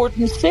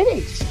important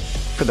cities.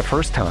 For the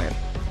first time,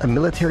 a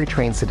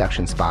military-trained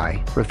seduction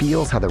spy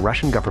reveals how the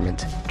Russian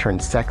government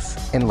turned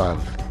sex and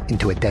love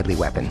into a deadly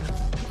weapon.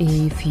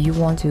 If you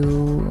want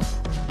to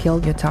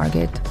kill your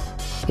target,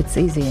 it's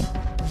easy.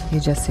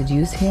 You just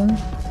seduce him,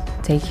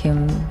 take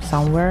him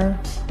somewhere,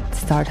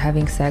 start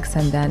having sex,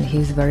 and then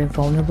he's very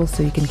vulnerable,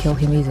 so you can kill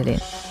him easily.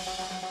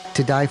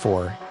 To Die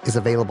For is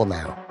available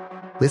now.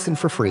 Listen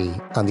for free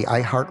on the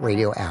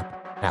iHeartRadio app,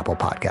 Apple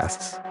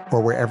Podcasts,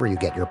 or wherever you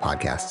get your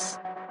podcasts.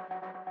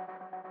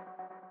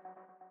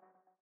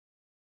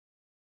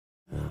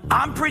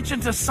 I'm preaching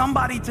to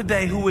somebody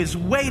today who is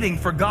waiting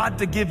for God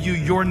to give you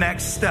your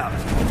next step.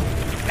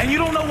 And you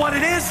don't know what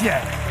it is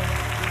yet.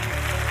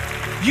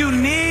 You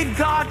need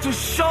God to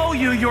show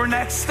you your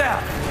next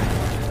step.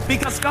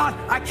 Because God,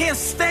 I can't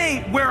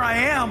stay where I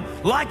am,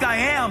 like I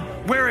am,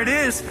 where it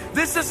is.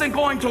 This isn't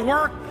going to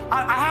work.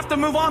 I have to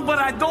move on, but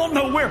I don't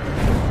know where.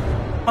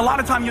 A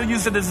lot of time you'll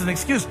use it as an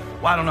excuse.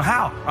 Well, I don't know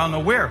how. I don't know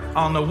where.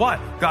 I don't know what.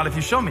 God, if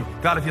you show me.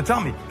 God, if you tell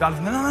me. God,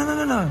 if...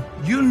 No.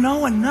 You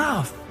know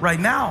enough right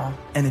now.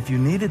 And if you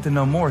needed to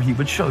know more, he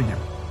would show you.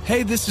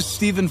 Hey, this is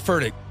Stephen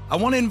Furtick. I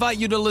want to invite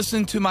you to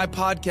listen to my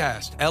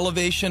podcast,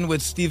 Elevation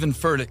with Stephen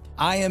Furtick.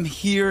 I am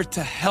here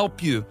to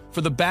help you for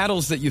the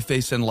battles that you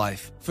face in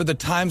life, for the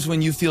times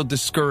when you feel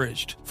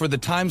discouraged, for the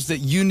times that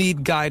you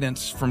need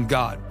guidance from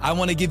God. I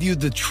want to give you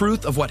the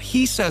truth of what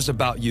he says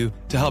about you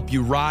to help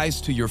you rise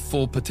to your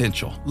full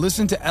potential.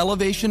 Listen to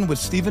Elevation with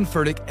Stephen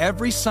Furtick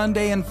every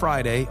Sunday and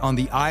Friday on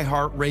the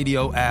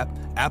iHeartRadio app,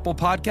 Apple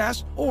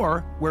Podcasts,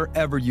 or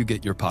wherever you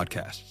get your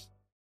podcasts.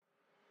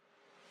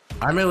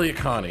 I'm Elliot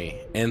Connie,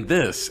 and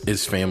this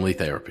is Family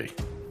Therapy.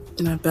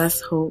 My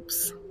best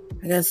hopes,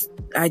 I guess,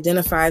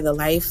 identify the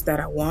life that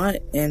I want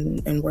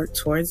and work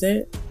towards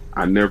it.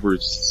 I never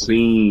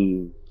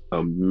seen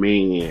a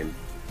man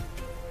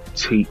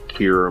take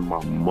care of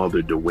my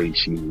mother the way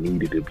she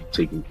needed to be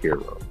taken care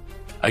of.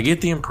 I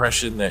get the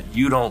impression that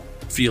you don't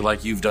feel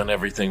like you've done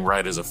everything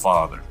right as a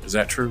father. Is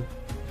that true?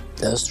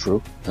 That's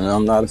true, and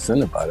I'm not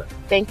offended by that.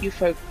 Thank you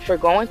for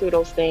going through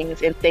those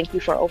things, and thank you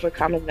for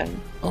overcoming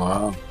them.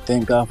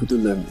 Thank God for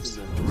deliverance.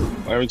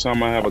 Every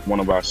time I have one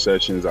of our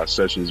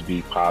sessions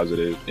be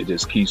positive. It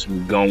just keeps me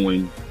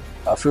going.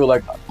 I feel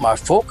like my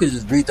focus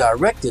is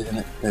redirected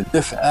in a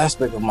different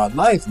aspect of my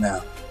life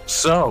now.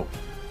 So,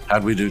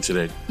 how'd we do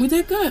today? We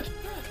did good.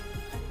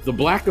 The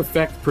Black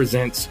Effect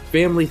presents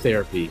Family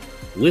Therapy.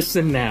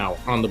 Listen now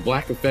on the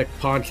Black Effect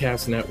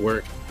Podcast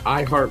Network,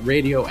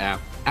 iHeartRadio app,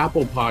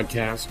 Apple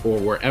Podcasts, or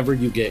wherever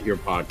you get your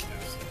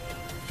podcasts.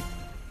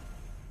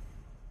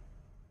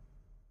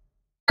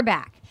 We're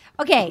back.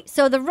 Okay,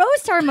 so the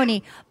rose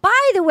ceremony,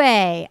 by the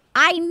way,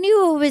 I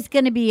knew it was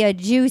going to be a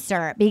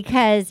juicer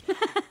because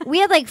we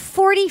had like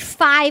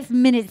 45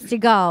 minutes to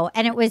go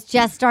and it was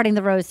just starting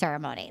the rose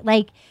ceremony.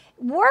 Like,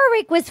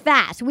 Warwick was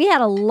fast. We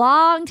had a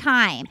long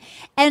time.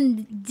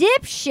 And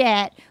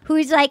dipshit,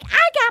 who's like,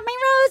 I got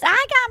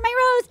my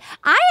rose.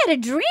 I had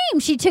a dream.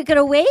 She took it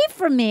away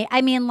from me.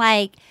 I mean,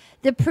 like,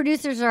 the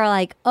producers are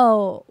like,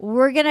 oh,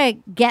 we're going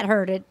to get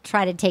her to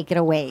try to take it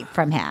away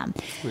from him.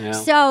 Yeah.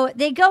 So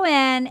they go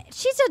in.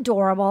 She's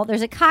adorable.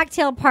 There's a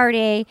cocktail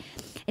party.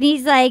 And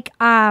he's like,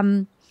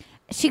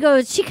 she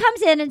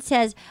comes in and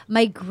says,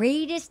 my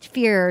greatest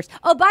fears.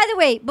 Oh, by the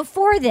way,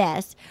 before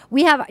this,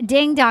 we have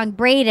Ding Dong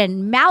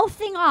Braden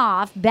mouthing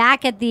off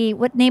back at the,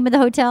 what name of the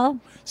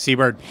hotel?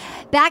 Seabird.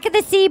 Back at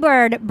the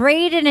Seabird,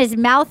 Braden is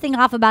mouthing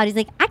off about, he's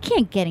like, I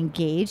can't get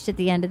engaged at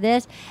the end of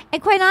this.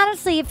 And quite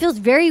honestly, it feels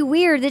very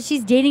weird that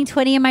she's dating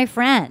 20 of my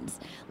friends.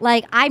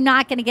 Like, I'm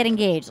not going to get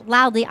engaged.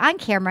 Loudly on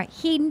camera.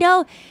 He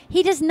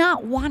does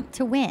not want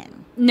to win.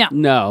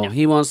 No,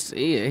 he wants.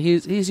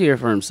 He's here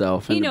for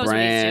himself and the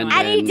brand.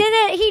 And he did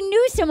it. He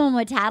knew someone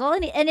would tattle,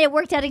 and it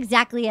worked out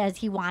exactly as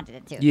he wanted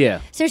it to.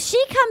 Yeah. So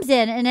she comes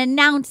in and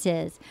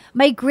announces,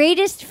 my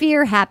greatest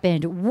fear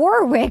happened.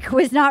 Warwick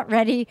was not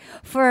ready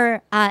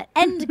for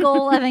end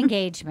goal of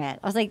engagement.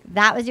 I was like,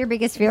 that was your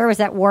biggest fear, was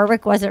that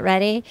Warwick wasn't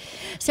ready?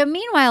 So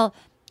meanwhile,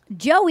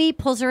 Joey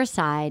pulls her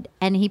aside,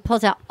 and he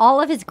pulls out all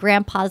of his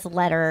grandpa's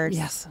letters.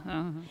 Yes.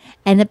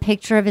 And the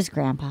picture of his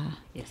grandpa.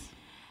 Yes.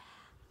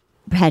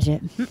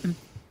 Paget.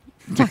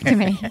 Talk to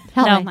me.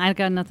 Tell me. I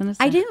got nothing to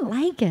say. I didn't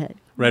like it.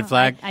 Red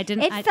flag. I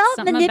didn't. It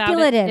felt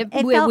manipulative.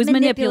 It was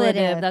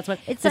manipulative. That's what.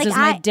 It's this like is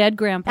my dead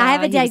grandpa. I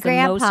have a dead He's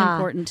grandpa. the most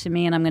important to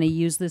me, and I'm going to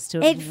use this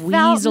to It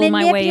felt weasel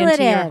my way into your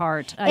manipulative.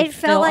 heart. It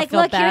felt like,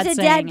 look, here's a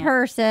dead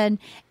person,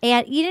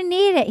 and you didn't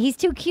need it. He's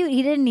too cute.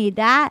 He didn't need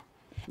that.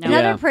 No.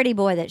 Another Yeah. pretty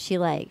boy that she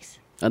likes.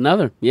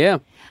 Another, yeah.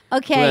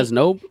 Okay. Who has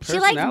no She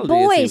likes personality, it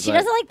boys. seems She like.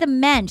 doesn't like the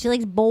men. She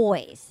likes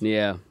boys.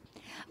 Yeah.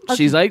 Okay.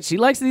 She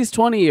likes these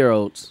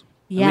 20-year-olds.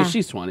 Yeah. I mean,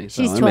 she's 20,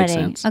 so She's it 20. makes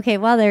sense. Okay,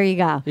 Oh, well, there you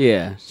go.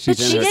 Yeah. But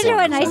she did do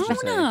a nice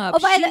grown-up. Oh,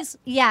 by the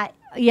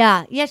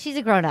yeah, she's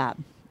a grown up.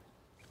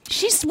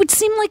 She would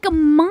seem like a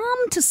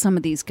mom to some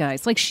of these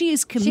guys. Like she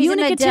is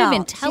communicative, She's an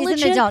adult. intelligent,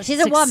 She's an adult. She's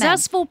a woman.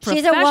 successful,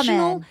 She's a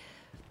professional. woman.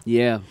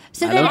 Yeah.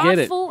 So I then don't get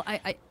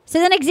it. So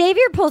then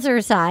Xavier pulls her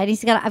aside.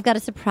 I've got a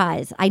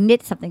surprise. I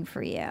knit something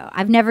for you.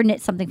 I've never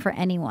knit something for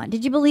anyone.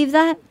 Did you believe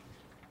that?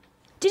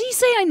 Did he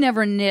say I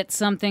never knit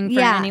something for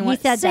Yeah, anyone?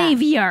 he said that.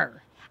 Xavier.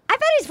 I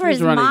bet he's for his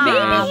mom. running Maybe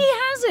down. he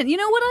hasn't. You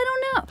know what? I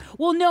don't know.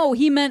 Well, no,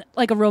 he meant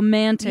like a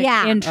romantic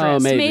Yeah. interest. Oh,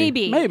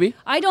 maybe. Maybe.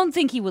 I don't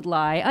think he would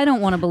lie. I don't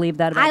want to believe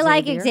that about I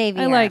like Xavier.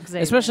 Xavier. I like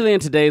Xavier. Especially in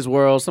today's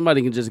world,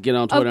 somebody can just get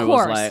on Twitter and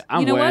was course. like,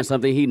 I'm You know wearing what?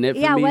 something he knit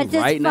for Yeah, me what's this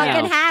right now.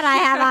 fucking hat I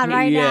have on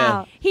right Yeah.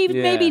 now? He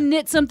Yeah. maybe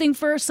knit something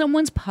for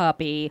someone's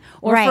puppy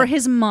or Right. for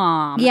his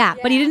mom. Yeah.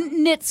 But he didn't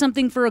knit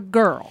something for a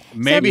girl.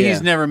 Maybe Yeah.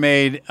 he's never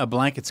made a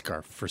blanket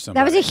scarf for somebody.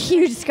 That was a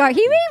huge scar.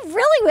 He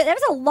really. That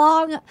was a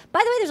long. By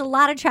the way, there's a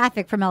lot of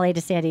traffic from LA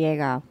to San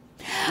Diego.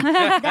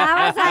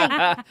 That was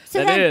like. So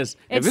That then, is.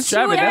 If it's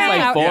traffic, that's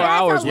like 4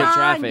 hours a with long-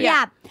 traffic.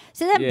 Yeah.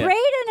 So then Yeah.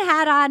 Braden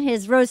had on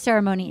his rose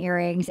ceremony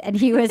earrings, and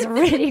he was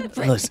ready.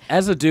 Listen,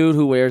 as a dude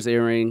who wears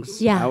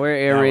earrings, Yeah. I wear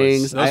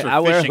earrings, those were I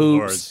wear fishing hoops.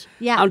 lures.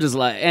 Yeah. I'm just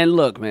like, and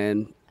look,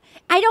 man,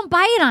 I don't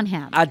buy it on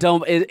him. I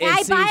don't. It I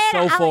seems buy it. so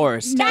I'm like,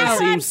 forced. that's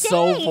It what I'm seems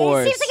so saying.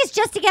 forced. It seems like it's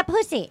just to get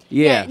pussy.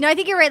 Yeah. No, I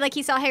think you're right. Like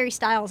he saw Harry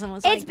Styles and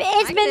was It's like,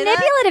 I can do that.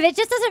 manipulative. It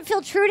just doesn't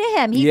feel true to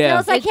him. He Yeah.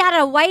 feels like he had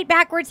a white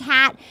backwards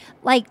hat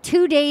like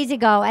 2 days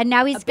ago, and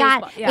now he's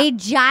got baseball, yeah.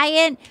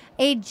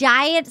 a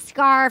giant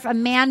scarf, a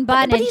man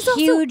bun, but and he's also-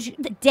 huge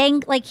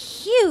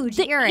huge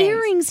The earrings.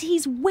 earrings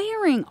he's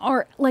wearing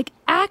are like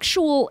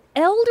actual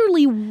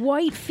elderly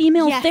white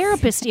female Yes.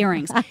 therapist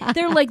earrings.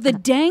 They're like the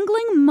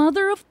dangling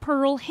mother of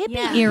pearl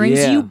hippie earrings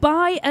Yeah. you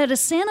buy at a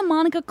Santa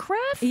Monica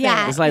craft fair.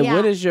 Yeah. It's like, Yeah.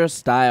 what is your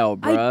style,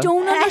 bruh? I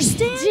don't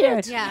understand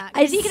it. Yeah,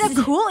 because he could have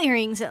cool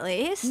earrings at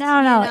least. No,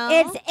 you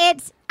know?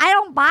 it's. I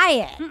don't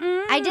buy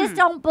it. I just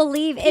don't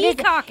believe it is.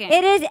 Peacocking.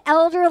 It is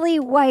elderly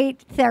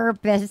white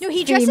therapist. No,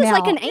 he dresses female.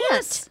 like an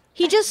aunt.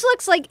 He just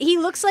looks like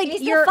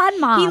He's your a fun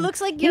mom. He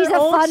looks like He's your a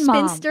old fun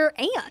mom. spinster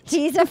aunt.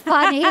 He's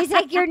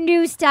like your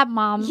new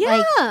stepmom.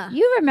 Yeah. Like,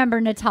 you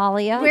remember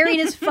Natalia. Wearing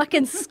his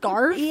fucking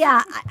scarf.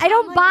 Yeah. I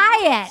don't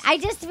buy it. I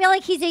just feel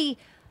like he's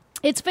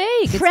It's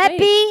fake.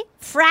 preppy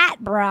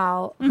frat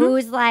bro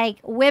who's like,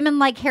 women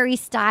like Harry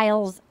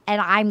Styles,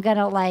 and I'm going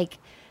to like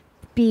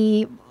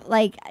be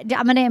like,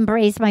 I'm going to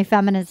embrace my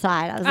feminine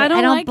side. I was like,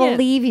 I don't like it.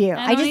 believe you.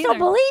 I just don't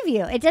believe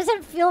you. It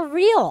doesn't feel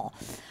real.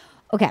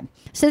 Okay.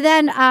 So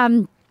then,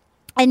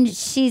 and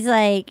she's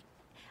like,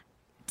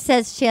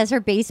 says she has her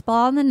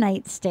baseball on the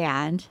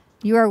nightstand.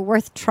 You are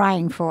worth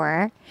trying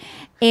for.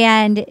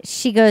 And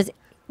she goes,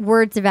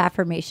 words of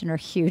affirmation are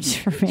huge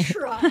for me.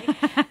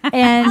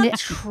 And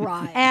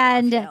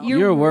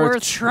you're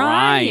worth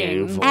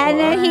trying for. And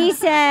then he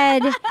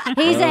said,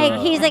 he's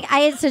like, I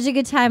had such a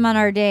good time on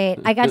our date.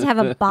 I got to have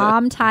a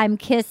bomb time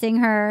kissing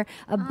her,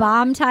 a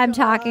bomb time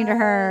talking to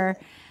her.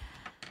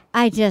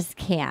 I just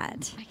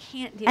can't. I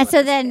can't deal And with so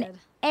this then kid.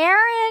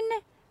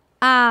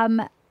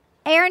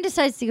 Aaron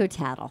decides to go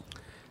tattle.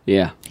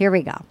 Yeah. Here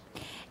we go.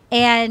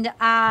 And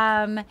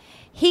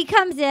he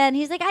comes in.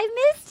 He's like,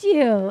 I missed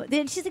you.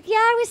 Then she's like, yeah,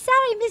 I was sad.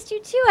 I missed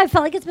you too. I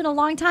felt like it's been a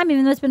long time,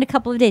 even though it's been a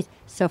couple of days.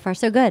 So far,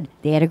 so good.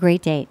 They had a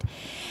great date.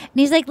 And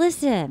he's like,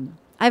 listen,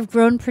 I've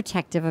grown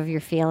protective of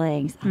your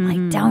feelings. I'm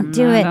like, don't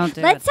do it.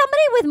 Let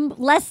somebody with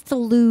less to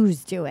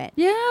lose do it.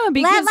 Yeah,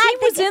 because he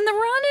was in the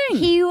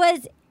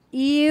running.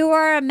 You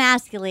are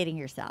emasculating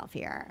yourself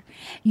here.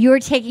 You are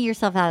taking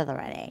yourself out of the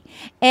running.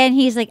 And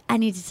he's like, I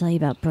need to tell you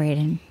about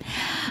Braden.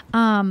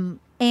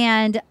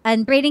 And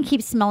Braden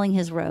keeps smelling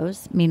his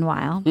rose,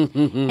 meanwhile.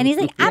 And he's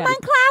like, I'm on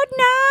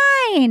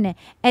cloud 9.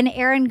 And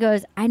Aaron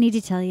goes, I need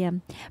to tell you,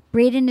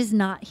 Braden is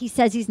not, he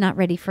says he's not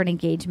ready for an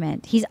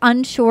engagement. He's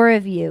unsure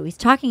of you. He's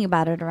talking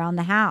about it around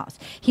the house.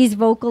 He's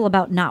vocal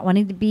about not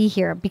wanting to be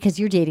here because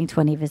you're dating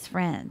 20 of his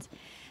friends.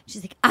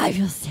 She's like, I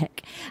feel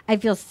sick. I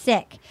feel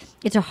sick.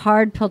 It's a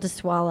hard pill to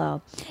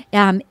swallow.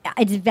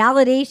 It's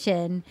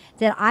validation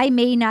that I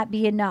may not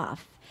be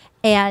enough.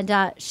 And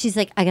she's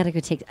like, I got to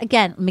go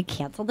let me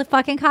cancel the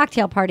fucking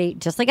cocktail party,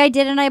 just like I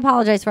did, and I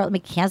apologize for it. Let me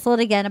cancel it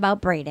again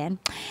about Braden.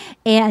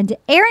 And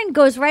Aaron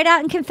goes right out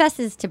and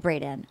confesses to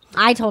Braden.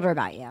 I told her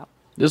about you.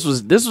 This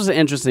was an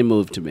interesting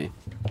move to me.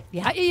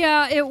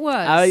 Yeah, it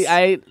was.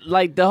 I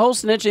like the whole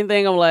snitching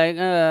thing. I'm like,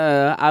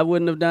 I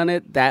wouldn't have done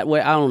it that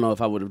way. I don't know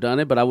if I would have done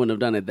it, but I wouldn't have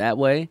done it that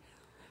way.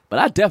 But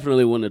I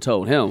definitely wouldn't have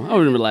told him. I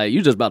would have been like,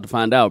 you just about to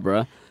find out,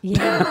 bro.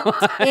 Yeah,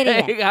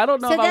 idiot. I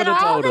don't know so if I would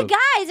have told him. then all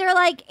the guys are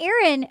like,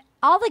 Aaron,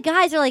 all the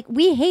guys are like,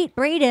 we hate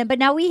Braden, but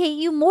now we hate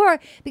you more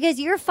because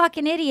you're a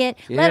fucking idiot.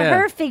 Yeah. Let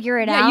her figure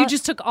it out. You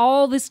just took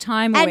all this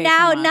time away and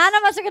now from us. none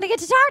of us are going to get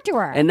to talk to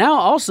her. And now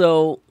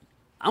also,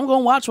 I'm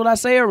going to watch what I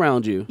say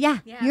around you. Yeah,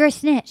 you're a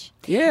snitch.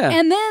 Yeah.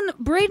 And then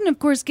Braden, of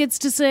course, gets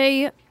to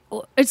say,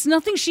 it's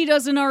nothing she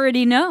doesn't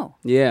already know.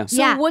 Yeah.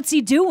 So what's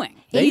he doing?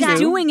 He's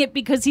doing it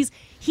because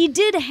he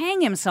did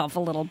hang himself a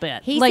little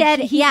bit. He said,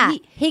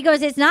 he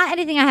goes, it's not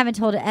anything I haven't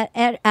told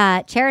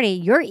at Charity.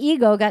 Your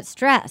ego got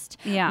stressed.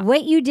 Yeah.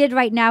 What you did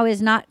right now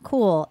is not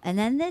cool. And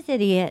then this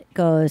idiot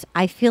goes,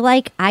 I feel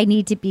like I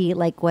need to be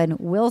like when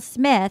Will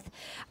Smith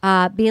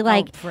be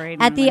like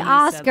Braden, at the when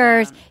he said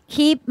Oscars,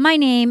 keep my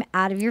name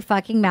out of your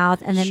fucking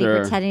mouth. And then Sure.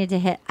 be pretending to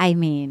hit. I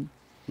mean.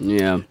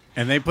 Yeah.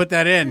 And they put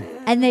that in.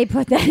 And they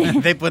put that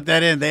in. They put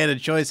that in. They had a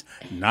choice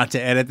not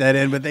to edit that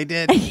in, but they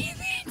did.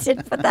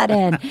 Did put that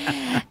in.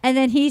 And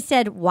then he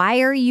said,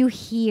 why are you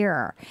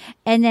here?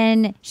 And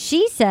then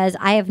she says,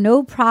 I have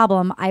no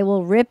problem. I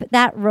will rip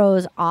that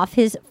rose off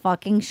his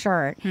fucking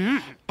shirt.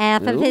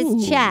 Off of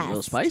his chest. A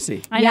little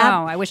spicy. I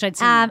know. I wish I'd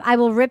seen that. I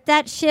will rip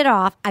that shit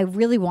off. I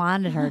really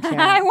wanted her to.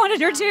 I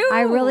wanted her to.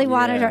 I really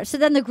wanted her. So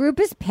then the group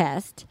is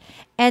pissed.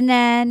 And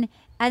then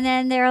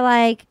they're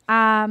like,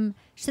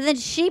 so then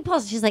she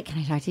pulls, she's like, can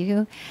I talk to you?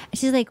 And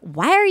she's like,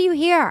 why are you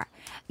here?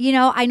 You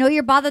know, I know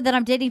you're bothered that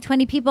I'm dating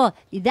 20 people.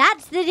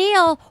 That's the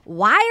deal.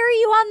 Why are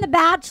you on The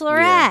Bachelorette?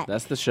 Yeah,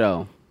 that's the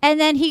show. And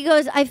then he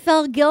goes, I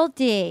felt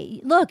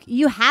guilty. Look,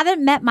 you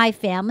haven't met my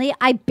family.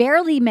 I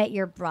barely met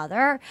your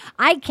brother.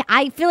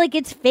 I feel like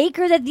it's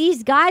faker that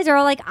these guys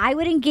are like, I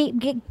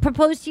wouldn't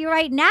propose to you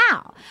right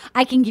now.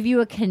 I can give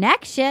you a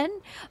connection,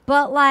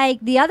 but like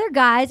the other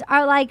guys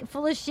are like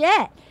full of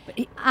shit.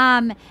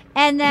 And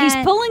then he's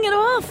pulling it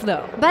off,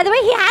 though. By the way,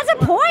 he has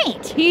a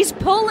point. He's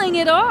pulling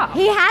it off.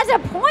 He has a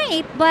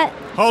point, but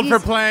Hold for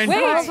plane.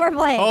 Hold for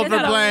plane. Hold for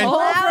plane.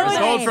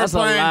 Hold for That's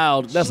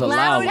plane. That's a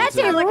loud. That's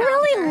a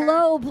really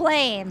low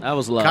plane. That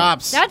was loud.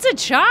 Cops. That's a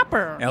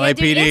chopper.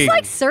 LAPD. It's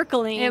like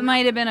circling. It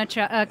might have been a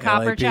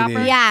copper LAPD.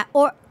 chopper. Yeah,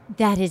 or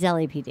that is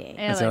LAPD.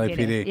 That's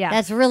LAPD. Yeah.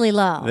 That's really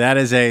low. That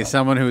is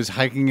someone who is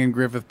hiking in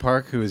Griffith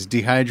Park who is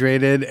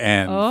dehydrated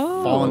and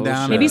fallen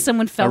down. Maybe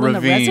someone fell in the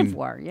ravine.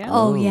 reservoir. Yeah.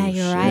 Oh, yeah,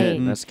 you're right.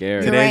 That's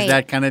scary. Today's right.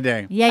 that kind of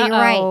day. Yeah, you're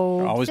right.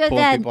 Always So pull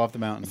then- people off the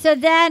mountain. So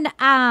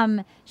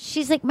then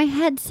she's like, my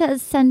head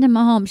says send him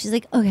home. She's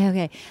like,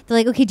 okay. They're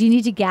like, okay, do you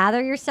need to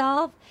gather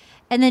yourself?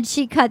 And then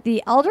she cut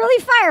the elderly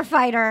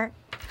firefighter.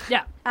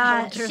 Yeah.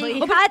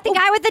 She cut the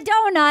guy with the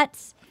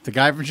donuts. The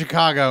guy from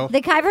Chicago.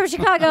 But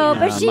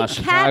she kept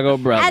Chicago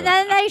brother. And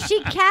then she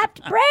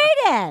kept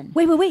Braden.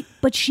 Wait.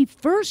 But she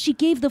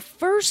gave the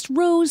first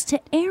rose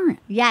to Aaron.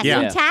 Yes, Yeah.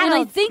 and And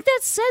I think that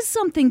says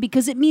something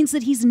because it means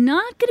that he's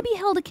not going to be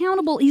held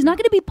accountable. He's not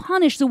going to be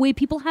punished the way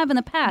people have in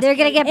the past. They're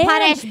going to get And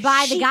punished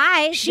by the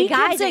guys. She The guys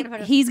kept are saying gonna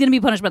punish- he's going to be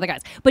punished by the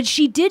guys. But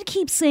she did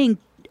keep saying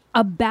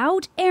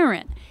about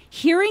Aaron.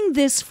 Hearing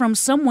this from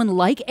someone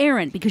like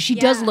Aaron, because she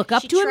does look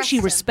up to him, she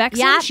respects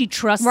him, she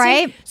trusts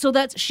him. So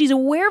that she's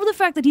aware of the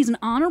fact that he's an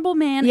honorable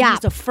man and he's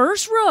the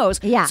first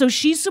rose. Yeah. So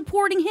she's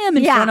supporting him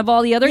in front of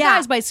all the other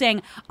guys by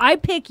saying, I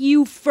pick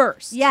you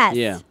first. Yes.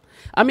 Yeah.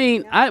 I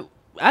mean, I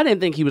didn't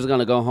think he was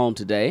going to go home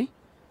today.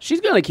 She's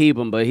going to keep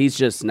him, but he's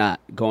just not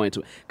going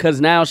to. Because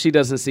now she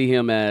doesn't see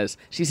him as,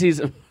 she sees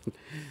him.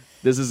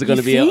 This is going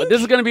to be an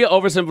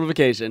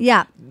oversimplification.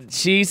 Yeah.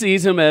 She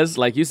sees him as,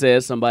 like you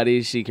said,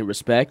 somebody she can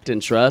respect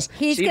and trust.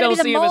 She don't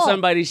see him as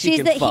somebody she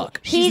can fuck.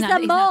 He's the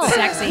mole.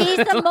 He's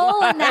the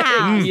mole in the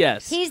house.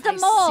 Yes. He's the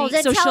mole.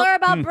 Then So tell she'll- her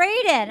about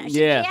Braden.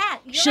 Yeah.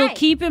 She'll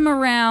keep him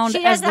around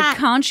She as does not- the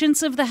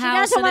conscience of the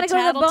house doesn't and a wanna go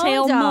to the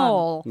tattletale bone zone.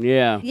 mole.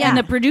 Yeah. And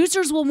the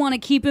producers will want to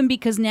keep him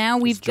because now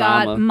we've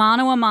got drama.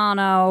 mano a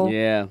mano.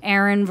 Yeah.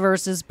 Aaron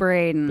versus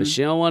Braden. But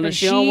she don't want to. But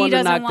She don't want to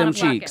doesn't knock wanna them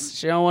fuck cheeks.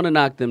 She don't want to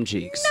knock them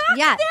cheeks.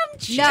 No,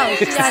 she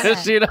doesn't.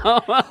 She don't.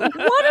 What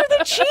are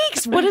the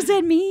cheeks? What does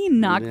that mean?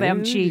 Knock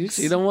them cheeks.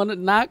 She don't want to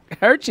knock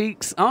her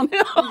cheeks on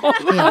him.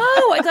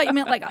 Oh, I thought you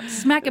meant like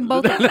smacking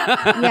both of them.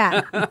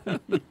 Yeah.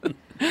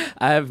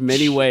 I have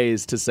many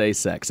ways to say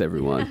sex,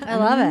 everyone. I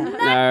love it.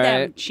 Knock All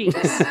them right.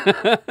 cheeks.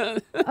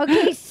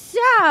 Okay,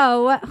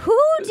 so who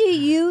do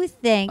you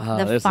think Oh,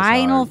 the this is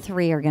final hard.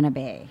 three are going to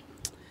be?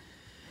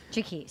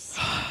 Jacquis.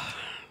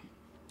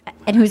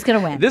 And who's going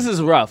to win? This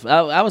is rough.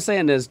 I was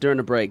saying this during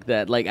the break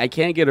that like I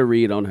can't get a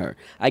read on her.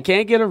 I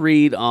can't get a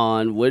read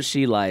on what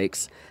she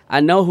likes. I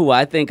know who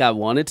I think I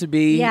want it to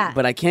be,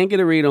 but I can't get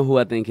a read on who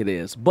I think it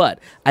is. But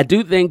I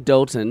do think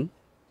Dotun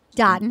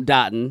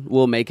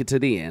will make it to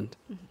the end.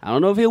 I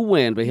don't know if he'll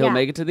win, but he'll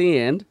make it to the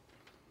end.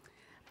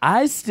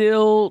 I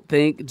still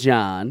think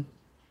John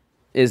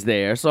is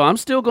there, so I'm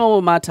still going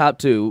with my top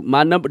two.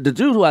 The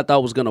dude who I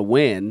thought was going to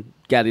win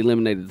got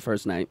eliminated the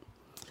first night.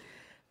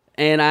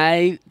 And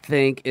I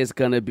think it's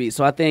going to be...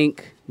 So I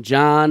think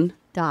John...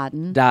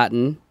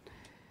 Dotun.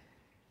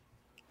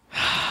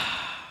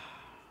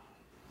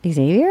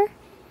 Xavier?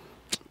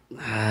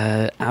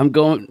 I'm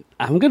going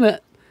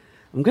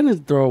to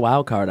throw a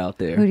wild card out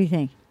there. Who do you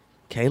think?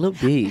 Caleb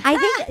B. I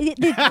think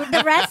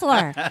the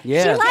wrestler.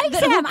 Yeah. She likes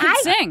him. Who could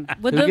sing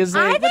with Who the can sing?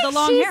 I With think the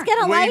long she's hair. going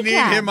to We like need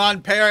him. him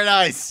on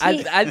Paradise. I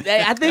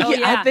think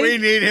we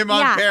need him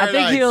on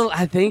Paradise.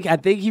 I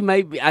think he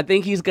might be. I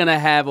think he's gonna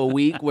have a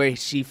week where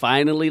she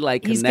finally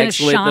like He's connects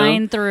gonna with shine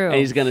him, through. and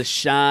he's gonna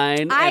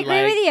shine. I and,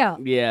 agree with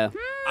you. Yeah,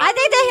 I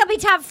think that he'll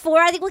be top 4.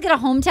 I think we'll get a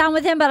hometown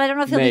with him, but I don't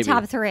know if he'll maybe be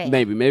top 3.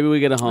 Maybe we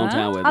get a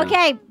hometown with him.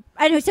 Okay,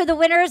 and so the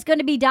winner is going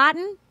to be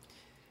Dotun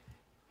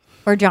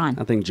or John?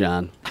 I think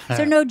John.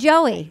 So no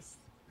Joey.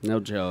 No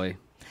Joey.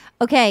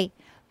 Okay,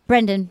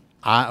 Brendan.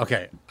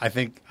 Okay, I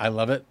think I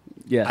love it.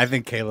 Yeah, I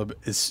think Caleb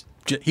is.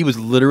 He was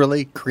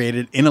literally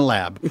created in a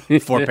lab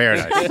for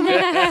Paradise.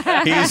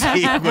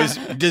 He was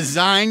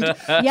designed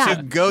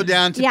to go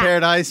down to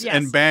Paradise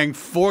and bang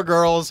 4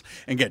 girls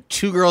and get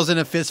 2 girls in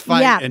a fist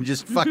fight and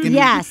just fucking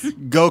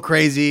go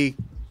crazy.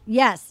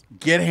 Yes.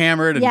 Get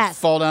hammered and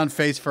fall down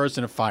face first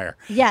in a fire.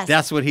 Yes.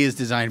 That's what he is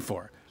designed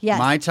for. Yes.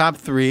 My top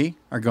 3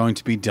 are going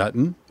to be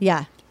Dutton,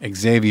 Yeah.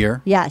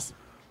 Xavier. Yes.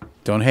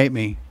 Don't hate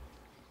me.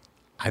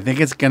 I think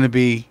it's going to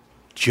be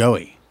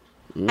Joey.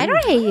 I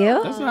don't hate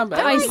you. That's not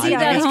bad. I see think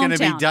that it's going to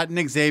be hometown.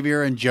 Dutton,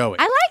 Xavier, and Joey.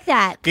 I like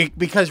that.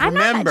 Because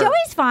remember,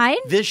 Joey's fine.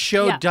 this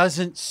show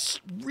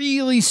doesn't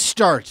really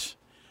start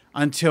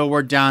until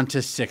we're down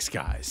to 6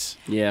 guys.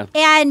 Yeah.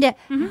 And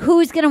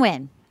who's going to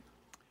win?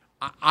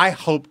 I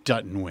hope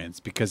Dutton wins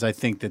because I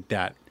think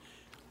that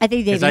I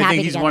think they'd because be I happy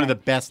think he's together. one of the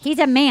best He's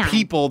a man.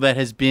 people that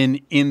has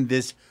been in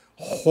this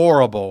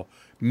horrible,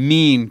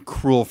 mean,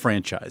 cruel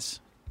franchise.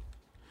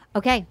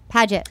 Okay,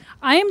 Paget.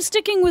 I am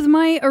sticking with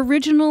my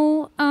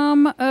original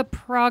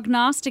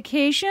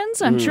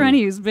prognostications. I'm trying to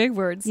use big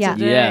words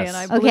today, and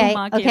I blew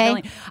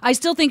Machiavelli. I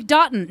still think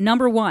Dotun,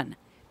 number 1.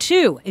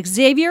 2,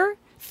 Xavier.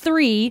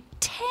 3,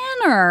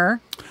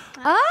 Tanner.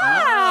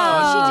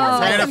 Oh,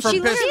 Tanner from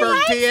Pittsburgh,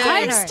 PA.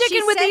 I'm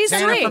sticking with these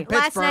Tanner 3. from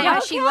Pittsburgh. Night, how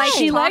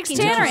she likes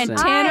Tanner, and Interesting.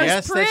 Tanner's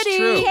Yes, that's pretty.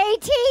 true.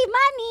 KT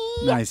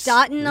money. Nice.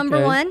 Dotun number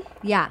Okay. 1.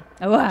 Yeah.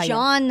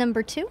 John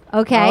number 2.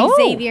 Okay.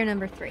 Xavier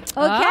number 3. Okay.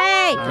 All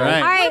right. All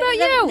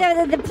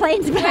right. The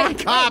plane's back.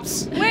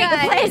 Cops. Wait, the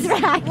plane's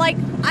back. Like,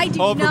 I do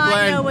not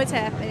Overplaying. know what's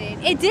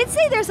happening. It did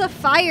say there's a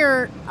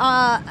fire,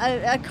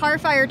 a car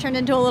fire turned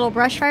into a little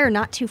brush fire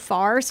not too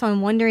far, so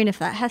I'm wondering if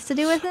that has to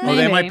do with it. Well,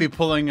 they might be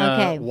pulling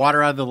Okay.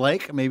 water out of the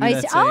lake. Maybe I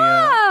that's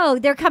see.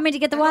 They're coming to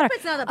get the water.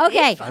 it's not a big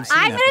Okay, fire. I've seen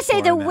I'm that going to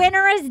say before the in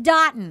winner is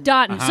Dotun.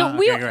 Dotun. So Uh-huh.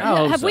 we Okay, great. I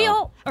hope have we so.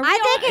 all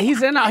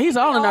He's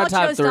all in our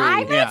top 3.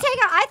 I'm gonna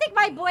I think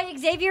my boy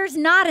Xavier's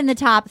not in the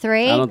top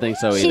 3. I don't think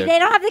so either. They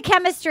don't have the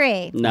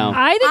chemistry. No.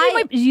 I think he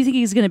might. Do you think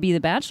he's going to be the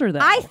Bachelor, though?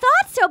 I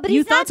thought so, but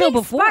he's not being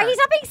before. He's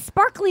not being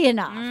sparkly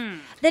enough.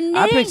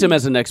 I picked him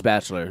as the next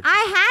Bachelor.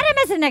 I had him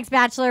as the next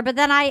Bachelor, but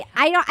then I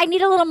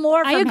need a little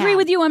more from him. I agree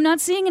with you. I'm not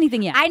seeing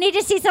anything yet. I need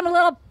to see some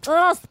little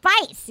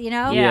spice,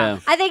 Yeah.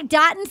 I think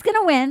Dotton's going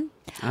to win.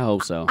 I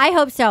hope so. I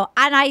hope so.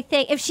 And I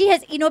think if she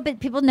has, but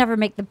people never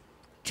make the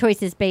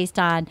choices based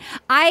on.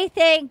 I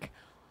think,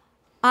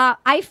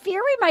 I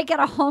fear we might get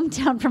a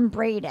hometown from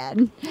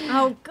Braden.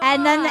 Oh, God.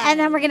 And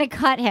then we're going to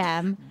cut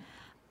him.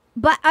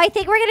 But I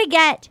think we're going to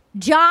get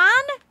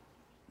John,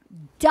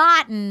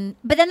 Dotton,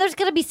 but then there's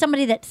going to be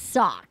somebody that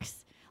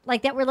sucks.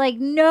 Like that we're like,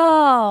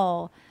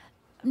 no.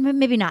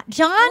 Maybe not.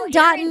 John,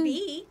 Dotton.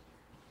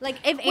 Like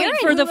if Wait, Aaron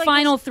for the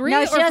final 3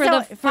 or for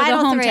the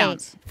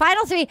hometowns?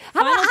 Final 3.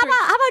 How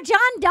about John,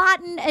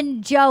 Dotton,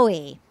 and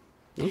Joey?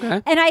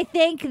 Okay. And I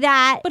think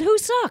that... But who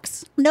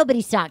sucks?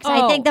 Nobody sucks.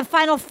 I think the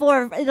final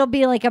 4, it'll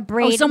be like a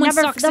Braden. Someone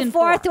sucks the in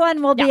 4th 4.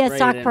 one will be a Braden.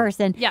 suck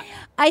person. Yeah.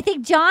 I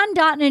think John,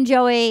 Dotton, and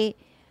Joey...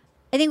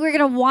 I think we're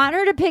going to want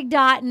her to pick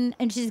Dotton,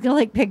 and she's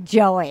going to pick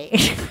Joey.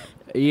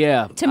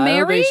 Yeah. To I don't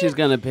marry? think she's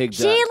going to pick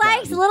She Dotton.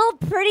 likes little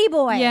pretty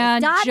boys. Yeah,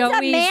 Dotton's a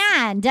Joey's-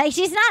 man.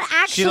 She's not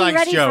actually likes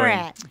ready for Joey.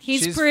 it.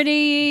 He's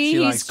pretty. she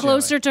He's likes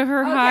closer to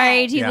her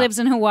height. He Yeah. lives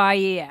in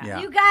Hawaii. Yeah.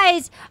 You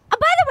guys, by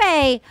the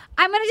way,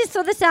 I'm going to just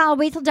throw this out. I'll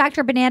wait till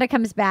Dr. Banana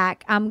comes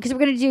back because we're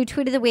going to do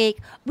Tweet of the Week.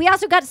 We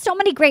also got so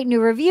many great new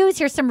reviews.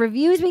 Here's some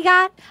reviews we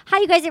got. Hi,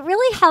 you guys. It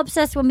really helps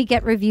us when we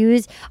get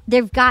reviews.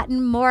 They've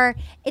gotten more.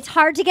 It's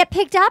hard to get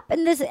picked up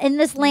in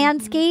this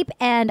landscape,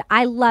 and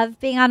I love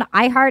being on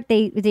iHeart.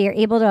 They are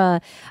able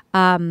to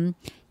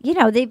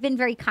they've been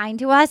very kind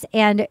to us,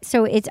 and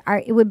so it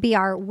would be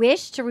our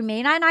wish to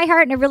remain on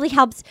iHeart, and it really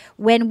helps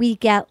when we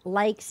get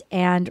likes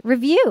and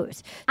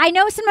reviews. I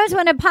know sometimes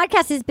when a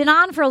podcast has been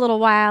on for a little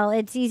while,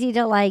 it's easy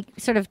to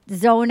sort of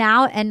zone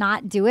out and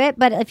not do it,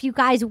 but if you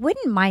guys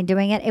wouldn't mind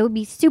doing it, it would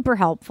be super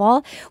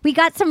helpful. We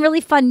got some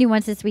really fun new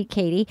ones this week,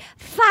 Katie.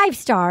 5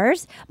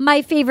 stars,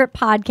 my favorite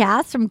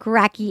podcast from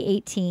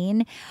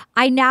Gracchi18.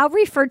 I now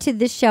refer to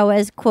this show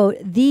as, quote,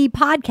 the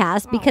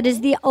podcast because it's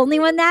the only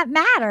one that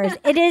matters.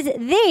 It is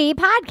the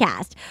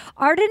podcast.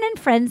 Arden and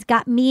friends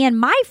got me and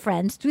my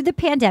friends through the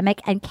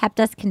pandemic and kept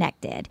us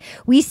connected.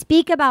 We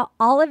speak about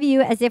all of you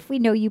as if we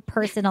know you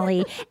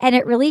personally, and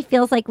it really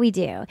feels like we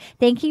do.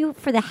 Thank you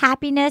for the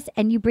happiness,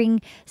 and you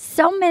bring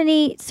so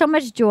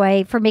much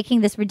joy for making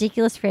this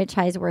ridiculous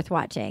franchise worth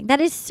watching. That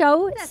is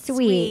so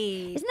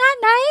sweet. Isn't that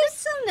nice?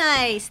 That's so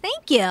nice.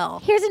 Thank you.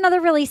 Here's another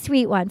really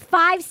sweet one.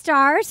 5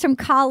 stars from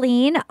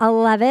Colleen,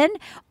 11.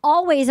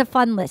 Always a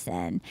fun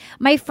listen.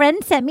 My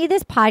friend sent me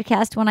this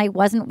podcast when I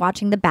wasn't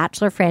watching the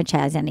Bachelor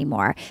franchise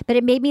anymore, but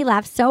it made me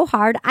laugh so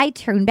hard I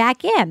turned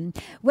back in.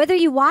 Whether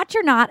you watch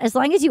or not, as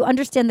long as you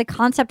understand the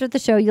concept of the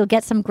show, you'll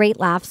get some great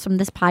laughs from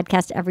this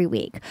podcast every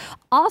week.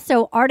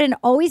 Also, Arden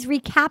always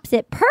recaps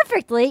it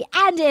perfectly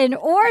and in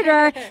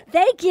order.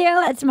 Thank you.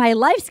 That's my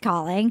life's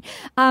calling.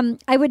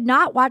 I would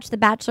not watch the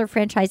Bachelor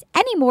franchise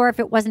anymore if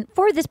it wasn't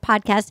for this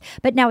podcast,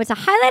 but now it's a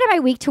highlight of my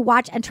week to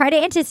watch and try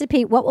to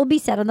anticipate what will be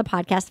said on the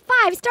podcast.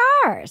 5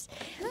 stars.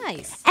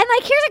 Nice. And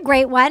here's a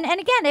great one. And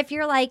again, if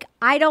you're like,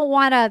 I don't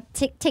want to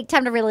take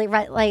time to really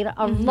write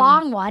a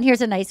long one.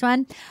 Here's a nice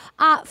one.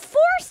 4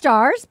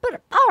 stars,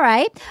 but all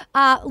right.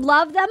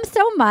 Love them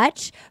so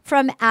much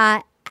from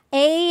A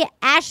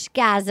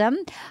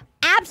Ashgasm.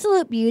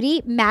 Absolute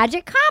beauty,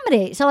 magic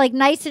comedy. So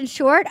nice and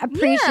short,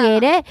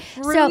 appreciate it.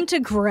 Room to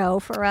grow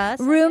for us.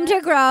 Room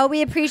to grow.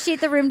 We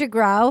appreciate the room to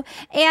grow.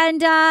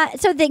 And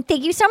so thank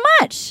you so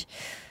much.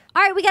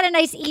 All right, we got a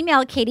nice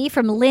email, Katie,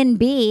 from Lynn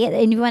B. And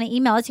if you want to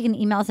email us, you can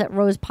email us at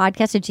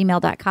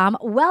rosepodcast@gmail.com.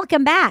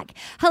 Welcome back.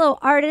 Hello,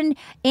 Arden,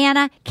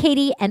 Anna,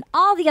 Katie, and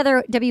all the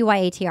other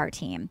WYATR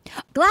team.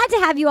 Glad to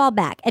have you all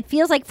back. It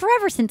feels like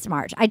forever since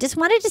March. I just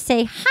wanted to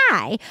say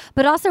hi,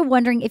 but also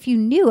wondering if you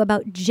knew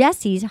about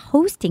Jesse's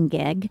hosting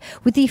gig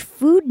with the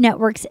Food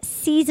Network's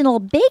seasonal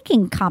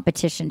baking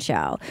competition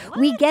show.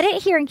 What? We get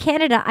it here in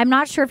Canada. I'm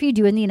not sure if you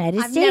do in the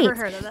United States. I've never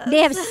heard of this.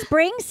 They have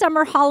spring,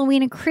 summer,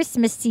 Halloween, and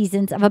Christmas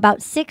seasons of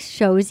about 6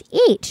 shows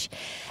each.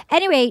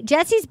 Anyway,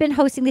 Jesse's been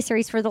hosting the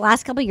series for the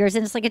last couple of years,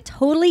 and it's like a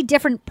totally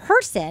different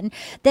person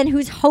than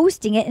who's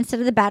hosting it instead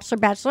of the Bachelor,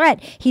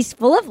 Bachelorette. He's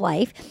full of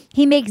life.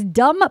 He makes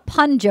dumb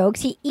pun jokes.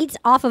 He eats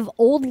off of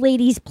old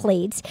ladies'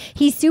 plates.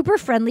 He's super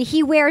friendly.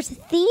 He wears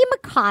theme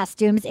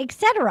costumes,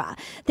 etc.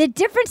 The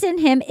difference in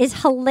him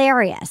is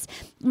hilarious.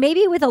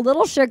 Maybe with a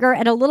little sugar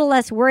and a little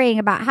less worrying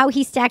about how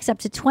he stacks up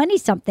to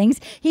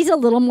 20-somethings, he's a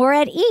little more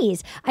at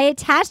ease. I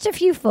attached a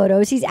few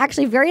photos. He's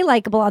actually very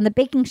likable on the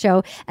baking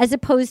show as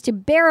opposed to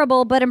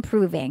bearable but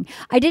improving.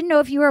 I didn't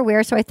know if you were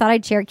aware, so I thought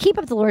I'd share. Keep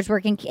up the Lord's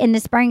work and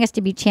inspiring us to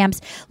be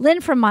champs.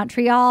 Lynn from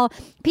Montreal.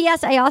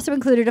 P.S. I also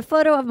included a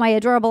photo of my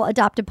adorable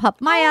adopted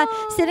pup, Maya,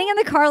 sitting in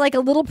the car like a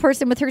little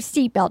person with her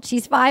seatbelt.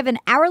 She's 5, and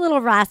our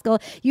little rascal.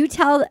 You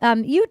tell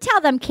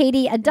them,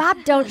 Katie,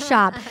 adopt, don't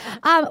shop.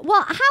 Well, how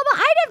about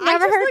I'd have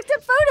never looked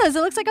at photos. It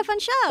looks like a fun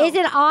show. Is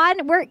it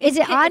on? Is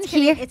it on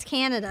here? It's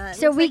Canada.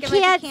 So we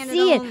can't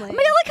see it. Only. Oh my God,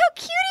 look how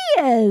cute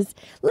he is.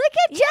 Look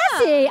at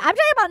Jesse. I'm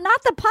talking about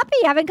not the puppy.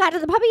 I haven't got to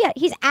the puppy yet.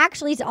 He's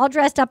all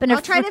dressed up in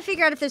I'll try to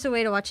figure out if there's a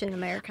way to watch it in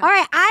America. All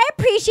right, I'm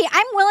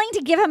willing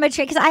to give him a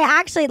treat because I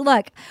actually,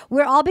 look,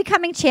 we're all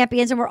becoming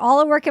champions and we're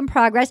all a work in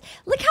progress.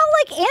 Look how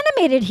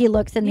animated he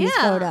looks in these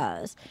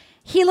photos.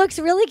 He looks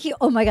really cute.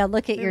 Oh my God,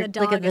 look at the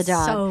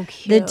dog. So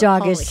cute. The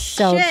dog Holy is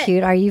so shit.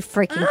 cute. Are you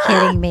freaking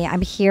kidding me?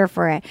 I'm here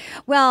for it.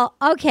 Well,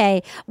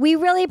 okay. We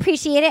really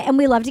appreciate it and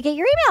we love to get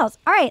your emails.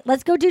 All right,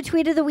 let's go do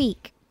tweet of the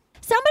week.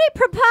 Somebody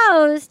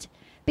proposed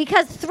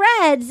because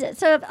Threads,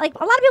 so like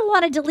a lot of people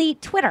want to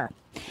delete Twitter.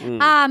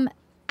 I'm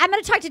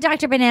going to talk to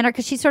Dr. Banana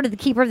because she's sort of the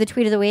keeper of the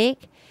tweet of the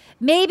week.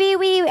 Maybe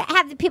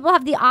people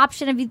have the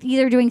option of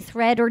either doing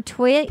thread or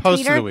tweet.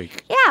 Post of the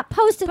week. Yeah,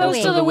 post of the week.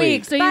 Post of the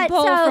week. So you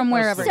pull from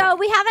wherever. So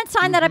we haven't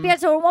signed that up yet,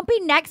 so it won't be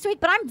next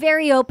week. But I'm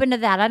very open to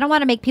that. I don't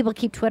want to make people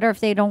keep Twitter if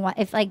they don't want.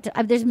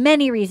 There's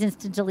many reasons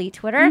to delete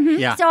Twitter.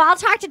 Yeah. So I'll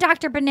talk to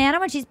Dr. Banana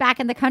when she's back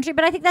in the country.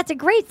 But I think that's a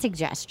great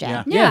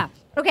suggestion. Yeah.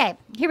 Okay,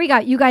 here we go.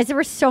 You guys, there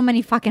were so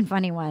many fucking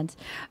funny ones.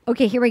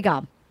 Okay, here we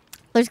go.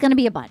 There's going to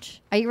be a bunch.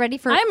 Are you ready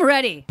for? I'm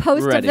ready.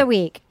 Post of the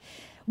week.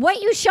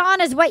 What you Sean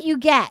is what you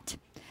get.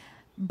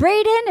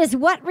 Braden is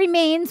what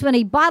remains when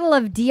a bottle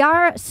of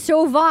Dior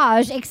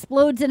Sauvage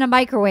explodes in a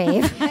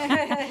microwave.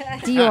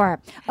 Dior.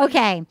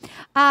 Okay.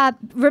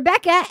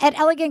 Rebecca at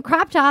Elegant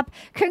Crop Top.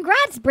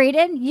 Congrats,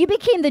 Braden. You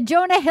became the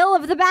Jonah Hill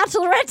of The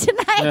Bachelorette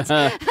tonight.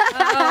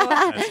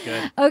 That's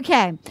good.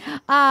 Okay.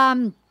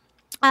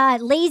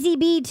 Lazy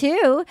Bee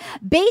 2,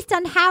 based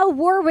on how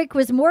Warwick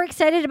was more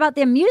excited about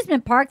the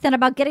amusement park than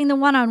about getting the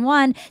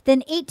one-on-one,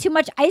 then ate too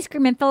much ice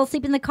cream and fell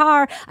asleep in the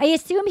car. I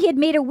assume he had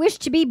made a wish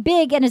to be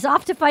big and is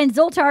off to find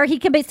Zoltar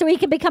so he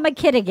can become a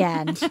kid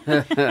again.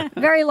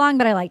 Very long,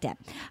 but I liked it.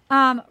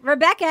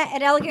 Rebecca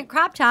at Elegant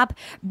Crop Top,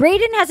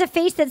 Braden has a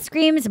face that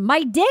screams,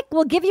 my dick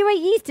will give you a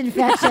yeast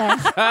infection.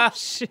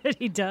 Shit,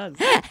 he does.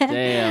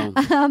 Damn.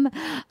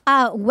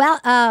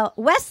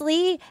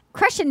 Wesley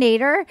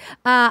Crushinator,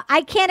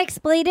 I can't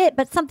explain it,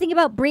 but something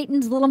about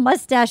Brayton's little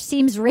mustache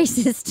seems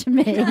racist to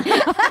me.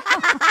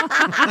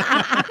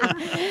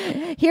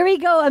 Here we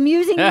go.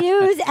 Amusing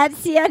news at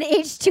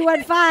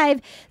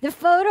CNH215. The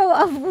photo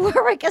of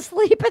Warwick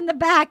asleep in the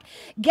back.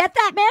 Get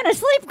that man a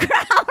sleep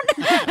crown.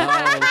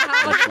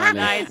 That's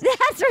Nice.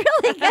 That's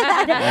really good.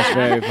 That's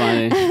very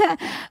funny.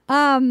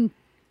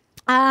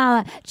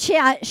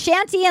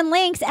 Shanty and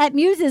Lynx at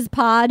Muses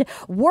Pod.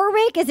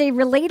 Warwick is a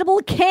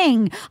relatable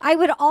king. I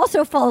would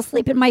also fall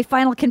asleep in my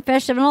final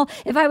confessional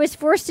if I was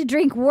forced to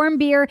drink warm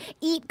beer,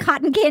 eat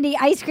cotton candy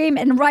ice cream,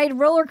 and ride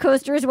roller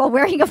coasters while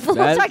wearing a full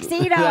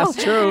tuxedo.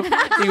 That's true.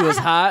 He was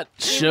hot,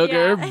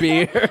 sugar,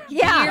 beer.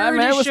 Yeah. That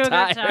man was sugar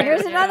tired. tired.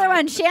 Here's another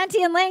one.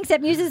 Shanty and Lynx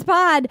at Muses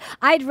Pod.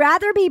 I'd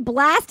rather be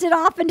blasted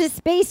off into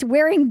space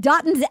wearing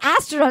Dotton's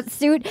astronaut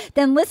suit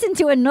than listen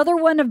to another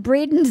one of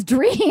Braden's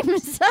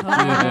dreams.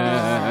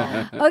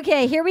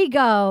 Okay, here we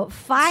go.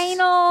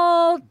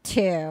 Final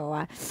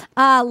two.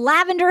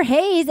 Lavender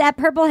Haze at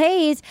Purple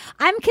Haze.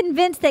 I'm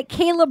convinced that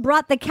Kayla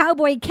brought the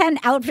Cowboy Ken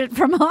outfit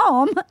from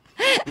home.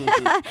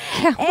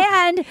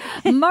 And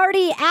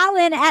Marty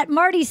Allen at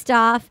Marty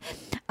Stuff.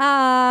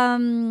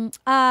 If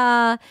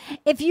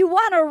you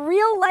want a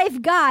real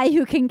life guy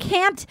who can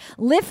camp,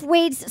 lift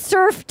weights,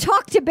 surf,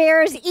 talk to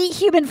bears, eat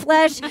human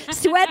flesh,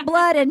 sweat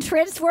blood, and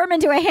transform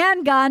into a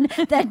handgun,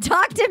 then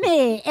talk to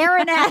me,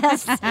 Aaron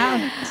S.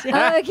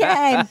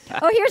 Okay.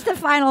 Oh, here's the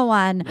final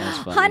one.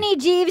 Honey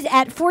Jeeves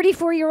at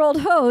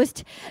 44-year-old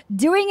host.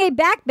 Doing a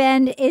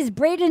backbend is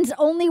Braden's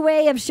only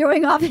way of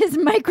showing off his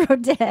micro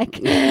dick.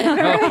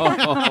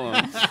 All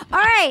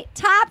right,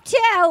 top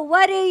two.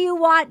 What do you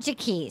want,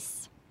 Jacquis?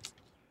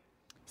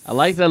 I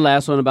like the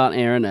last one about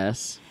Aaron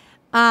S.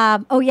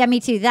 Oh, yeah, me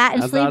too. That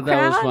and I Sleep thought that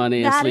Crown. was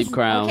funny. And Sleep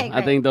Crown. Okay,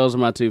 I think those are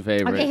my two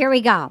favorites. Okay, here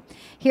we go.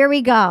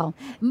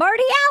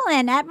 Marty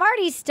Allen at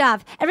Marty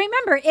Stuff. And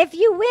remember, if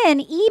you win,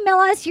 email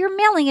us your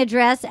mailing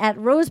address at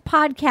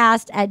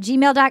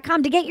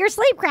rosepodcast@gmail.com to get your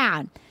Sleep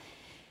Crown.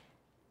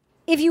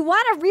 If you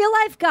want a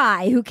real-life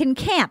guy who can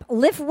camp,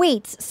 lift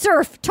weights,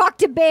 surf, talk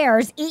to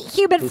bears, eat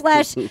human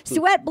flesh,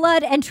 sweat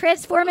blood, and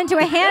transform into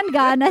a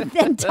handgun,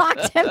 then talk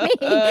to me,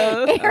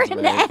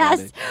 Aaron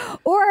S.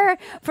 Or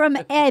from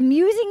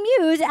Amusing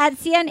Muse at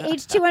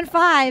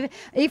CNH215,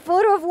 a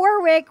photo of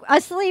Warwick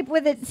asleep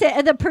with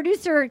the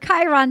producer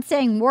Chiron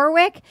saying,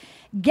 Warwick,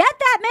 get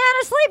that man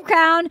a sleep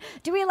crown.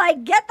 Do we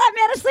like get that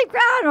man a sleep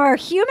crown or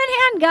human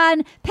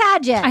handgun,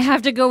 Paget? I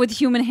have to go with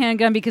human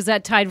handgun because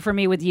that tied for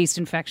me with yeast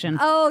infection.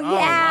 Oh,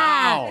 yeah.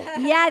 Wow.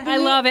 Yeah. I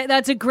love it.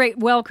 That's a great,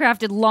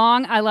 well-crafted,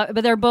 long. I love it,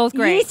 but they're both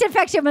great. Yeast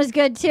infection was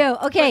good, too.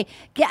 Okay.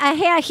 Get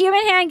a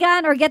human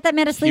handgun or get that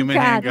man a sleep Human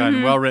crown.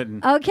 handgun. Well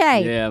written.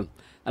 Okay. Yeah.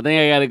 I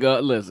think I gotta go.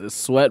 Listen,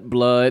 sweat,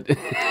 blood.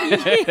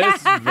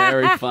 It's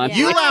very funny.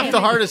 You laughed the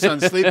hardest on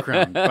Sleep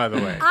Crown, by the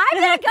way. I'm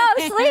gonna go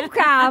Sleep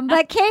Crown,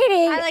 but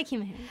Katie, I like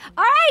him.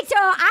 All right, so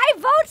I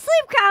vote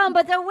Sleep Crown,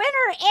 but the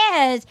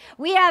winner is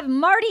we have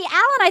Marty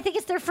Allen. I think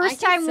it's their first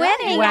time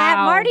winning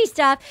at Marty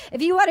Stuff.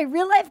 If you want a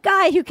real life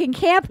guy who can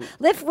camp,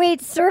 lift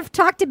weights, surf,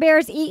 talk to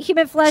bears, eat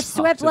human flesh,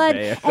 sweat blood,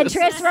 and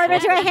transform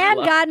into a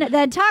handgun,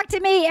 then talk to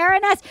me,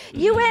 Aaron S.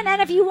 You win,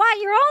 and if you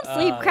want your own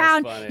Sleep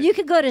Crown, you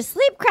can go to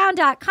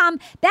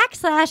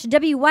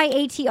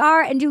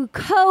sleepcrown.com/WYATR and do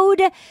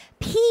code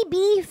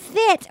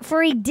PBFIT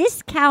for a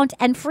discount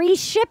and free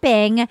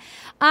shipping.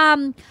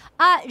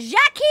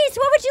 Jacquis,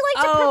 what would you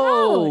like to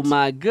promote? Oh,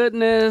 my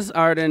goodness,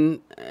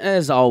 Arden.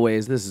 As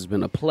always, this has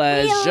been a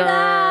pleasure. We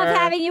love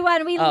having you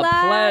on. We love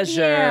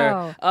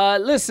pleasure.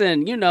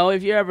 Listen,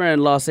 if you're ever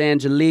in Los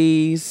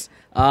Angeles,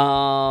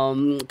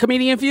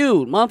 Comedian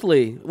Feud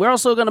monthly. We're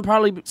also going to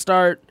probably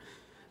start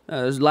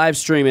live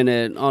streaming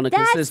it on a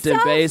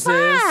consistent basis.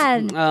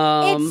 Fun.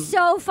 It's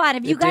so fun.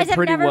 If you guys have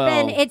never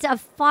been, it's a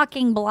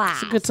fucking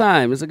blast. It's a good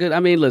time.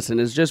 Listen,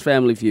 it's just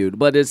Family Feud,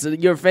 but it's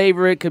your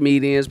favorite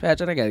comedians.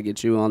 Paget, I got to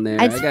get you on there.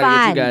 It's I got to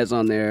get you guys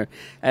on there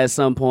at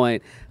some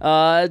point.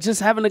 Just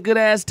having a good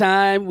ass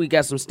time. We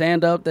got some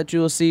stand up that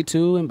you'll see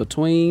too in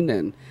between,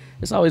 and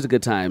it's always a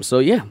good time. So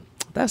yeah,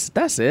 that's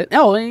it.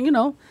 Oh,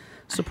 and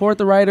support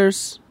the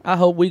writers. I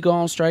hope we go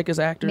on strike as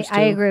actors, too.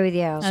 I agree with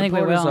you. I think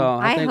we will.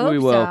 I think we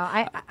will.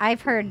 So.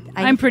 I've heard.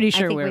 I'm pretty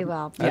sure we we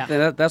will.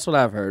 Yeah. That's what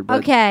I've heard. But,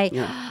 okay.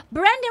 Yeah.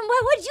 Brendan,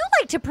 what would you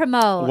like to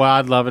promote? Well,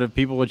 I'd love it if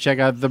people would check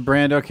out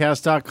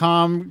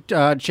thebrandocast.com,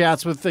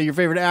 chats with your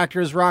favorite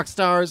actors, rock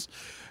stars,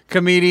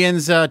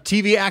 comedians.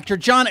 TV actor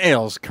John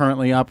Ailes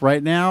currently up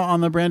right now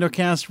on the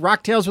Brandocast.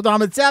 Rock Tales with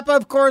Ahmed Zappa,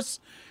 of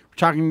course. We're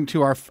talking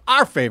to our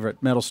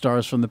favorite metal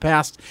stars from the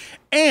past.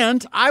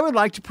 And I would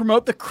like to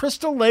promote the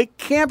Crystal Lake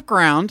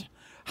Campground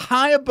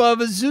high above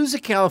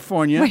Azusa,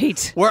 California,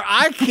 where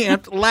I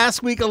camped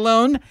last week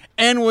alone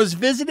and was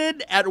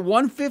visited at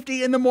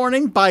 1:50 in the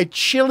morning by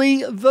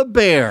Chili the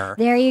Bear.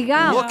 There you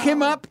go. Look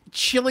him up,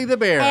 Chili the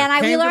Bear. And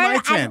Came we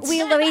learned, to my tent. we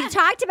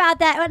talked about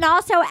that, and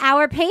also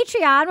our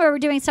Patreon, where we're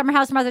doing Summer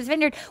House Mother's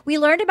Vineyard. We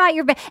learned about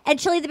your and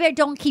Chili the Bear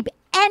don't keep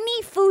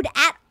any food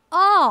at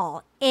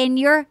all in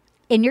your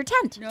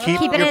tent. No.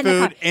 Keep your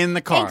food in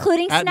the car.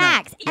 Including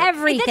snacks.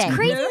 Everything. That's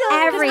crazy, though.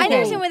 Everything. I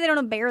understand why they don't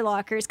have bear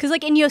lockers. Because,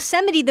 in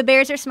Yosemite, the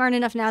bears are smart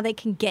enough now they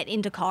can get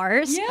into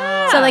cars.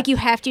 Yeah. So, you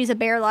have to use a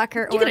bear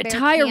locker or you gotta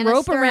tie a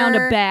rope around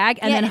a bag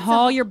and then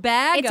haul your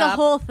bag up. It's a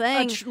whole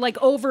thing.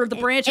 Over the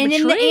branch of a tree.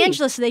 And in the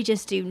Angeles, they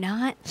just do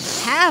not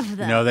have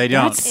them. No, they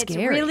don't. It's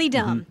really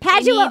dumb.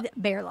 Paget, They need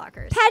bear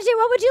lockers. Paget,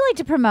 what would you like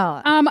to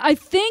promote? I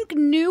think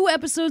new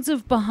episodes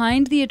of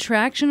Behind the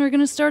Attraction are going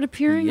to start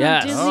appearing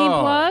on Disney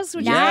Plus,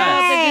 which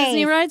is the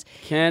Disney rides.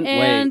 Can't wait.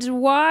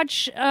 And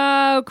watch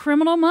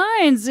Criminal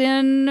Minds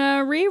in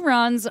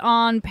reruns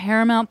on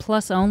Paramount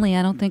Plus only.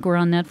 I don't think we're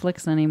on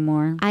Netflix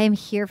anymore. I am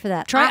here for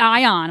that. Try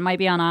Ion. It might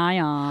be on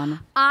Ion.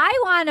 I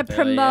want to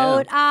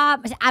promote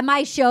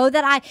my show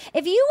that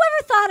if you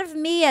ever thought of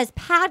me as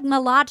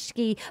Padma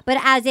Lachky, but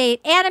as an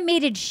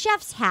animated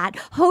chef's hat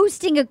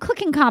hosting a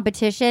cooking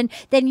competition,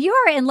 then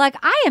you're in luck.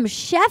 I am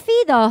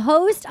Chefy, the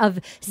host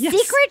of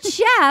Secret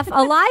Chef,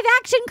 a live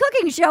action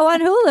cooking show on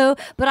Hulu,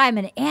 but I'm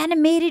an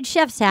animated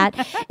chef's hat.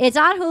 It's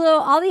on Hulu.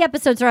 All the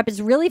episodes are up. It's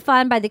really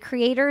fun by the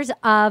creators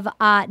of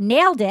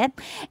Nailed It.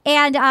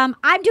 And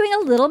I'm doing a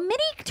little mini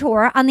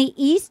tour on the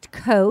East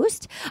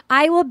Coast.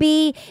 I will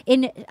be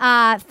in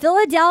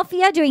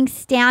Philadelphia doing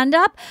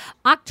stand-up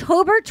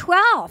October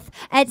 12th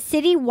at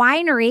City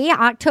Winery.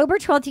 October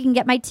 12th, you can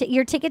get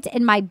your tickets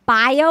in my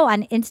bio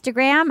on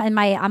Instagram and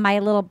on my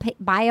little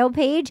bio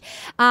page.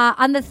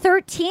 On the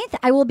 13th,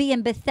 I will be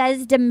in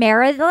Bethesda,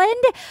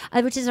 Maryland,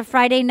 which is a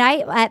Friday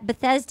night at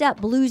Bethesda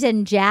Blues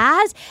and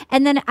Jazz.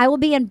 And then I will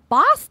be in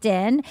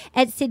Boston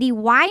at City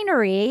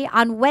Winery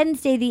on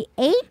Wednesday the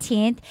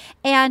 18th.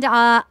 And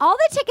all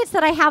the tickets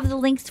that I have the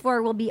links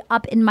for will be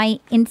up in my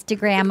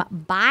Instagram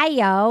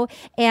bio.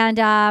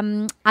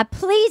 And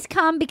please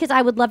come, because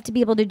I would love to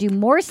be able to do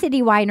more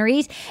city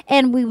wineries.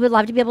 And we would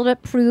love to be able to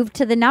prove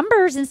to the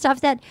numbers and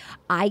stuff that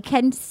I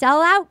can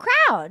sell out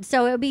crowds.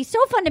 So it would be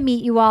so fun to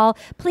meet you all.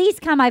 Please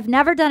come. I've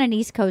never done an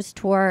East Coast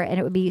tour, and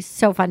it would be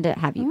so fun to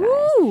have you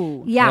guys.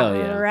 Ooh. Yeah,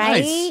 yeah.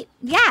 right? Nice.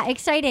 Yeah,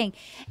 exciting.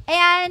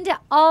 And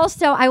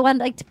also, I would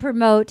like to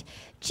promote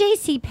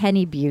JC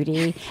Penney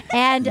Beauty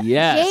and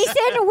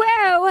Jason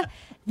Wu,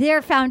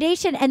 their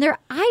foundation and their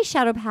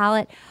eyeshadow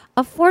palette.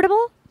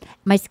 Affordable.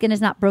 My skin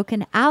is not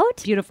broken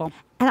out. Beautiful.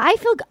 And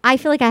I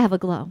feel like I have a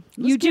glow.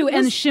 You do,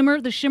 and the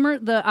shimmer, the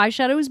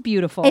eyeshadow is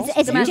beautiful.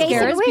 It's the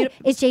mascara Jason Wu.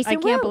 It's Jason I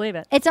Wu. can't believe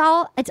it. It's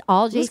all Jason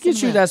Let's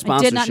get you Wu. that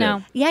sponsorship. I did not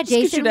know. Yeah, Let's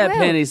Jason get you that Wu.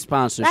 penny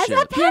sponsorship. That's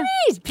not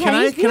pennies. Can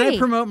I Beauty.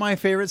 promote my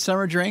favorite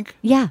summer drink?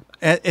 Yeah.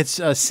 It's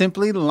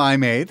Simply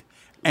Limeade.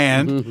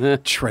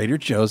 and Trader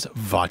Joe's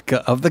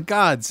Vodka of the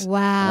Gods.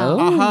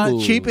 Wow.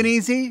 Cheap and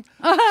easy.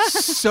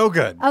 So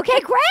good. Okay,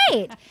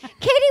 great.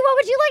 Katie, what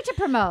would you like to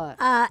promote?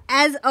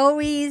 As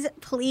always,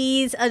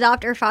 please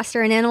adopt or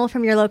foster an animal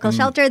from your local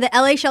shelter. The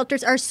LA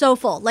shelters are so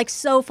full. Like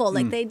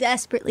they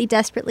desperately,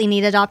 desperately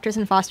need adopters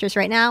and fosters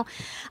right now.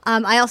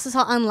 I also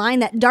saw online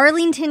that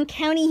Darlington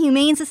County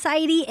Humane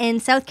Society in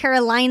South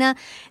Carolina,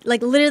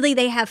 like literally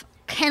they have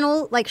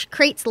kennel, like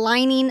crates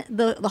lining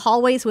the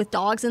hallways with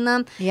dogs in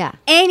them. Yeah.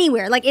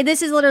 Anywhere. Like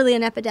this is literally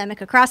an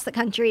epidemic across the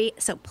country.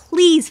 So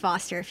please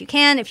foster if you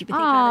can. If you've been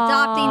thinking about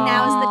adopting,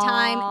 now is the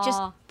time.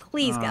 Just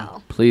please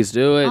go. Please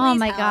do it. Oh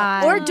my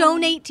God. Or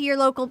donate to your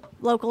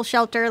local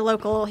shelter,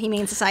 local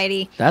humane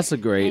society. That's a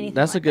good,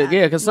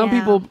 because some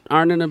people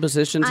aren't in a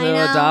position to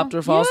adopt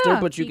or foster,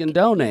 but you can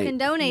donate. You can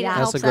donate.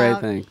 That's a great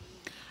thing.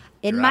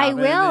 In my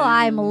will,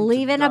 I'm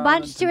leaving a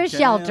bunch to a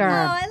shelter. Oh,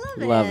 I love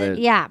it. Love it.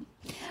 Yeah.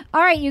 All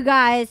right, you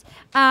guys.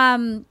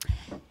 In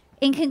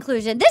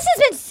conclusion, this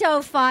has been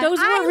so fun. Those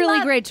were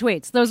really great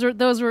tweets. Those are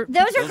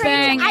great.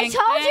 Banging, I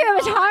told you it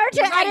was hard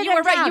to edit. You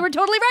were right. Down. You were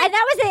totally right. And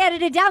that was they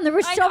edited down. There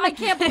were so many. I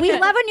can't believe we it.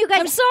 love when you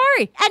guys. I'm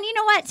sorry. And you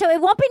know what? So it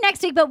won't be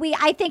next week, but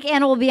I think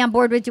Anna will be on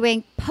board with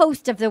doing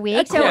post of the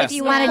week. So if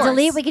you want to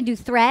delete, we can do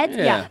threads.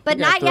 Yeah. But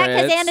not yet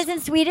because Anna's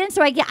in Sweden.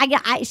 So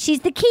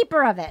she's the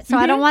keeper of it. So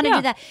I don't want to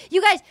do that.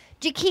 You guys,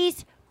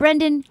 Jacquis,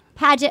 Brendan,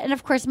 Paget, and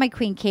of course my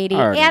queen, Katie.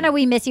 Right. Anna,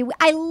 we miss you.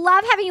 I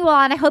love having you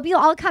on. I hope you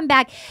all come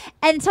back.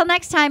 And until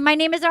next time, my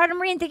name is Arden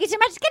Marie, and thank you so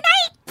much. Good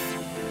night.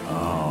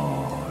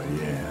 Oh,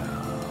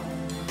 yeah.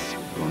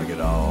 Gonna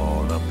get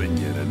all up in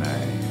you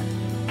tonight.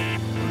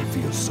 But it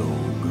feels so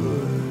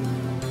good.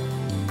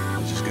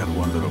 I just got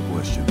one little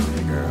question for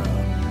you, girl.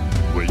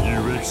 Will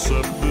you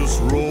accept this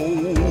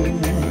rose?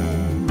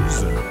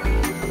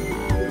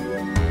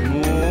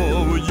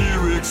 Oh, will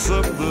you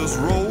accept this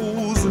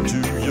rose into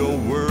your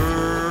world?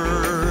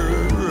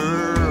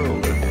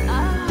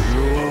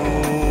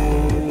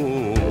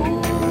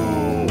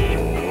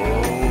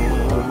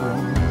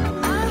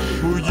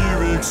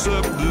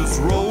 Accept this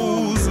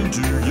rose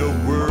into your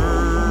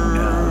world.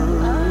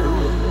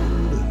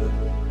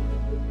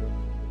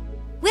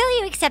 Will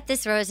You Accept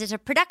This Rose is a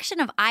production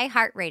of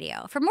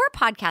iHeartRadio. For more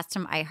podcasts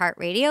from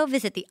iHeartRadio,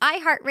 visit the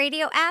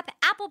iHeartRadio app,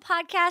 Apple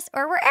Podcasts,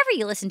 or wherever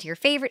you listen to your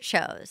favorite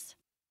shows.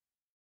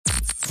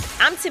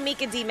 I'm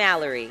Tamika D.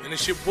 Mallory. And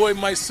it's your boy,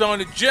 my son,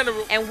 the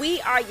General. And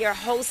we are your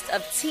hosts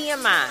of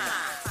TMI.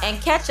 And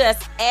catch us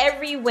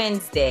every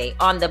Wednesday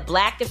on the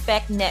Black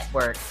Effect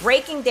Network,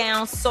 breaking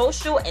down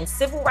social and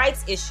civil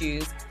rights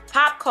issues,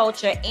 pop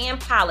culture, and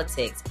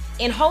politics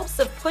in hopes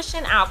of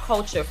pushing our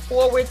culture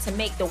forward to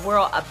make the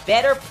world a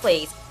better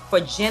place for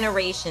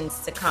generations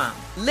to come.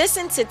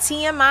 Listen to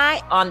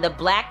TMI on the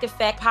Black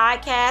Effect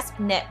Podcast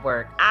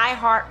Network,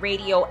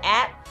 iHeartRadio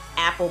app,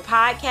 Apple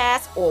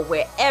Podcasts, or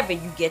wherever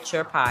you get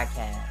your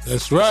podcasts.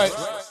 That's right.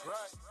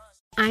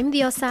 I'm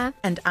Diosa.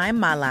 And I'm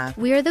Mala.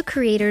 We are the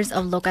creators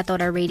of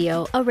Locatora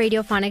Radio, a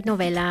radiophonic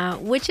novela,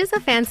 which is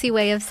a fancy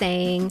way of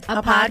saying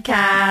a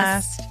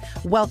podcast.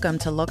 Welcome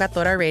to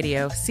Locatora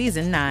Radio,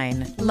 Season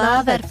 9.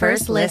 Love at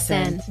First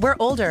Listen. We're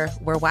older,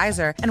 we're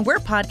wiser, and we're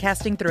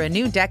podcasting through a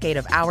new decade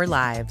of our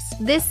lives.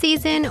 This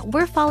season,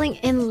 we're falling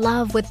in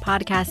love with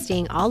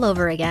podcasting all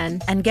over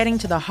again. And getting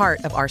to the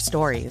heart of our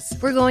stories.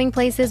 We're going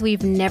places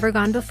we've never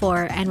gone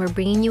before, and we're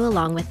bringing you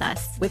along with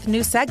us. With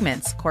new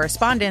segments,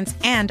 correspondence,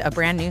 and a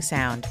brand new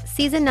sound.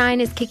 Season 9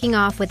 is kicking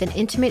off with an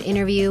intimate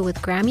interview with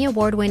Grammy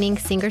Award-winning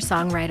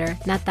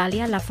singer-songwriter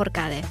Natalia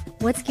Lafourcade.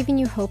 What's giving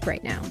you hope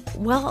right now?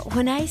 Well,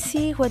 when I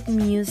see what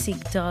music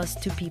does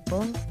to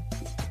people,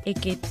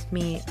 it gives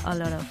me a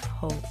lot of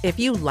hope. If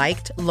you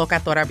liked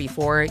Locatora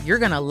before, you're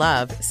going to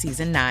love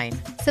Season 9.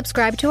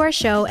 Subscribe to our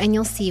show and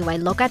you'll see why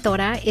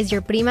Locatora is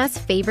your prima's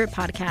favorite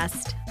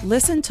podcast.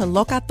 Listen to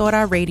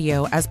Locatora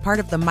Radio as part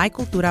of the My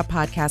Cultura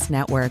Podcast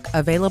Network,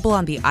 available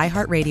on the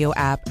iHeartRadio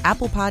app,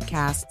 Apple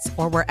Podcasts,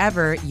 or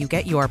wherever you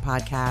get your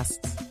podcasts.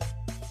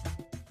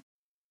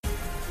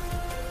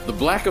 The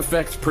Black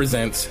Effect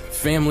presents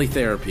Family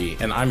Therapy,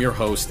 and I'm your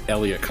host,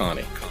 Elliot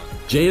Connie.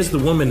 Jay is the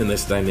woman in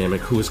this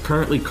dynamic who is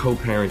currently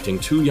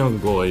co-parenting 2 young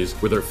boys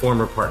with her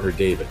former partner,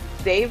 David.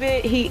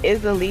 David, he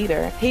is a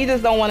leader. He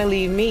just don't want to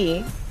leave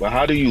me. But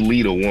how do you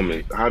lead a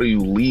woman? How do you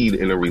lead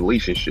in a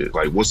relationship?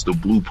 Like, what's the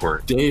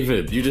blueprint?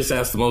 David, you just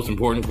asked the most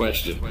important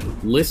question.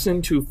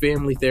 Listen to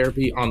Family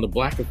Therapy on the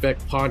Black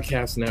Effect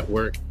Podcast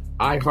Network,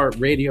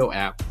 iHeartRadio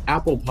app,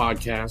 Apple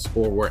Podcasts,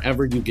 or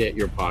wherever you get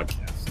your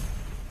podcasts.